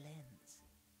cleaning the lens.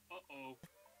 Uh-oh.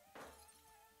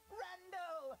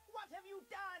 Randall! What have you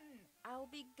done? I'll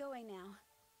be going now.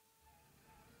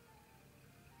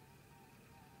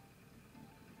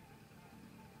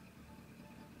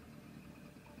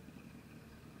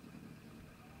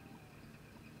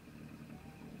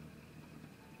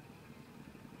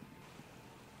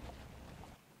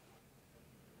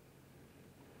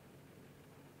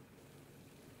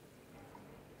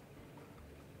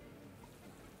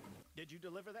 Did you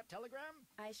deliver that telegram?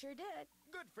 I sure did.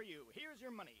 Good for you. Here's your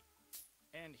money.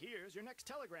 And here's your next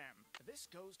telegram. This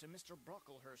goes to Mr.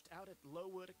 Brocklehurst out at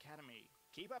Lowood Academy.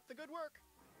 Keep up the good work.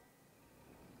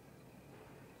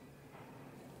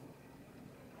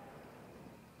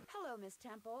 Hello, Miss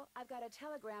Temple. I've got a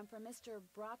telegram for Mr.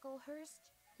 Brocklehurst.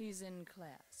 He's in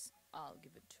class. I'll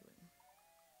give it to him.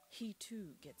 He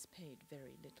too gets paid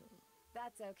very little.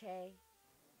 That's okay.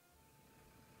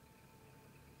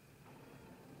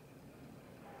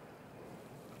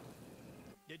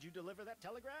 Did you deliver that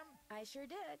telegram? I sure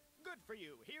did. Good for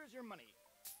you. Here's your money.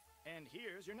 And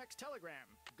here's your next telegram.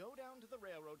 Go down to the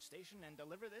railroad station and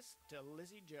deliver this to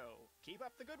Lizzie Joe. Keep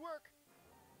up the good work.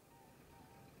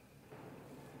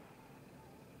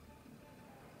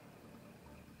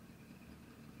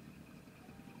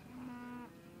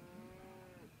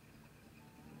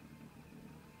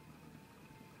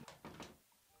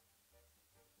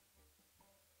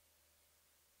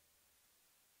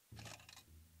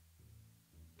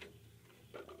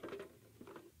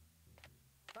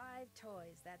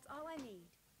 Toys. That's all I need.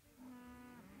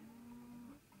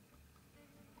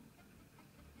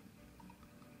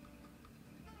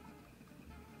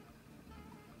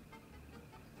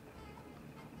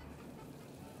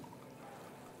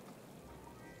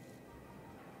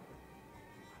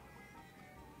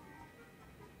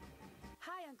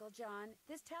 Hi, Uncle John.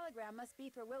 This telegram must be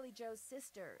for Willie Joe's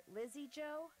sister, Lizzie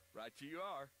Joe. Right you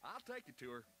are. I'll take it to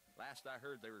her. Last I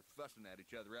heard, they were fussing at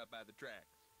each other out by the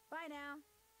tracks. Bye now.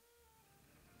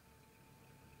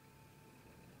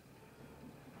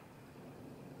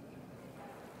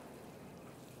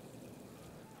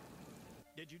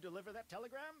 Did you deliver that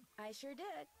telegram? I sure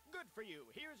did. Good for you.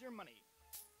 Here's your money.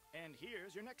 And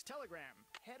here's your next telegram.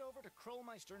 Head over to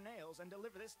Krollmeister Nails and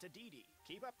deliver this to Dee Dee.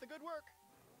 Keep up the good work.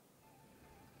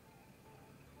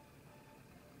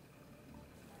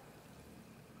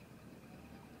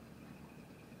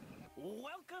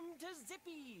 Welcome to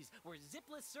Zippy's, where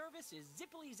zipless service is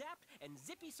zippily zapped and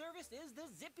zippy service is the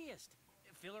zippiest.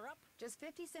 Fill her up? Just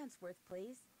 50 cents worth,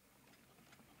 please.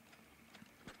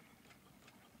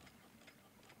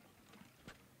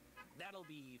 That'll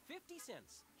be 50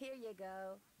 cents. Here you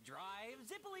go. Drive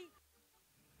zippily.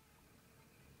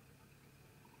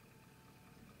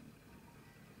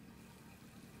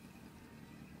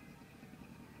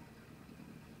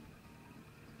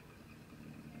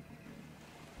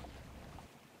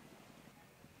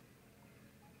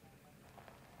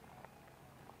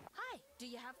 Hi, do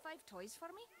you have 5 toys for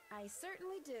me? I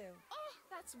certainly do. Oh,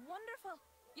 that's wonderful.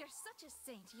 You're such a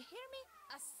saint, you hear me?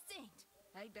 A saint.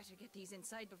 I'd better get these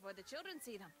inside before the children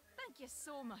see them. Thank you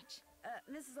so much.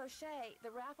 Mrs. O'Shea,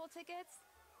 the raffle tickets?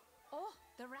 Oh,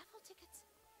 the raffle tickets?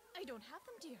 I don't have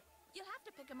them, dear. You'll have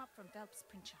to pick them up from Phelps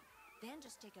Print Shop. Then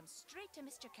just take them straight to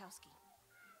Mr. Kowski.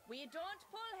 We don't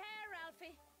pull hair,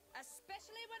 Ralphie.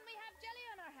 Especially when we have jelly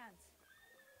on our hands.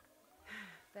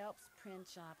 Phelps Print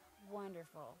Shop.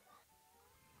 Wonderful.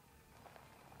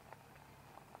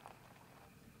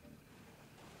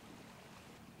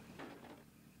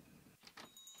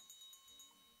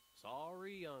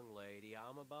 Sorry, young lady,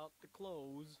 I'm about to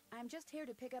close. I'm just here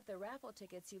to pick up the raffle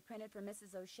tickets you printed for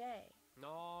Mrs. O'Shea.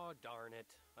 Oh, darn it.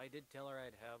 I did tell her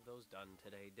I'd have those done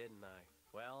today, didn't I?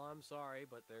 Well, I'm sorry,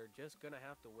 but they're just gonna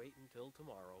have to wait until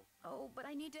tomorrow. Oh, but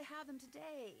I need to have them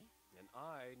today. And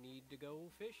I need to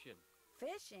go fishing.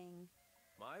 Fishing?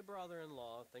 My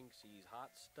brother-in-law thinks he's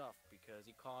hot stuff because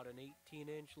he caught an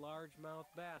 18-inch largemouth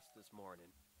bass this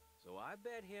morning. So I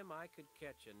bet him I could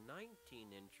catch a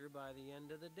 19-incher by the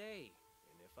end of the day.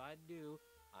 And if I do,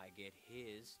 I get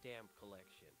his stamp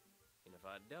collection. And if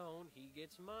I don't, he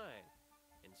gets mine.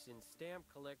 And since stamp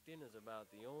collecting is about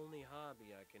the only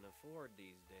hobby I can afford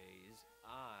these days,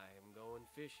 I'm going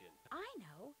fishing. I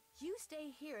know. You stay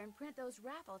here and print those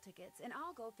raffle tickets, and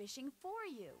I'll go fishing for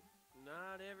you.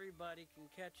 Not everybody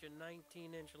can catch a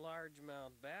 19-inch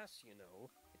largemouth bass, you know.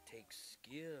 It takes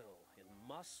skill and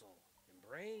muscle and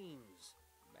brains.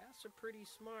 Bass are pretty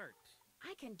smart.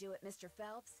 I can do it, Mr.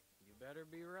 Phelps. You better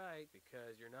be right,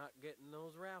 because you're not getting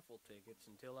those raffle tickets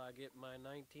until I get my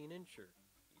 19-incher.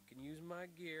 You can use my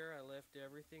gear. I left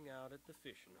everything out at the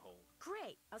fishing hole.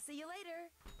 Great! I'll see you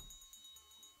later.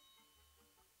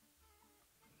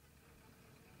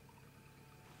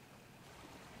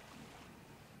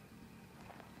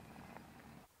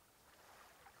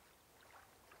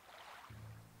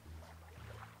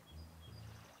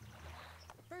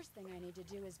 First thing I need to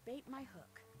do is bait my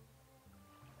hook.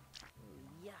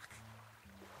 Ooh, yuck.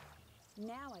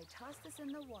 Now I toss this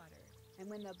in the water, and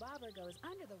when the bobber goes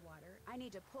under the water, I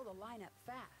need to pull the line up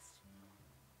fast.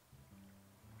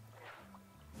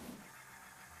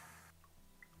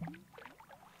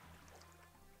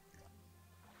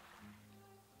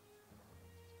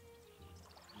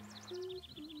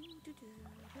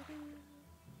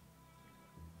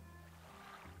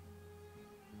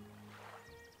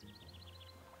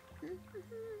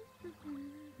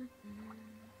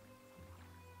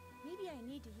 Maybe I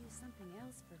need to use something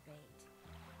else for bait.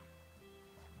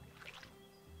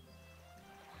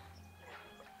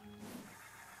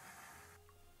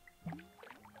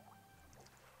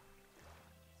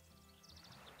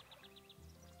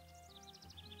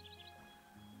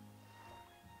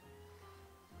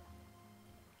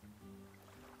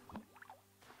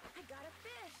 I got a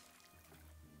fish!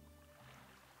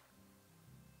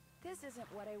 This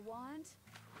isn't what I want.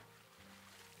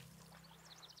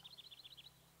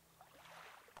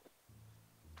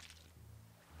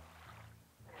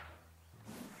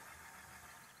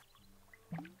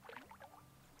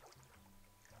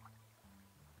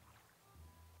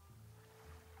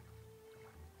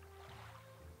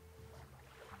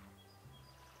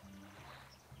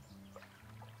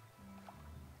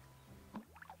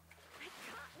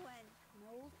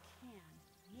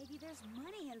 Maybe there's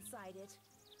money inside it.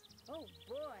 Oh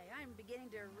boy, I'm beginning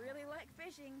to really like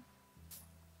fishing.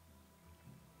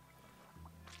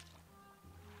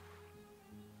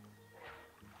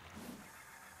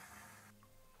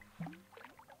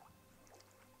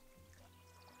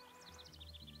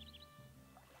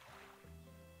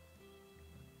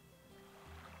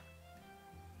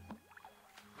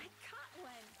 I caught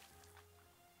one!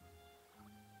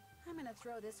 I'm gonna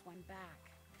throw this one back.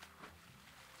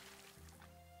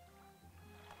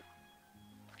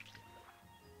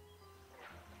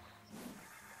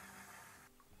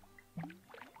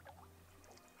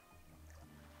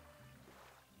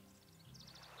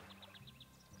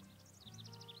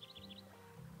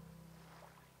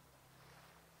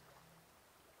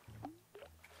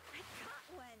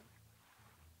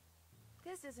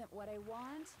 This isn't what I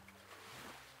want.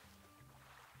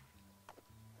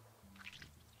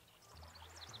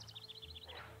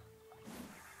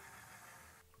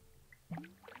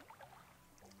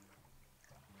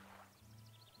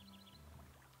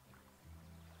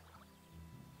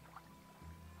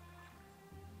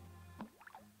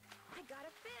 I got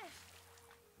a fish.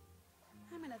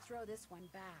 I'm gonna throw this one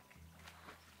back.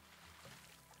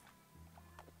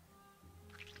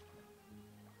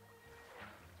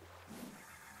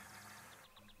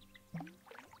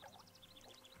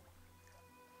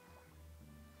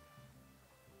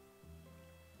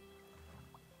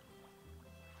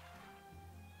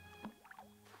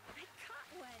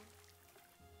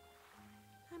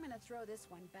 I'm gonna throw this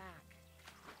one back.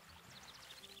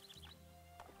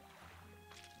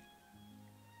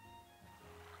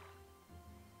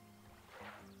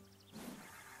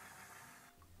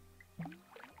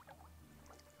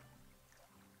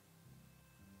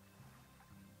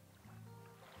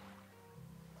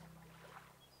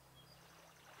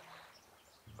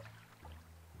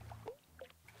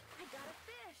 I got a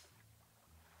fish.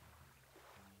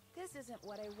 This isn't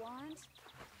what I want.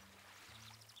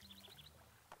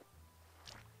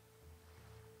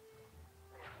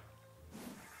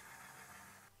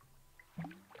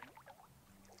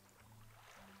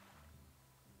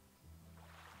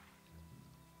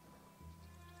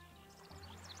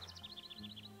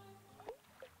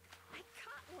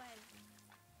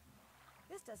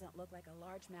 This doesn't look like a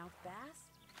largemouth bass.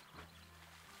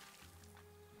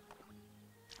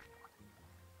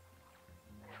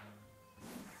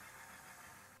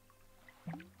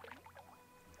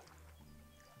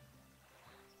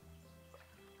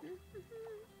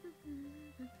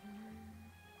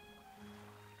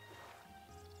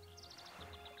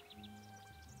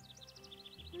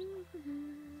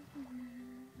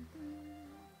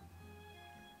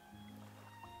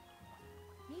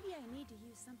 Maybe I need to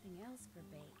use something else for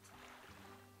bait.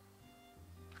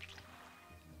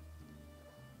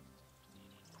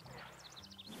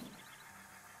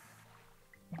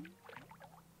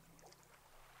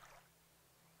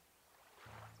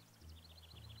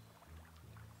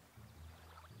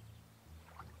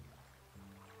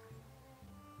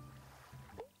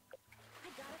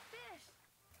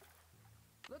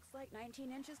 Looks like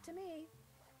 19 inches to me.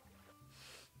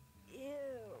 Ew,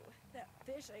 that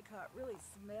fish I caught really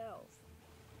smells.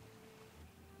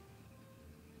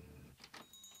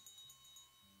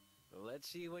 Well, let's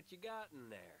see what you got in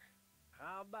there.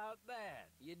 How about that?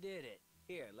 You did it.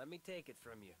 Here, let me take it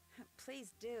from you.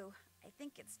 Please do. I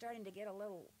think it's starting to get a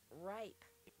little ripe.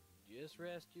 Just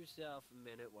rest yourself a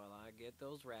minute while I get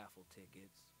those raffle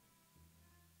tickets.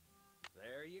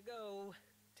 There you go.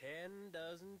 10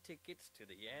 dozen tickets to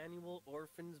the annual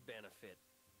Orphans Benefit.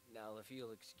 Now, if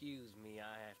you'll excuse me,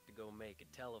 I have to go make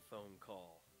a telephone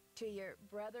call. To your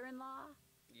brother-in-law?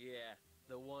 Yeah,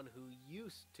 the one who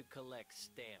used to collect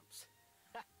stamps.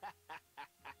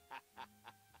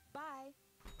 Bye.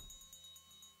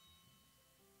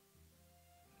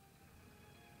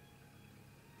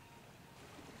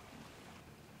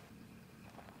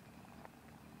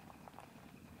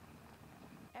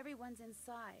 Everyone's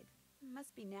inside.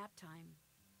 Must be nap time.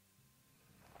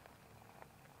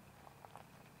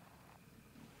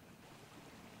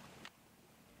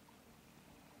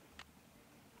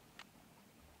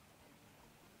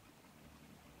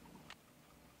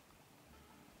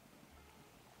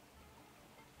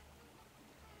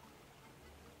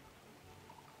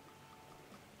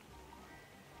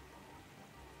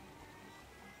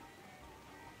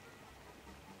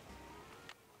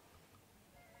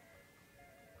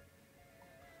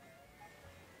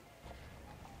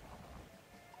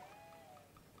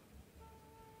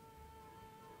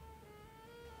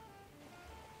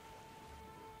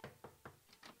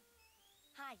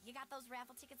 Hi, you got those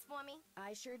raffle tickets for me?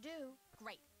 I sure do.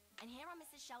 Great. And here are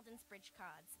Mrs. Sheldon's bridge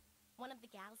cards. One of the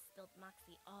gals spilled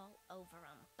Moxie all over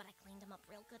them, but I cleaned them up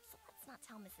real good, so let's not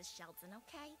tell Mrs. Sheldon,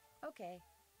 okay? Okay.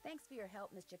 Thanks for your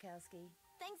help, Miss Jakowski.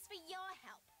 Thanks for your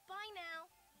help. Bye now.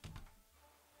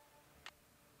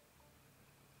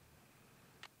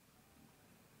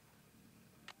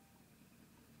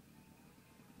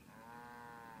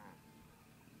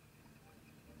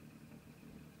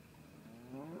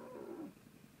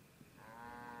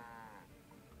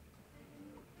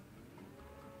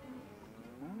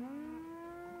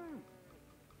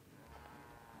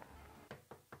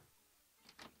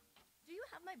 Do you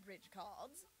have my bridge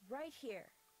cards? Right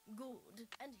here. Good.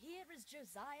 And here is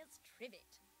Josiah's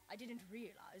trivet. I didn't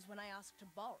realize when I asked to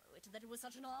borrow it that it was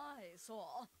such an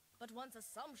eyesore. But once a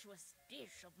sumptuous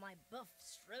dish of my buff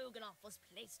stroganoff was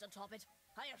placed atop it,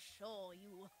 I assure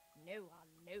you, no one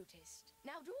noticed.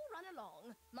 Now do run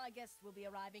along. My guest will be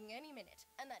arriving any minute,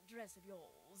 and that dress of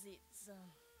yours, it's,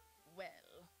 well...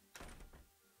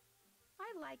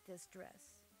 I like this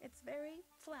dress. It's very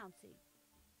flouncy.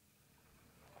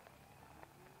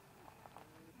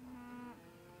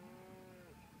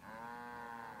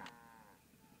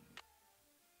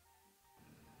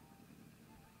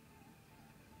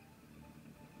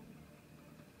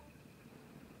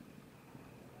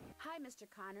 Hi, Mr.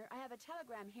 Connor. I have a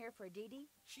telegram here for Dee Dee.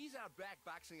 She's out back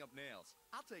boxing up nails.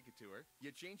 I'll take it to her.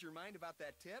 You change your mind about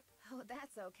that tip? Oh,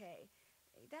 that's okay.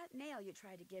 That nail you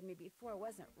tried to give me before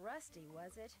wasn't rusty,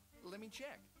 was it? Let me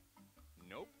check.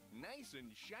 Nope. Nice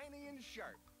and shiny and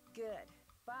sharp. Good.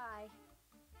 Bye.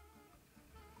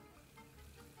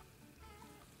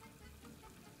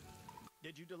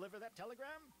 Did you deliver that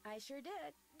telegram? I sure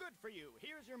did. Good for you.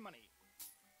 Here's your money.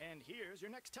 And here's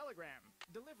your next telegram.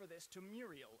 Deliver this to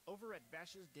Muriel over at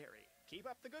Bash's Dairy. Keep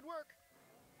up the good work.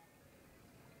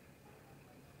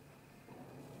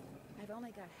 I've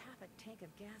only got half a tank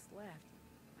of gas left.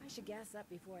 I should gas up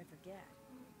before I forget.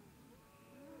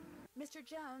 Mr.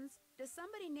 Jones, does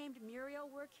somebody named Muriel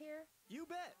work here? You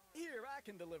bet. Here, I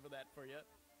can deliver that for you.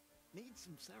 Need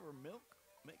some sour milk?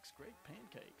 Makes great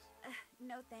pancakes.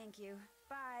 No, thank you.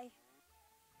 Bye.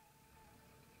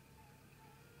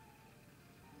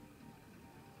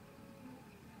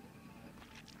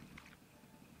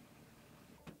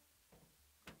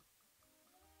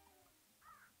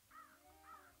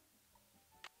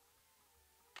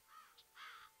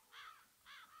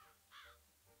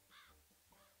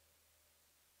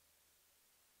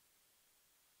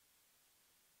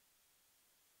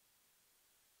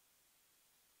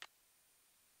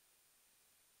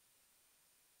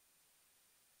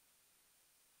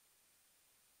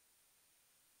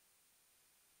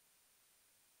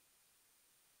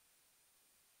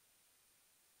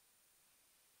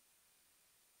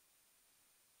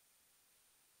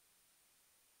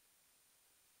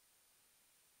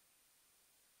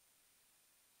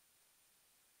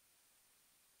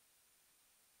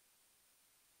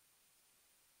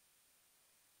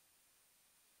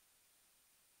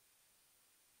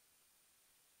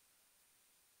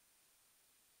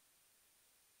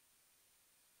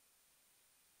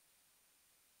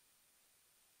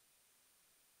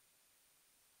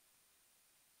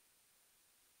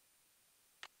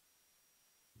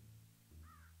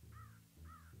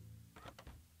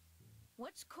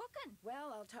 What's cooking?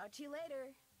 Well, I'll talk to you later.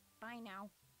 Bye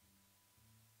now.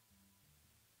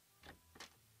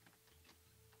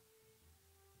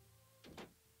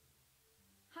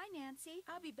 Hi, Nancy.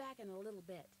 I'll be back in a little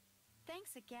bit.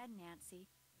 Thanks again, Nancy.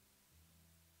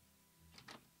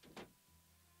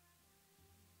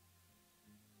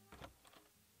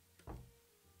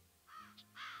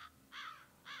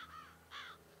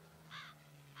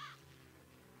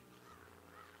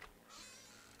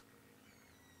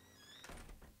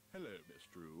 Hello, Miss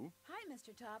Drew. Hi,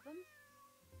 Mr. Topham.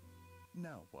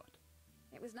 Now what?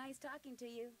 It was nice talking to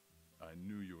you. I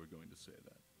knew you were going to say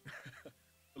that.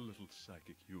 A little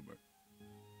psychic humor.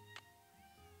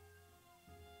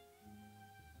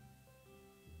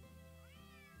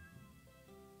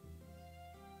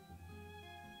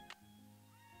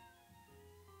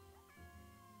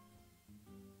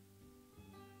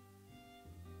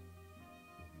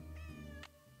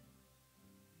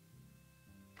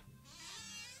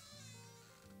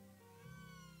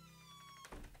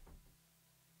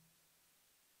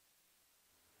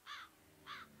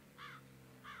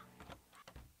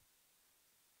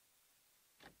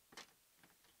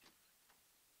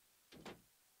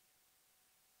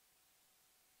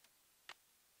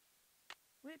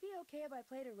 Would it be okay if I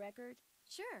played a record?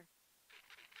 Sure.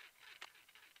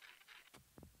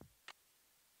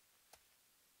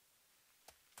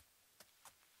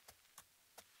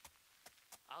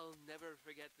 I'll never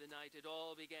forget the night it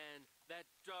all began. That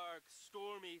dark,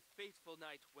 stormy, fateful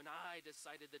night when I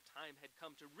decided the time had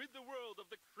come to rid the world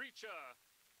of the creature.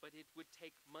 But it would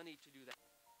take money to do that.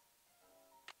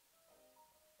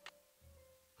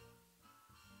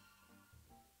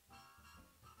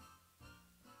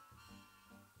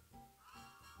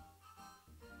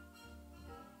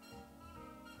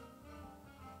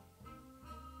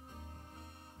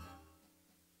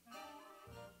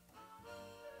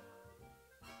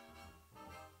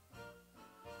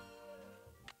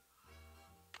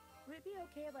 Would it be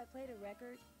okay if I played a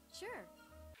record? Sure.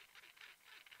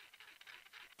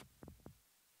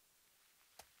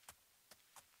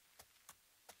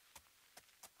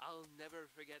 I'll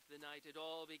never forget the night it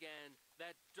all began.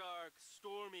 That dark,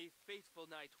 stormy,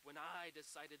 fateful night when I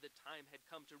decided the time had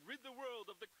come to rid the world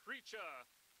of the creature.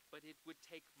 But it would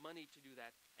take money to do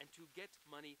that, and to get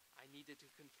money, I needed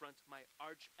to confront my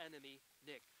arch enemy,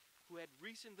 Nick, who had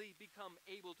recently become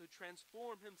able to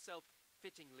transform himself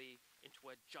fittingly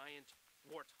into a giant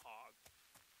warthog.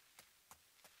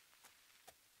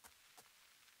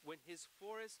 When his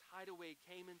forest hideaway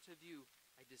came into view,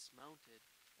 I dismounted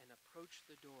and approached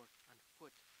the door on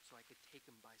foot so I could take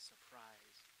him by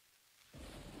surprise.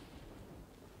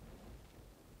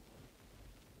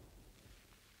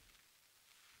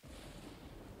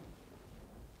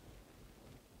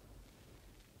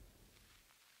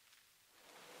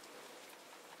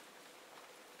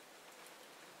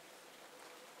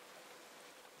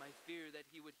 My fear that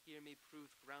he would hear me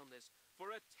proved groundless,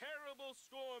 for a terrible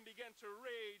storm began to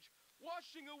rage,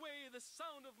 washing away the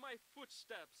sound of my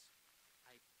footsteps.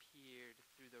 I peered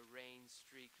through the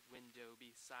rain-streaked window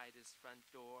beside his front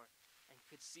door and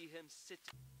could see him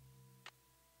sitting.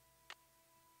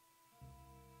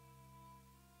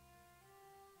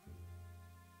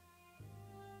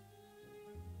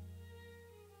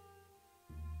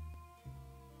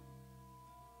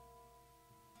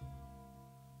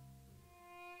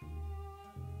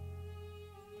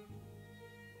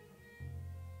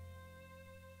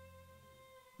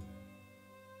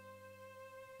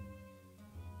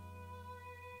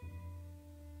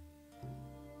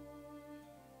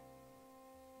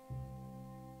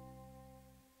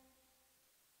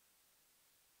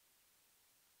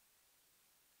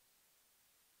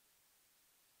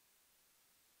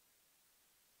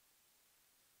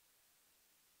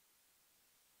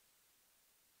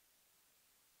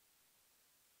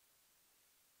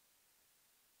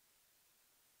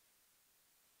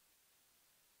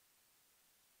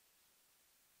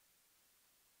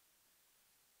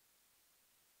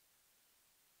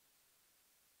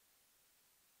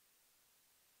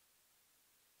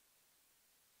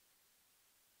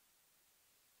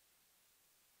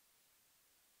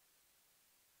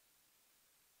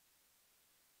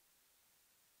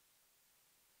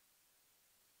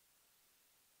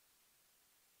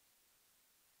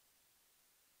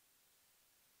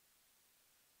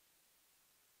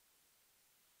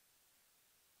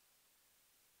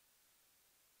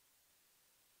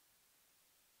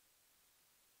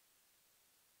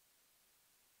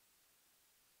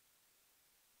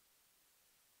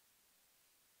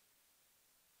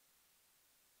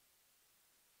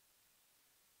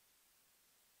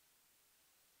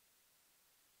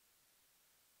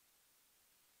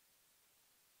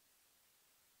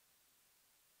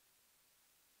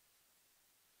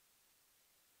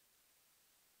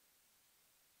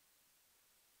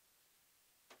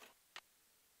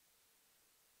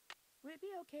 would it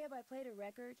be okay if I played a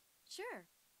record? Sure.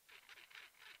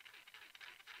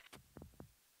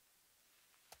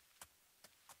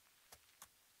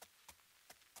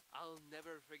 I'll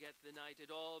never forget the night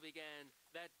it all began.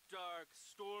 That dark,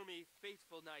 stormy,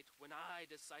 fateful night when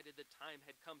I decided the time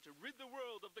had come to rid the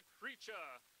world of the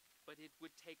creature. But it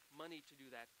would take money to do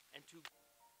that, and to...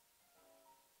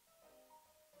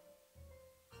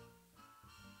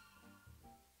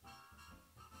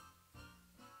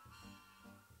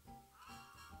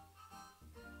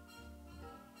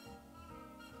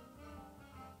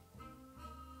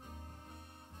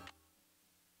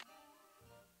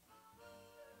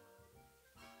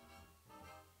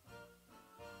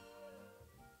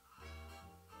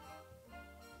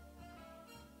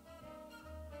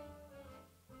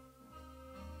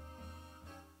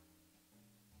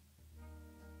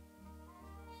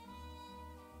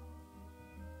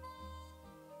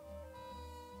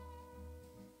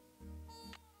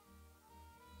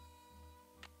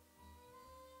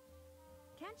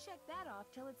 Can't check that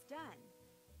off till it's done.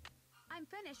 I'm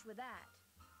finished with that.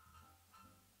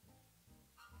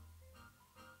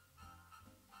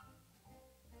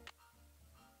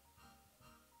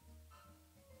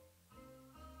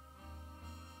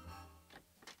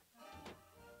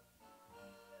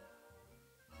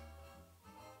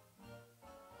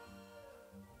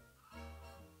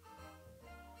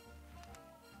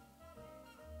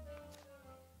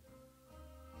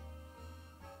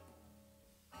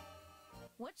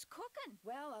 What's cooking?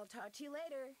 Well, I'll talk to you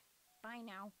later. Bye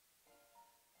now.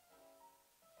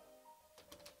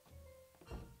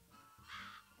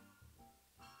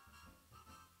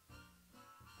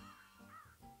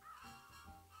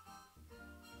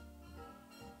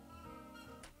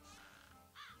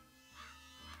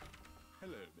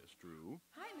 Hello, Miss Drew.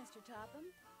 Hi, Mr. Topham.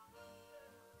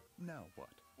 Now what?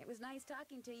 It was nice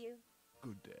talking to you.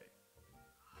 Good day.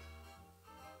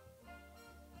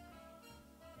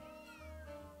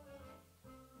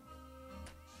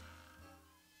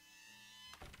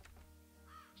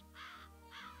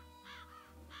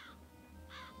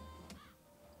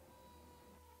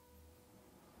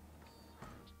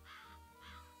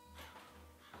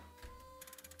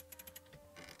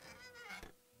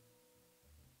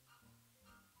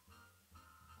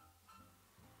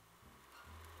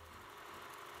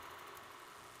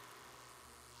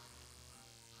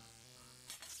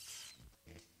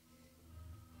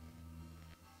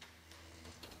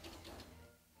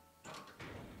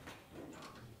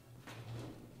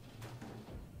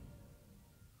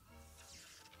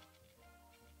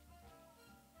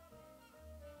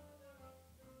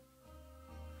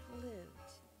 Flute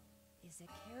is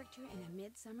a character in A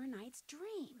Midsummer Night's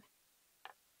Dream.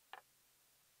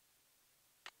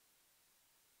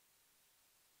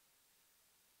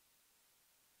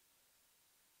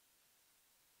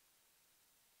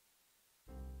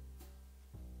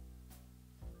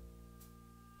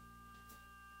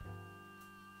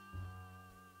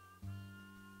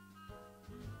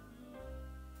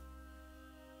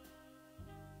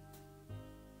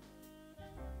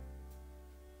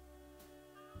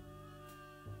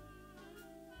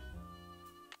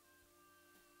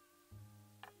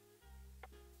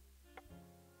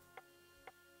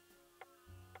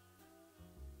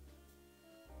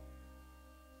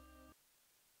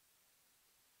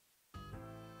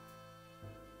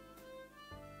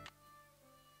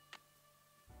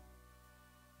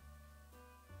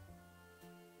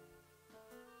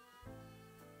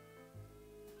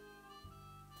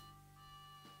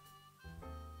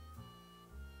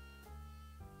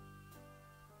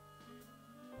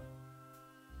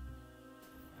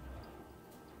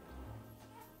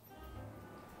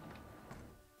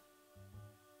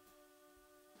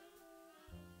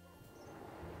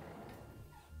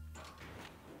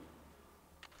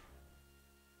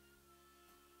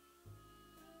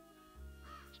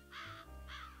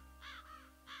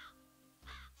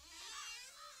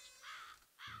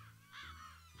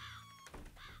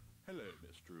 Hello,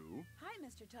 Miss Drew. Hi,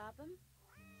 Mr. Topham.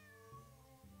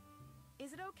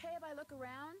 Is it okay if I look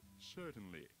around?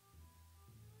 Certainly.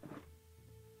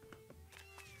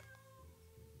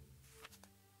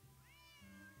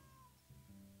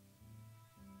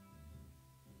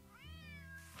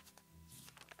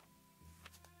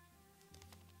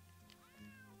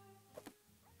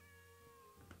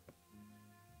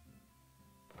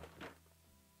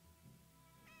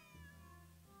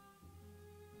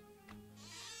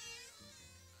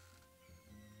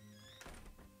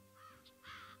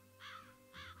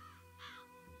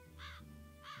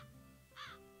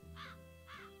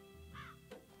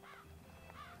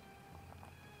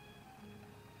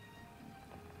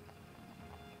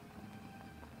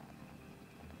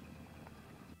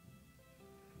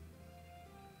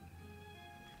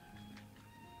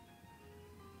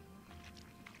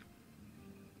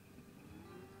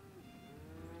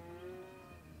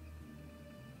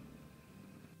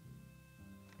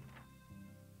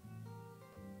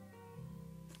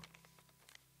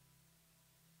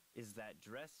 Is that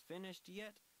dress finished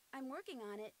yet? I'm working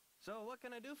on it. So what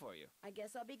can I do for you? I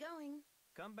guess I'll be going.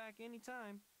 Come back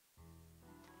anytime.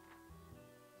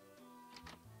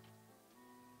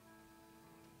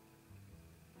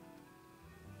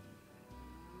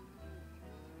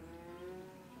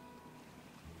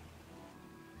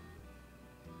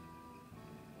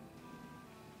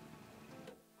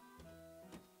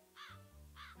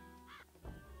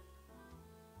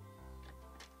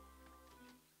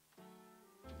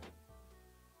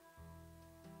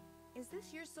 Is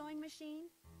this your sewing machine?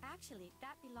 Actually,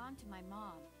 that belonged to my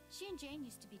mom. She and Jane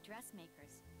used to be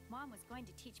dressmakers. Mom was going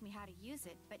to teach me how to use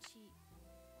it, but she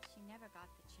never got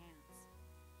the chance.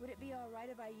 Would it be all right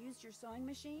if I used your sewing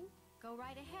machine? Go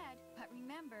right ahead, but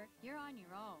remember, you're on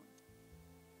your own.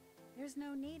 There's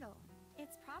no needle.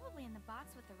 It's probably in the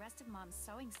box with the rest of Mom's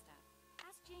sewing stuff.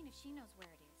 Ask Jane if she knows where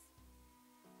it is.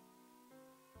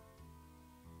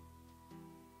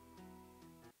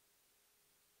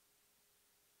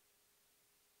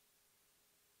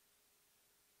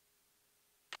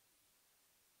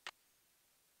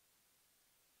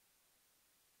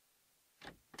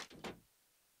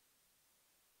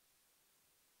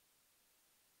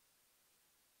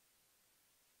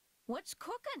 What's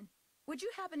cooking? Would you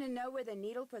happen to know where the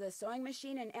needle for the sewing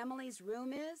machine in Emily's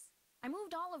room is? I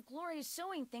moved all of Gloria's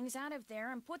sewing things out of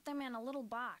there and put them in a little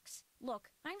box. Look,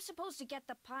 I'm supposed to get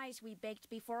the pies we baked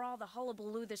before all the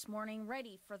hullabaloo this morning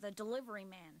ready for the delivery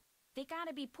man. They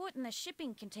gotta be put in the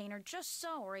shipping container just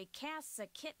so, or he casts a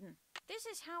kitten. This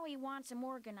is how he wants them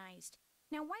organized.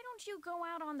 Now why don't you go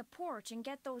out on the porch and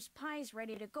get those pies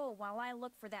ready to go while I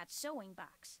look for that sewing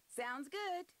box? Sounds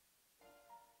good.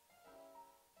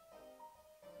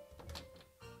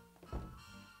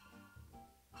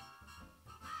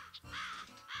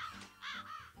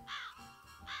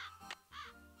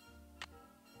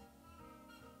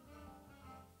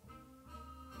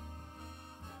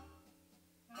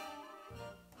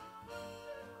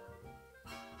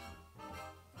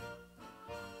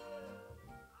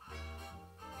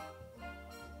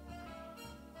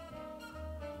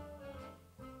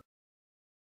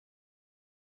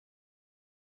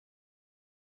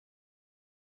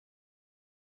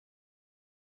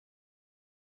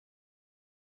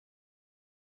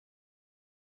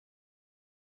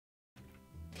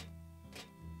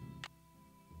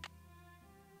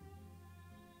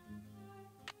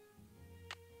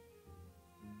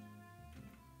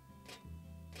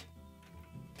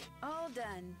 All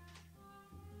done.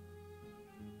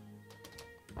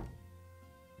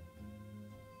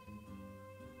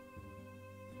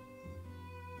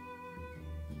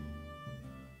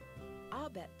 I'll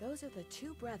bet those are the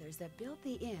two brothers that built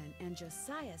the inn and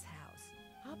Josiah's house.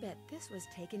 I'll bet this was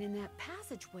taken in that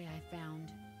passageway I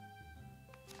found.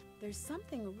 There's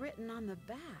something written on the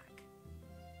back.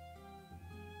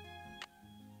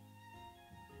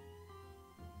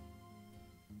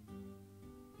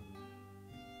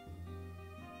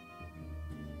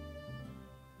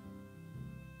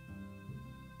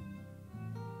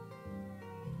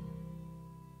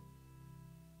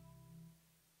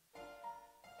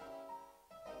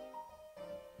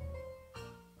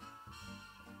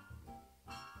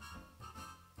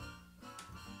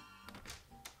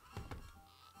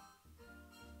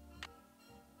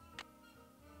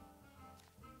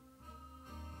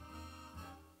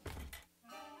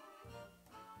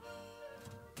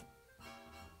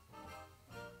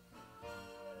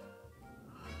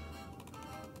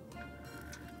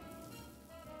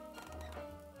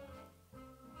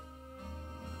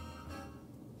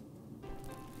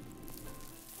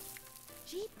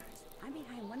 Jeepers, I'm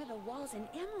behind one of the walls in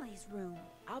Emily's room.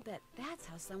 I'll bet that's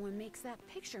how someone makes that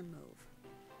picture move.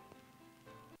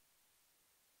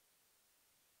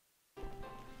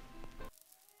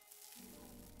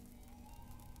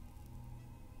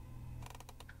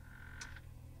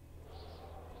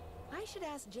 I should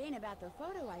ask Jane about the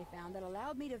photo I found that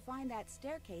allowed me to find that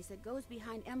staircase that goes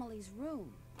behind Emily's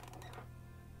room.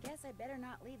 Guess I better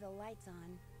not leave the lights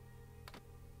on.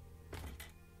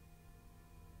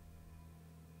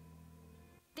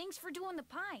 Thanks for doing the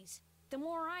pies. The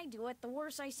more I do it, the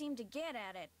worse I seem to get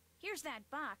at it. Here's that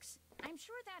box. I'm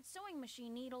sure that sewing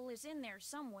machine needle is in there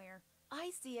somewhere.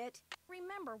 I see it.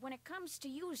 Remember, when it comes to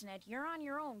using it, you're on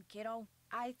your own, kiddo.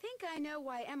 I think I know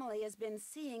why Emily has been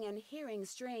seeing and hearing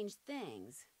strange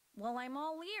things. Well, I'm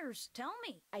all ears. Tell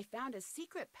me. I found a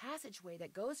secret passageway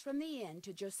that goes from the inn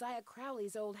to Josiah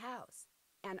Crowley's old house.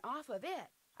 And off of it,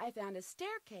 I found a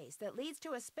staircase that leads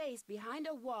to a space behind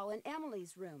a wall in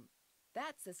Emily's room.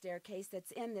 That's the staircase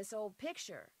that's in this old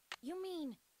picture. You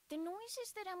mean the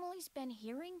noises that Emily's been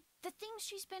hearing? The things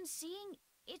she's been seeing?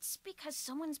 It's because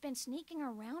someone's been sneaking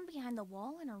around behind the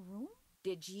wall in her room?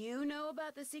 Did you know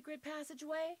about the secret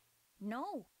passageway?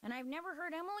 No, and I've never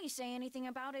heard Emily say anything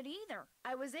about it either.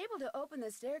 I was able to open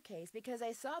the staircase because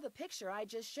I saw the picture I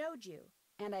just showed you.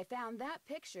 And I found that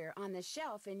picture on the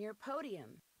shelf in your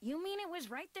podium. You mean it was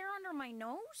right there under my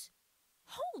nose?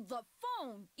 Hold the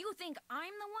phone! You think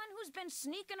I'm the one who's been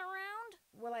sneaking around?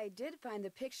 Well, I did find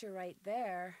the picture right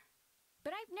there.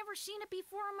 But I've never seen it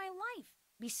before in my life.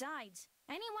 Besides,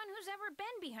 anyone who's ever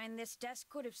been behind this desk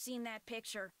could have seen that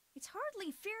picture. It's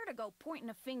hardly fair to go pointing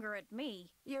a finger at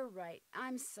me. You're right.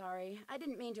 I'm sorry. I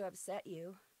didn't mean to upset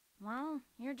you. Well,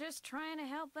 you're just trying to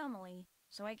help Emily,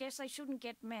 so I guess I shouldn't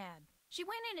get mad. She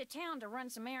went into town to run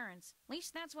some errands. At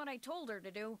least that's what I told her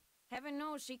to do. Heaven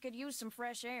knows she could use some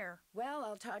fresh air. Well,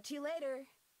 I'll talk to you later.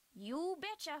 You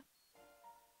betcha.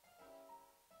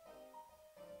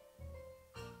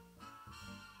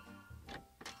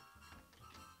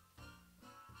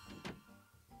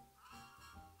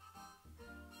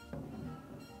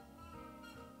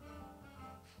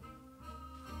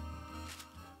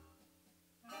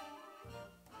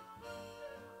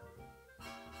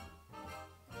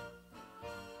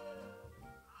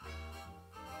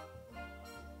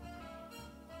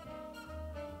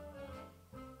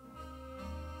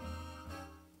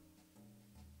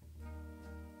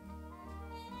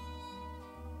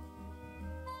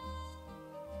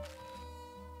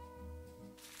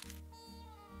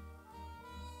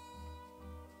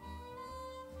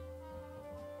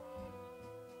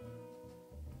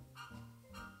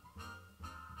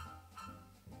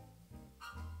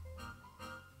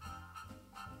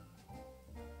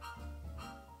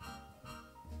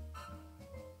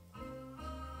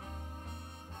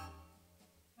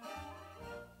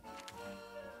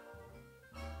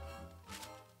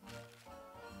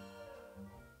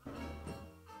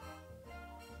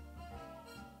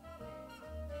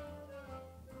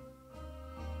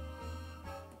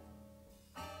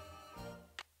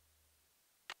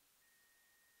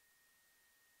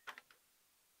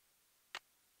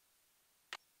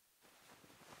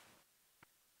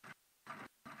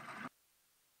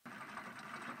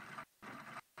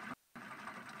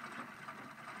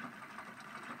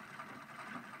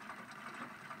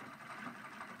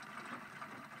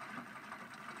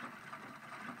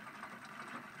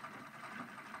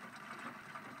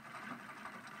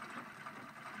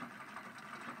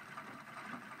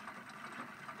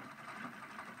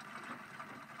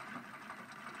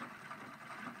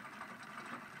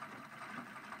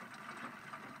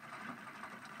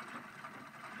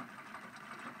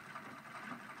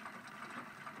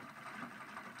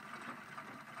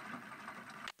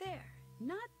 There.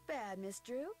 Not bad, Miss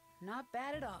Drew. Not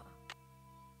bad at all.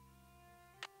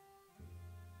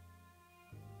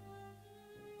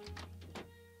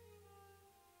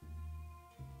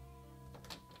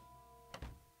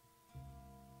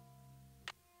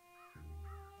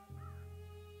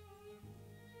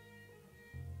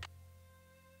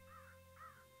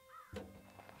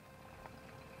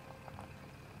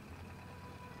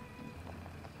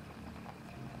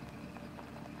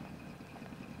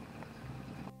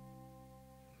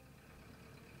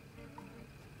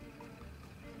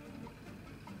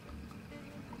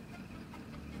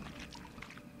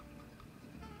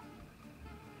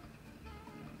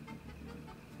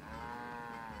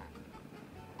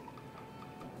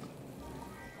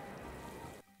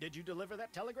 Did you deliver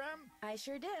that telegram? I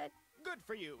sure did. Good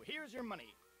for you. Here's your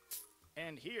money.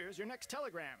 And here's your next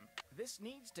telegram. This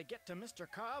needs to get to Mr.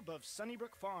 Cobb of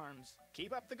Sunnybrook Farms.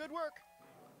 Keep up the good work.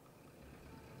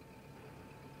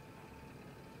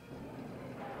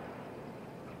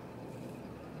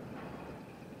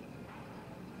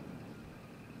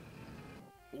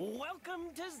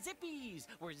 Welcome to Zippy's,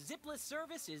 where zipless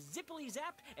service is zippily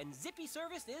zapped and zippy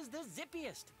service is the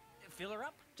zippiest. Fill her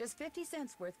up? Just 50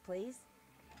 cents worth, please.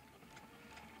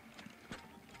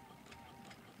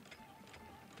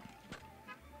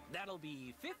 That'll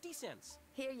be 50 cents.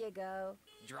 Here you go.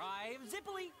 Drive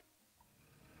zippily.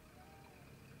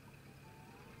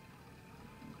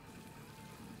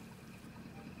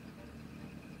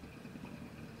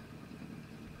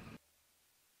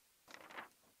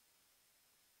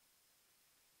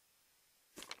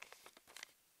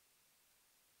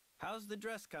 How's the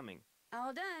dress coming?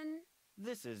 All done.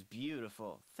 This is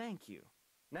beautiful. Thank you.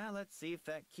 Now let's see if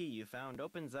that key you found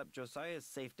opens up Josiah's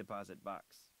safe deposit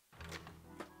box.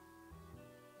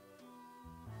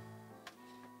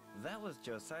 That was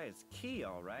Josiah's key,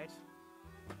 all right.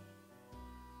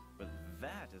 But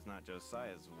that is not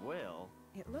Josiah's will.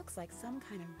 It looks like some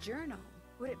kind of journal.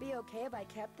 Would it be okay if I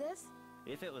kept this?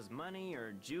 If it was money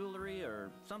or jewelry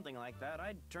or something like that,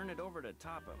 I'd turn it over to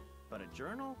Topham. But a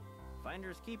journal?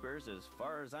 Finders keepers as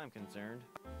far as I'm concerned.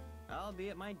 I'll be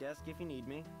at my desk if you need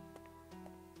me.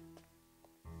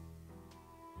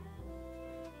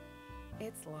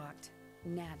 It's locked,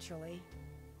 naturally.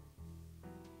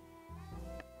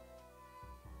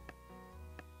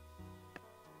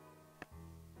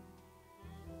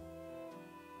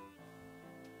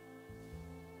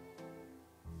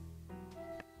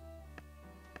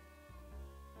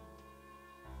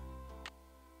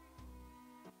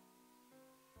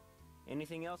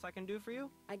 Anything else I can do for you?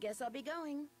 I guess I'll be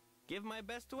going. Give my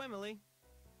best to Emily.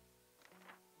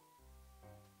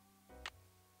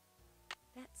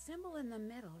 That symbol in the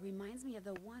middle reminds me of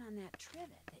the one on that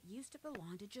trivet that used to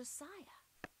belong to Josiah.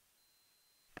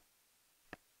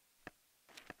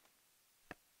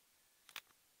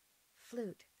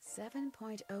 Flute,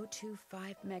 7.025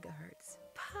 megahertz.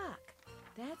 Puck!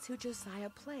 That's who Josiah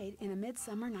played in A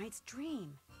Midsummer Night's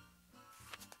Dream.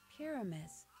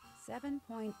 Pyramus,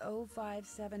 7.057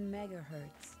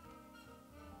 megahertz.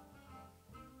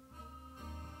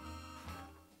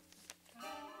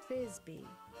 Thisbe,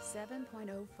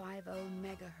 7.050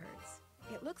 megahertz.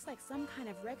 It looks like some kind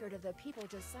of record of the people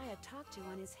Josiah talked to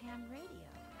on his ham radio.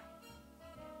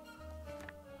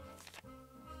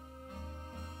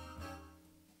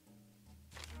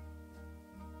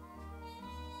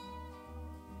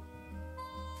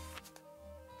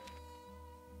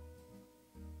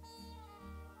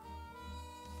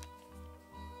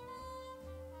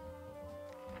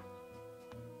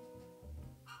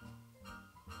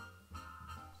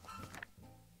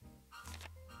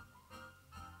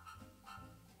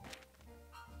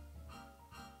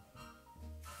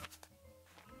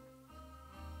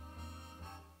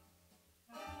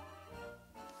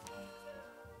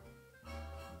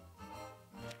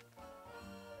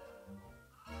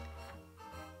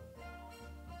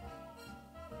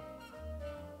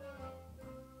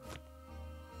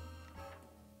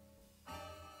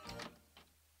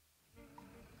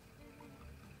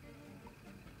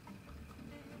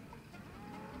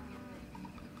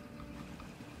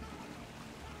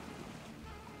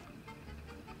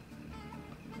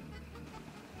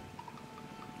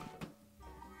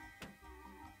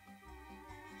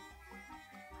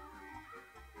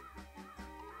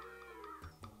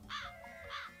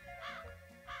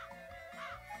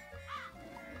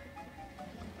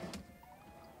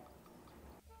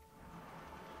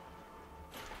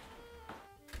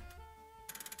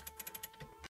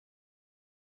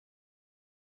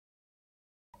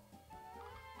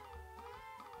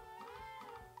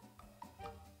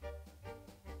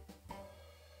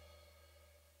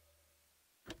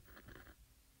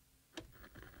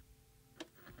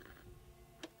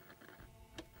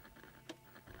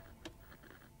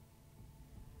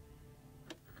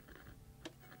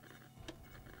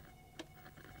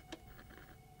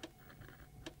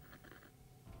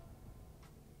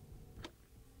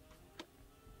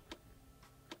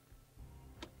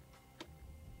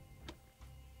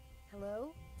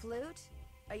 Hello? Flute?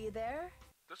 Are you there?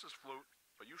 This is Flute,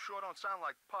 but you sure don't sound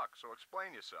like Puck, so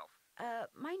explain yourself.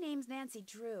 My name's Nancy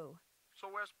Drew.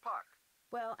 So where's Puck?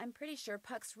 Well, I'm pretty sure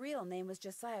Puck's real name was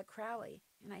Josiah Crowley,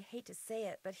 and I hate to say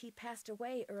it, but he passed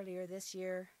away earlier this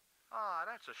year. Ah,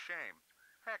 that's a shame.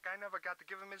 Heck, I never got to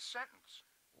give him his sentence.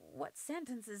 What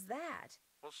sentence is that?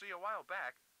 Well, see, a while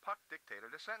back, Puck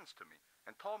dictated a sentence to me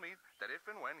and told me that if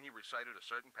and when he recited a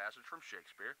certain passage from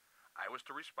Shakespeare, I was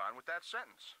to respond with that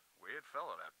sentence. Weird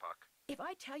fellow, that Puck. If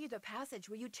I tell you the passage,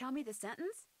 will you tell me the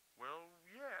sentence? Well,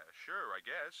 yeah, sure, I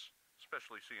guess.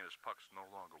 Especially seeing as Puck's no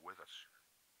longer with us.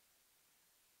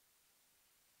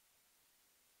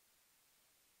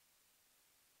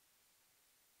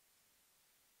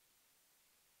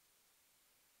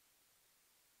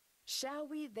 Shall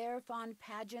we their fond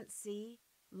pageant see?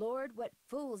 Lord, what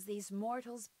fools these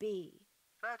mortals be.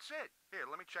 That's it. Here,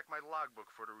 let me check my logbook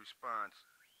for the response.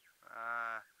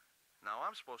 Now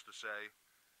I'm supposed to say,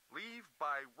 leave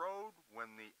by road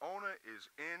when the owner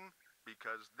is in,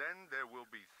 because then there will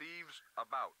be thieves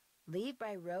about. Leave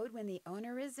by road when the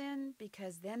owner is in,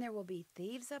 because then there will be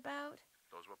thieves about?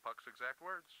 Those were Puck's exact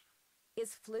words.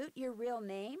 Is Flute your real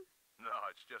name? No,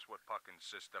 it's just what Puck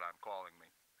insisted on calling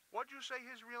me. What'd you say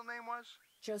his real name was?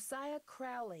 Josiah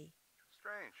Crowley.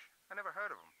 Strange. I never heard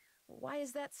of him. Why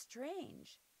is that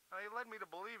strange? He led me to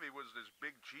believe he was this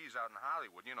big cheese out in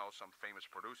Hollywood, you know, some famous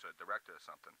producer, director or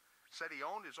something. Said he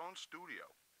owned his own studio.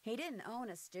 He didn't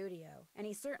own a studio, and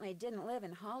he certainly didn't live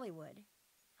in Hollywood.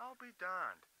 I'll be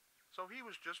darned. So he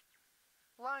was just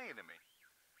lying to me.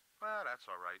 Well,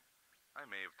 that's all right. I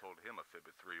may have told him a fib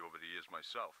or three over the years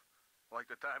myself. Like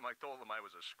the time I told him I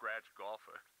was a scratch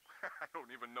golfer. I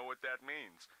don't even know what that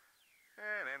means.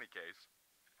 In any case,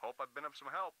 hope I've been of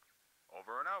some help.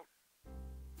 Over and out.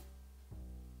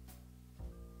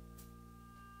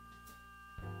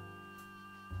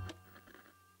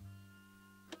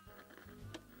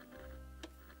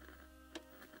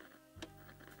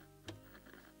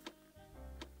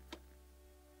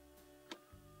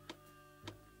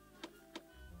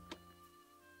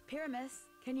 Pyramus,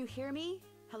 can you hear me?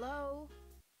 Hello?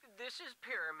 This is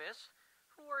Pyramus.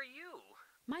 Who are you?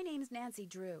 My name's Nancy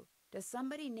Drew. Does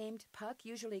somebody named Puck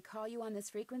usually call you on this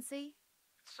frequency?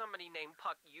 Somebody named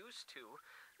Puck used to.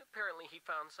 Apparently he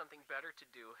found something better to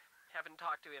do. Haven't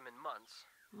talked to him in months.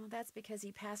 Well, that's because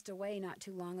he passed away not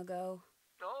too long ago.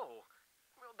 Oh,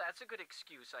 well, that's a good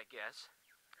excuse, I guess.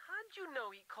 How'd you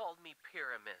know he called me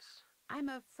Pyramus? I'm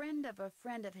a friend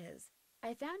of his.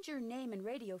 I found your name and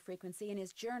radio frequency in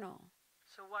his journal.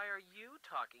 So why are you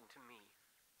talking to me?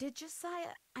 Did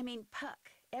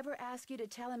Puck, ever ask you to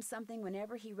tell him something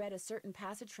whenever he read a certain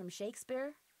passage from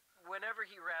Shakespeare? Whenever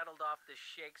he rattled off this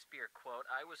Shakespeare quote,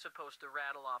 I was supposed to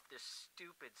rattle off this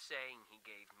stupid saying he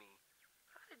gave me.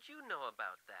 How did you know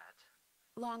about that?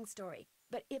 Long story.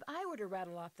 But if I were to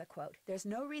rattle off the quote, there's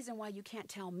no reason why you can't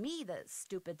tell me the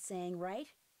stupid saying,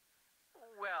 right?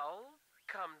 Well,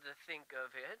 come to think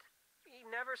of it, he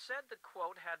never said the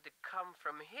quote had to come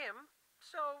from him.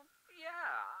 So,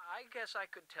 yeah, I guess I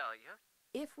could tell you.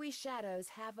 If we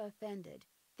shadows have offended,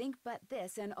 think but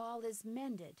this and all is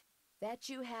mended, that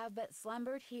you have but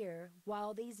slumbered here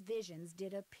while these visions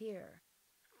did appear.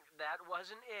 That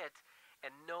wasn't it.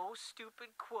 And no stupid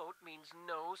quote means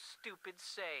no stupid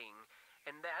saying.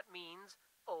 And that means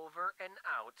over and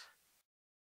out.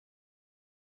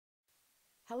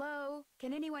 Hello?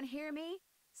 Can anyone hear me?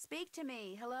 Speak to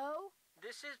me. Hello?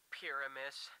 This is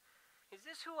Pyramus. Is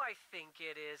this who I think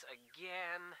it is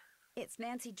again? It's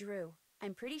Nancy Drew.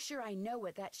 I'm pretty sure I know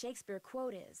what that Shakespeare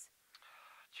quote is.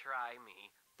 Try me.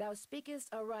 Thou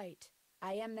speakest aright.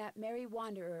 I am that merry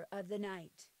wanderer of the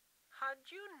night.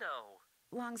 How'd you know?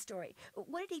 Long story.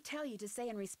 What did he tell you to say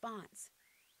in response?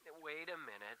 Wait a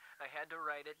minute. I had to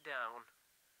write it down.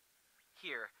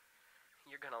 Here,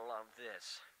 you're gonna love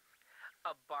this.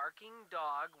 A barking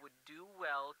dog would do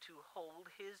well to hold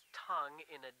his tongue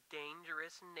in a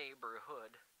dangerous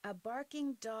neighborhood. A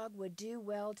barking dog would do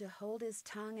well to hold his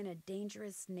tongue in a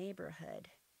dangerous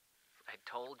neighborhood. I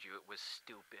told you it was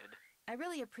stupid. I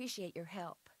really appreciate your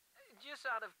help. Just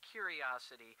out of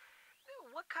curiosity,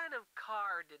 what kind of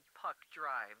car did Puck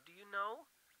drive, do you know?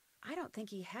 I don't think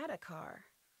he had a car.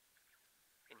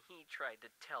 And he tried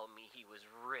to tell me he was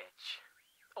rich.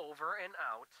 Over and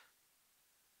out.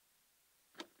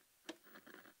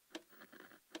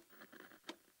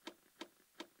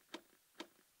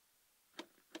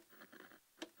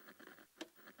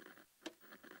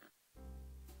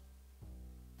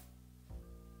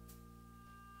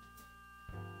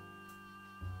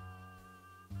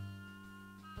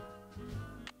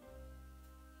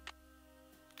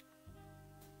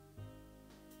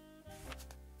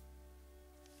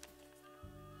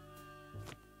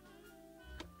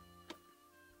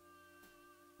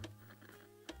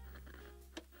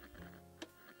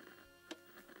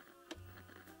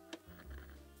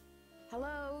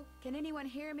 Hello? Can anyone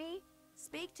hear me?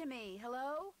 Speak to me.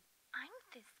 Hello? I'm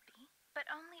Thisbe, but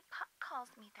only Puck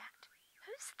calls me that.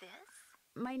 Who's this?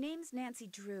 My name's Nancy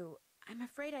Drew. I'm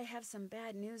afraid I have some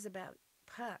bad news about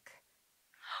Puck.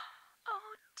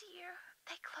 Oh, dear.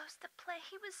 They closed the play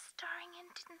he was starring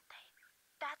in, didn't they?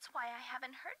 That's why I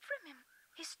haven't heard from him.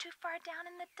 He's too far down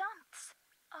in the dumps.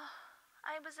 Oh,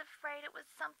 I was afraid it was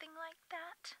something like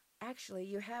that. Actually,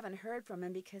 you haven't heard from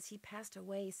him because he passed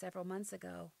away several months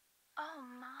ago. Oh,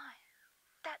 my.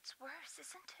 That's worse,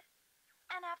 isn't it?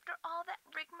 And after all that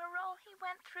rigmarole he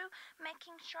went through,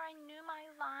 making sure I knew my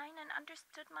line and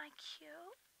understood my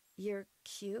cue? Your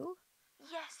cue?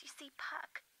 Yes, you see,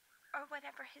 Puck, or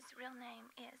whatever his real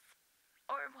name is,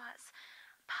 or was,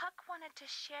 Puck wanted to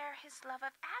share his love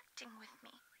of acting with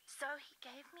me. So he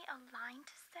gave me a line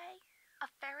to say,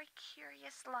 a very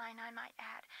curious line, I might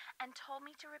add, and told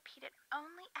me to repeat it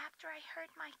only after I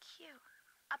heard my cue.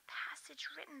 A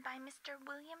passage written by Mr.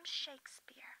 William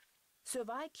Shakespeare. So if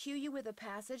I cue you with a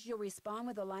passage, you'll respond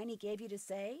with the line he gave you to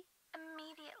say?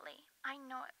 Immediately. I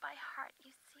know it by heart,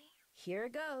 you see. Here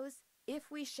goes. If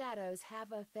we shadows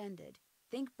have offended,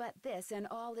 think but this and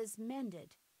all is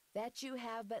mended, that you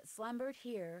have but slumbered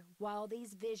here while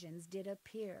these visions did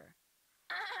appear.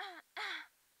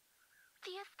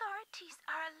 The authorities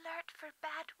are alert for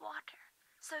bad water,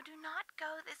 so do not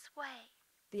go this way.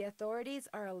 The authorities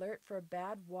are alert for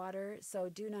bad water, so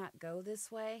do not go this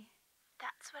way.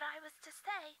 That's what I was to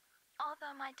say.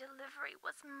 Although my delivery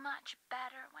was much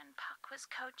better when Puck was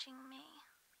coaching me.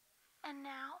 And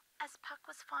now, as Puck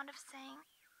was fond of saying,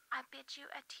 I bid you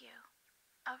adieu.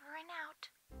 Over and out.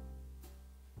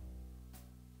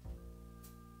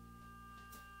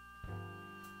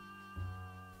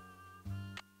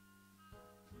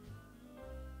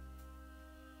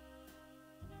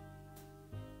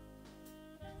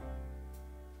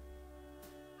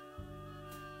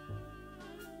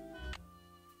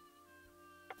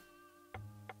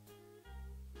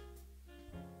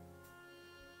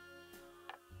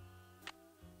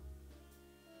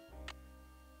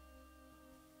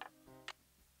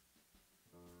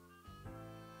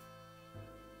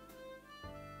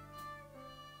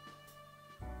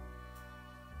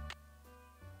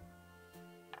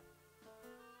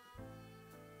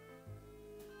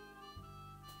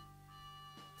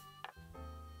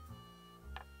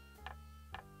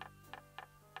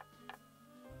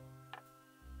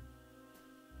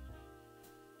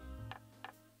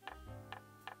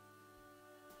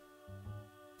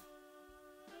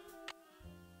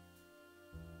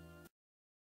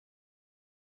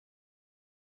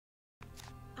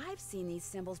 I've seen these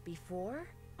symbols before,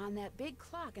 on that big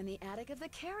clock in the attic of the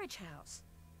carriage house.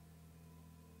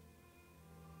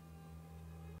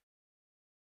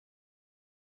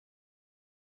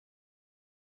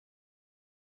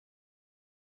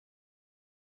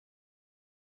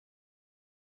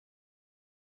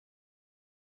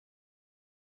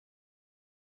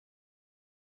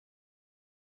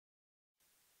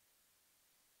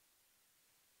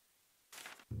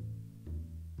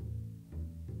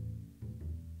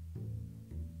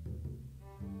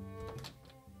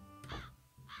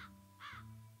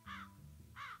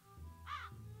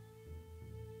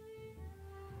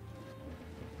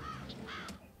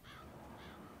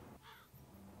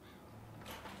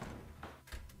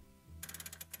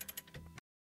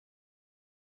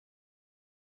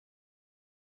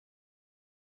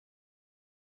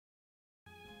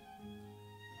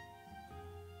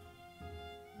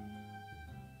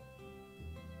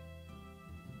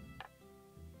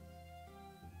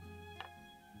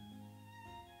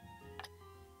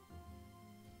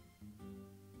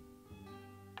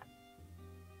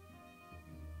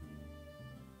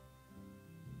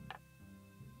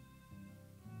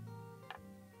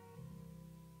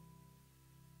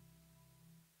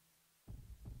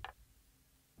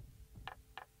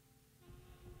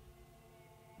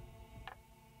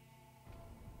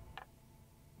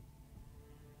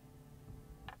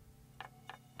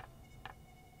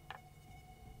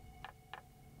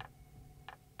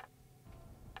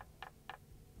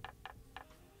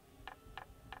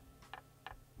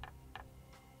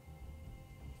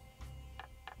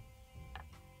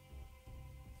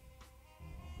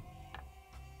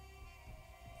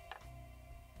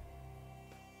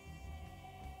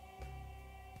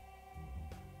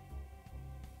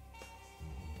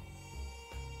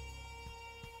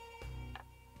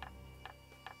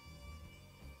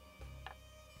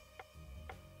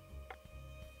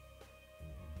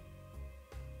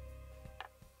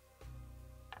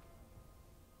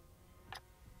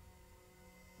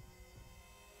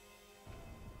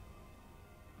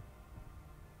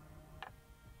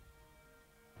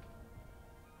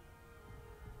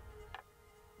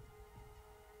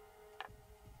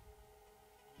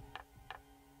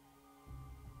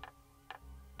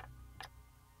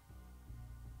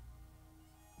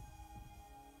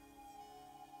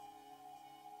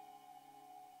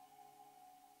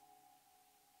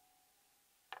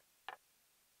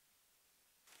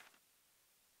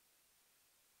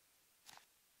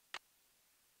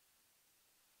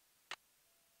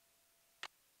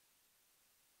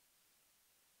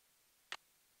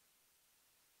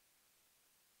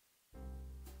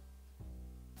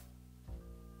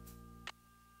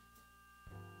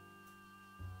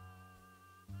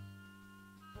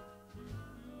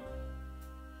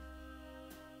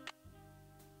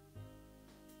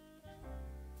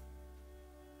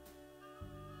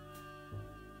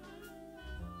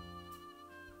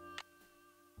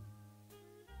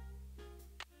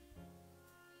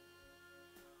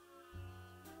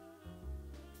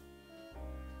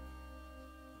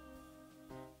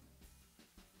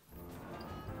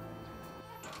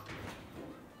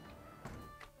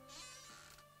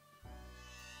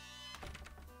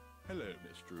 Hello,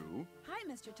 Miss Drew. Hi,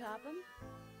 Mr. Topham.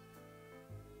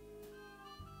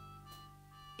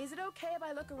 Is it okay if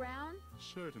I look around?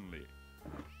 Certainly.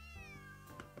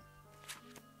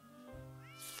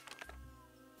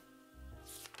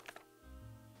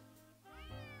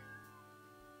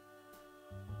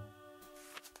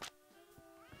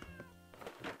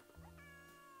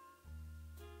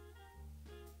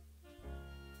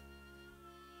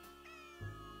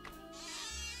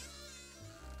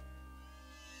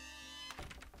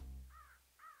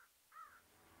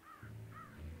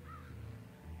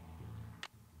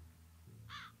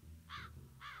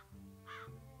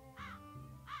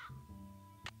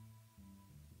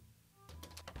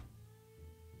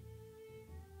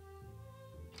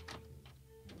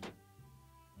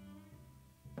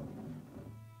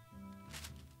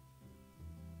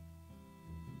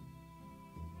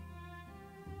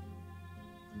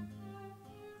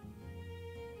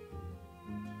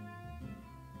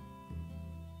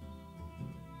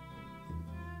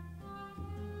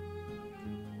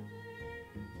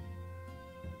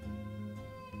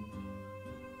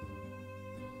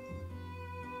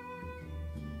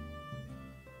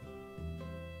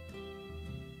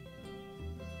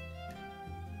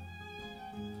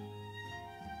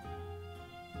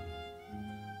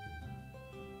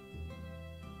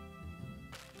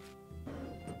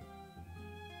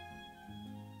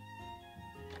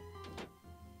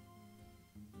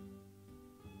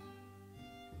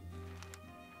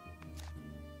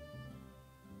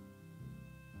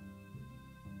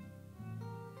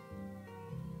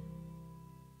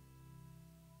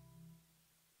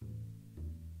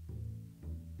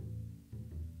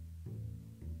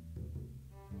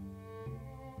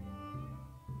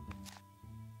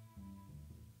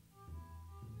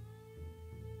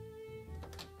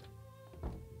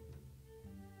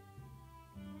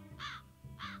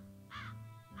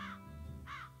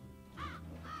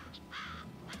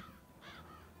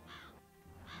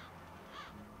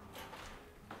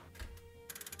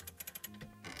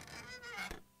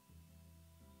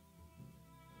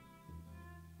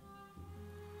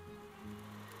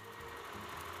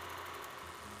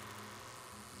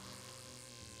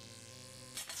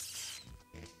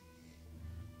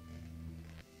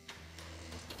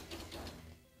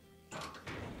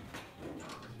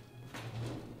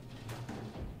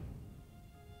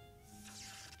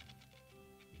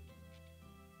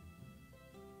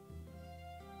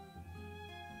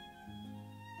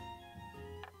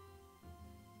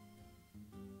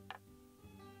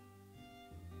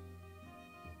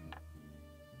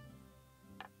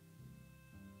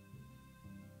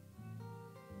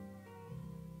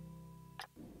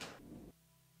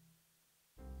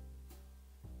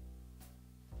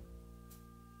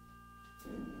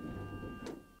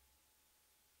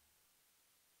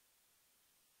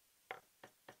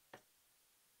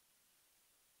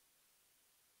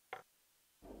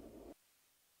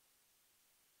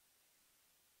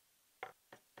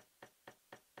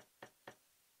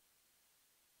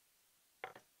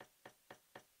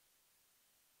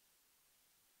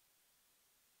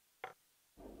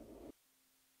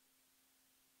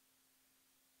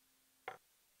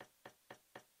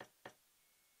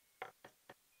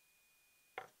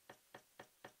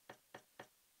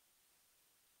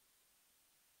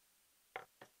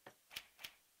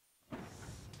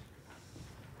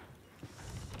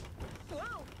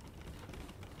 Whoa!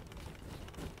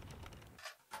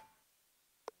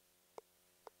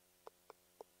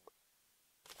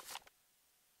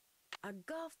 A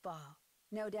golf ball.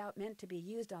 No doubt meant to be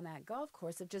used on that golf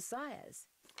course of Josiah's.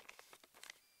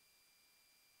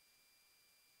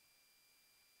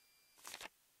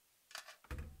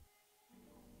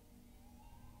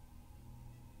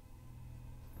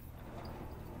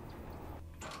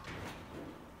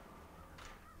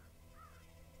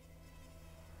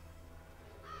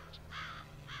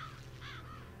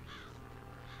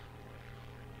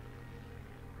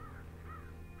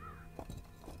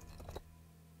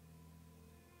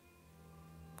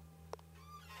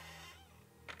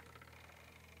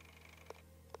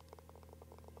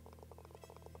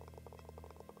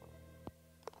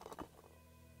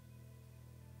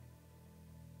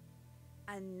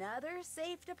 Another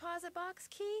safe deposit box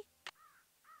key?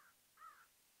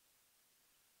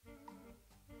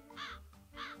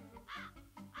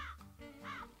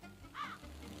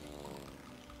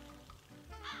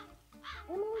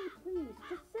 Emily, please,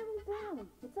 just settle down.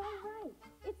 It's all right.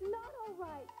 It's not all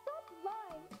right. Stop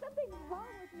lying. Something's wrong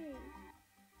with me.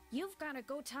 You've got to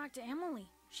go talk to Emily.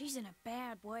 She's in a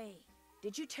bad way.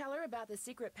 Did you tell her about the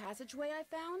secret passageway I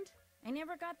found? I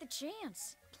never got the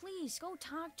chance. Please, go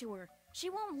talk to her. She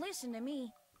won't listen to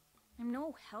me. I'm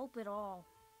no help at all.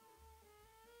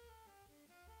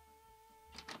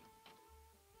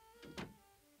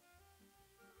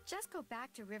 Just go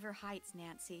back to River Heights,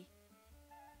 Nancy.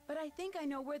 But I think I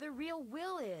know where the real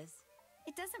Will is.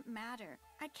 It doesn't matter.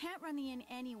 I can't run the inn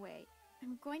anyway.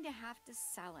 I'm going to have to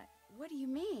sell it. What do you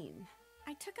mean?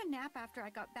 I took a nap after I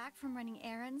got back from running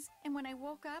errands, and when I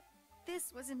woke up,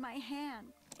 this was in my hand.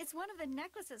 It's one of the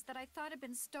necklaces that I thought had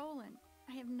been stolen.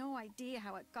 I have no idea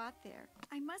how it got there.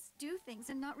 I must do things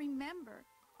and not remember.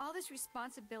 All this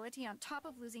responsibility on top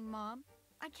of losing Mom.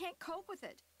 I can't cope with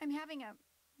it. I'm having a,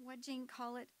 what'd Jane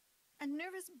call it? A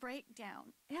nervous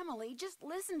breakdown. Emily, just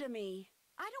listen to me.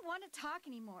 I don't want to talk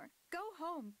anymore. Go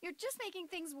home. You're just making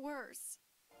things worse.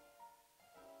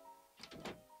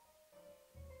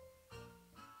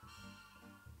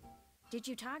 Did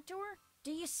you talk to her?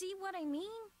 Do you see what I mean?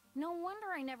 No wonder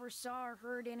I never saw or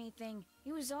heard anything.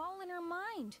 It was all in her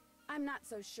mind. I'm not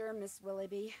so sure, Miss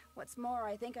Willoughby. What's more,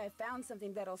 I think I found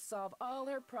something that'll solve all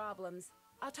her problems.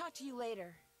 I'll talk to you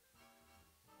later.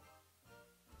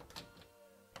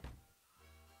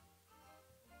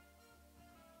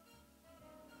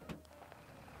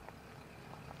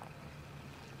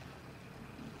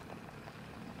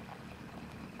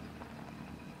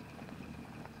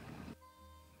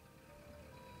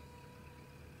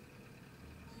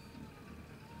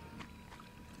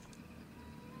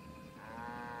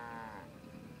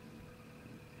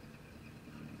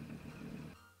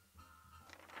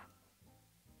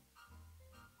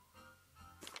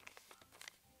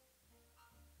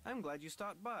 I'm glad you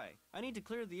stopped by. I need to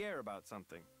clear the air about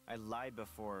something. I lied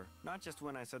before, not just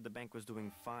when I said the bank was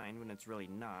doing fine when it's really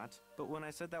not, but when I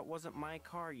said that wasn't my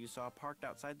car you saw parked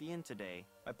outside the inn today.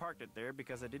 I parked it there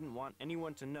because I didn't want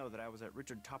anyone to know that I was at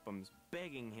Richard Topham's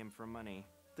begging him for money.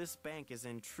 This bank is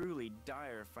in truly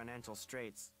dire financial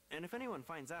straits, and if anyone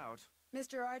finds out...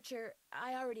 Mr. Archer,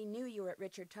 I already knew you were at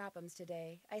Richard Topham's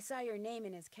today. I saw your name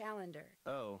in his calendar.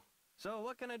 Oh. So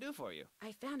what can I do for you?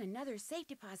 I found another safe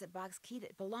deposit box key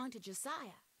that belonged to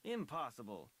Josiah.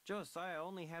 Impossible. Josiah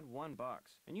only had one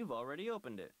box, and you've already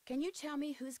opened it. Can you tell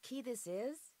me whose key this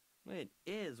is? It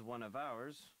is one of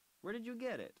ours. Where did you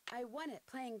get it? I won it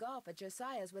playing golf at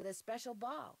Josiah's with a special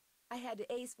ball. I had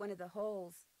to ace one of the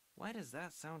holes. Why does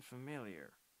that sound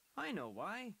familiar? I know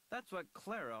why. That's what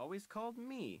Clara always called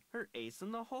me, her ace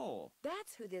in the hole.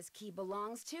 That's who this key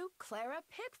belongs to, Clara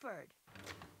Pickford.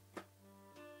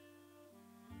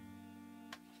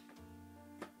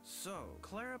 So,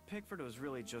 Clara Pickford was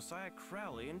really Josiah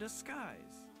Crowley in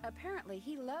disguise. Apparently,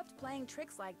 he loved playing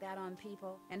tricks like that on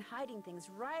people and hiding things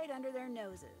right under their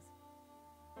noses.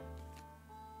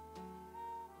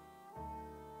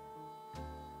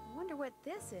 what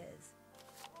this is.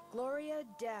 Gloria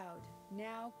Dowd,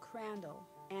 now Crandall,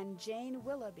 and Jane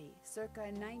Willoughby, circa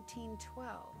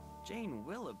 1912. Jane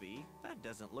Willoughby? That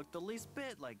doesn't look the least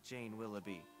bit like Jane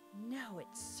Willoughby. No, it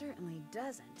certainly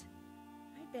doesn't.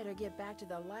 I'd better get back to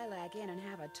the Lilac Inn and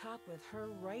have a talk with her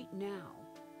right now.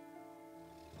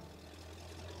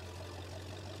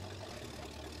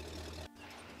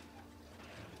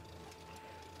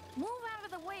 Move out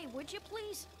of the way, would you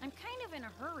please? I'm kind of in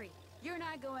a hurry. You're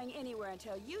not going anywhere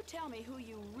until you tell me who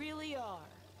you really are.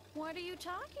 What are you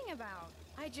talking about?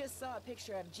 I just saw a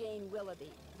picture of Jane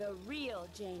Willoughby, the real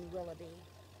Jane Willoughby.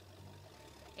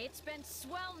 It's been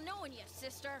swell knowing you,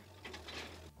 sister.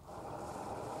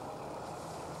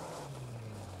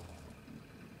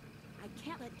 I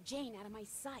can't let Jane out of my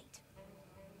sight.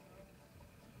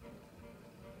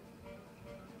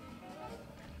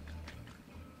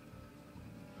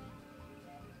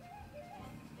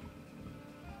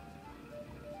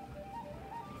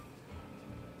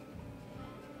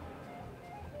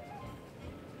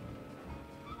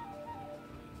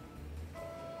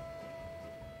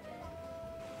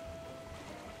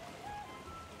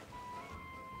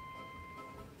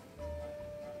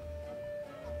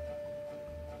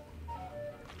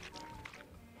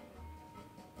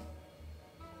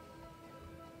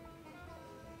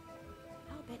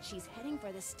 Bet she's heading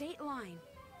for the state line.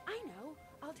 I know.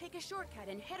 I'll take a shortcut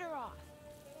and head her off.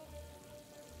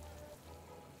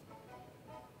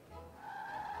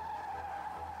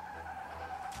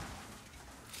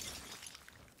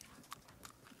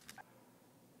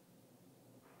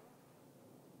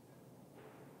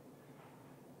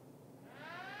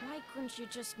 Why couldn't you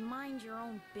just mind your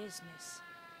own business?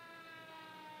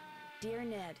 Dear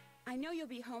Ned, I know you'll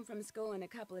be home from school in a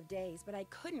couple of days, but I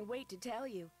couldn't wait to tell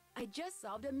you. I just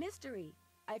solved a mystery.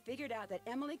 I figured out that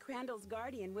Emily Crandall's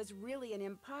guardian was really an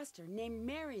imposter named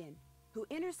Marion, who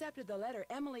intercepted the letter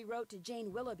Emily wrote to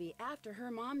Jane Willoughby after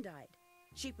her mom died.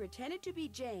 She pretended to be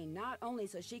Jane not only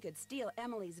so she could steal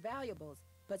Emily's valuables,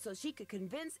 but so she could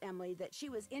convince Emily that she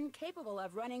was incapable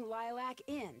of running Lilac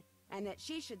Inn, and that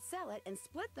she should sell it and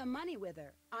split the money with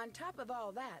her. On top of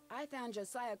all that, I found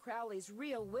Josiah Crowley's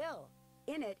real will.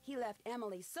 In it, he left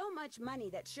Emily so much money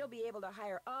that she'll be able to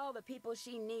hire all the people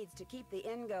she needs to keep the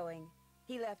inn going.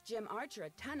 He left Jim Archer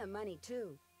a ton of money,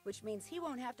 too, which means he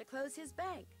won't have to close his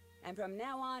bank. And from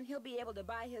now on, he'll be able to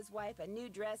buy his wife a new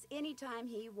dress anytime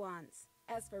he wants.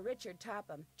 As for Richard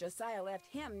Topham, Josiah left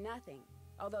him nothing,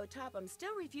 although Topham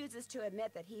still refuses to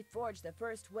admit that he forged the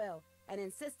first will and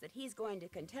insists that he's going to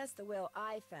contest the will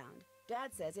I found.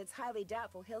 Dad says it's highly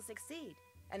doubtful he'll succeed,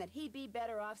 and that he'd be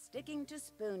better off sticking to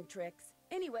spoon tricks.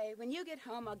 Anyway, when you get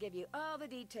home, I'll give you all the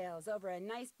details over a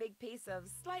nice big piece of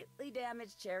slightly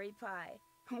damaged cherry pie.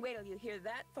 Wait till you hear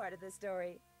that part of the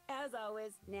story. As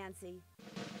always, Nancy.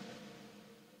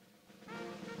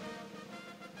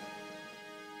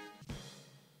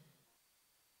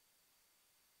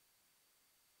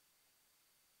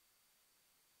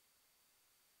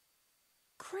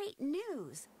 Great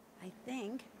news, I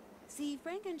think. See,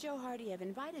 Frank and Joe Hardy have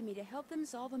invited me to help them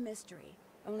solve a mystery.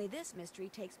 Only this mystery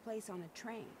takes place on a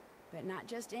train. But not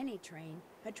just any train.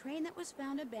 A train that was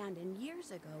found abandoned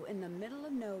years ago in the middle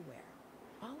of nowhere.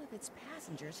 All of its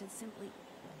passengers had simply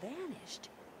vanished.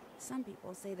 Some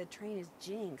people say the train is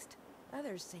jinxed.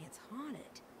 Others say it's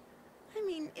haunted. I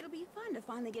mean, it'll be fun to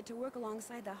finally get to work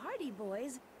alongside the Hardy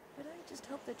boys. But I just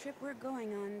hope the trip we're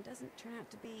going on doesn't turn out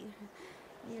to be,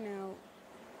 you know,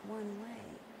 one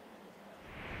way.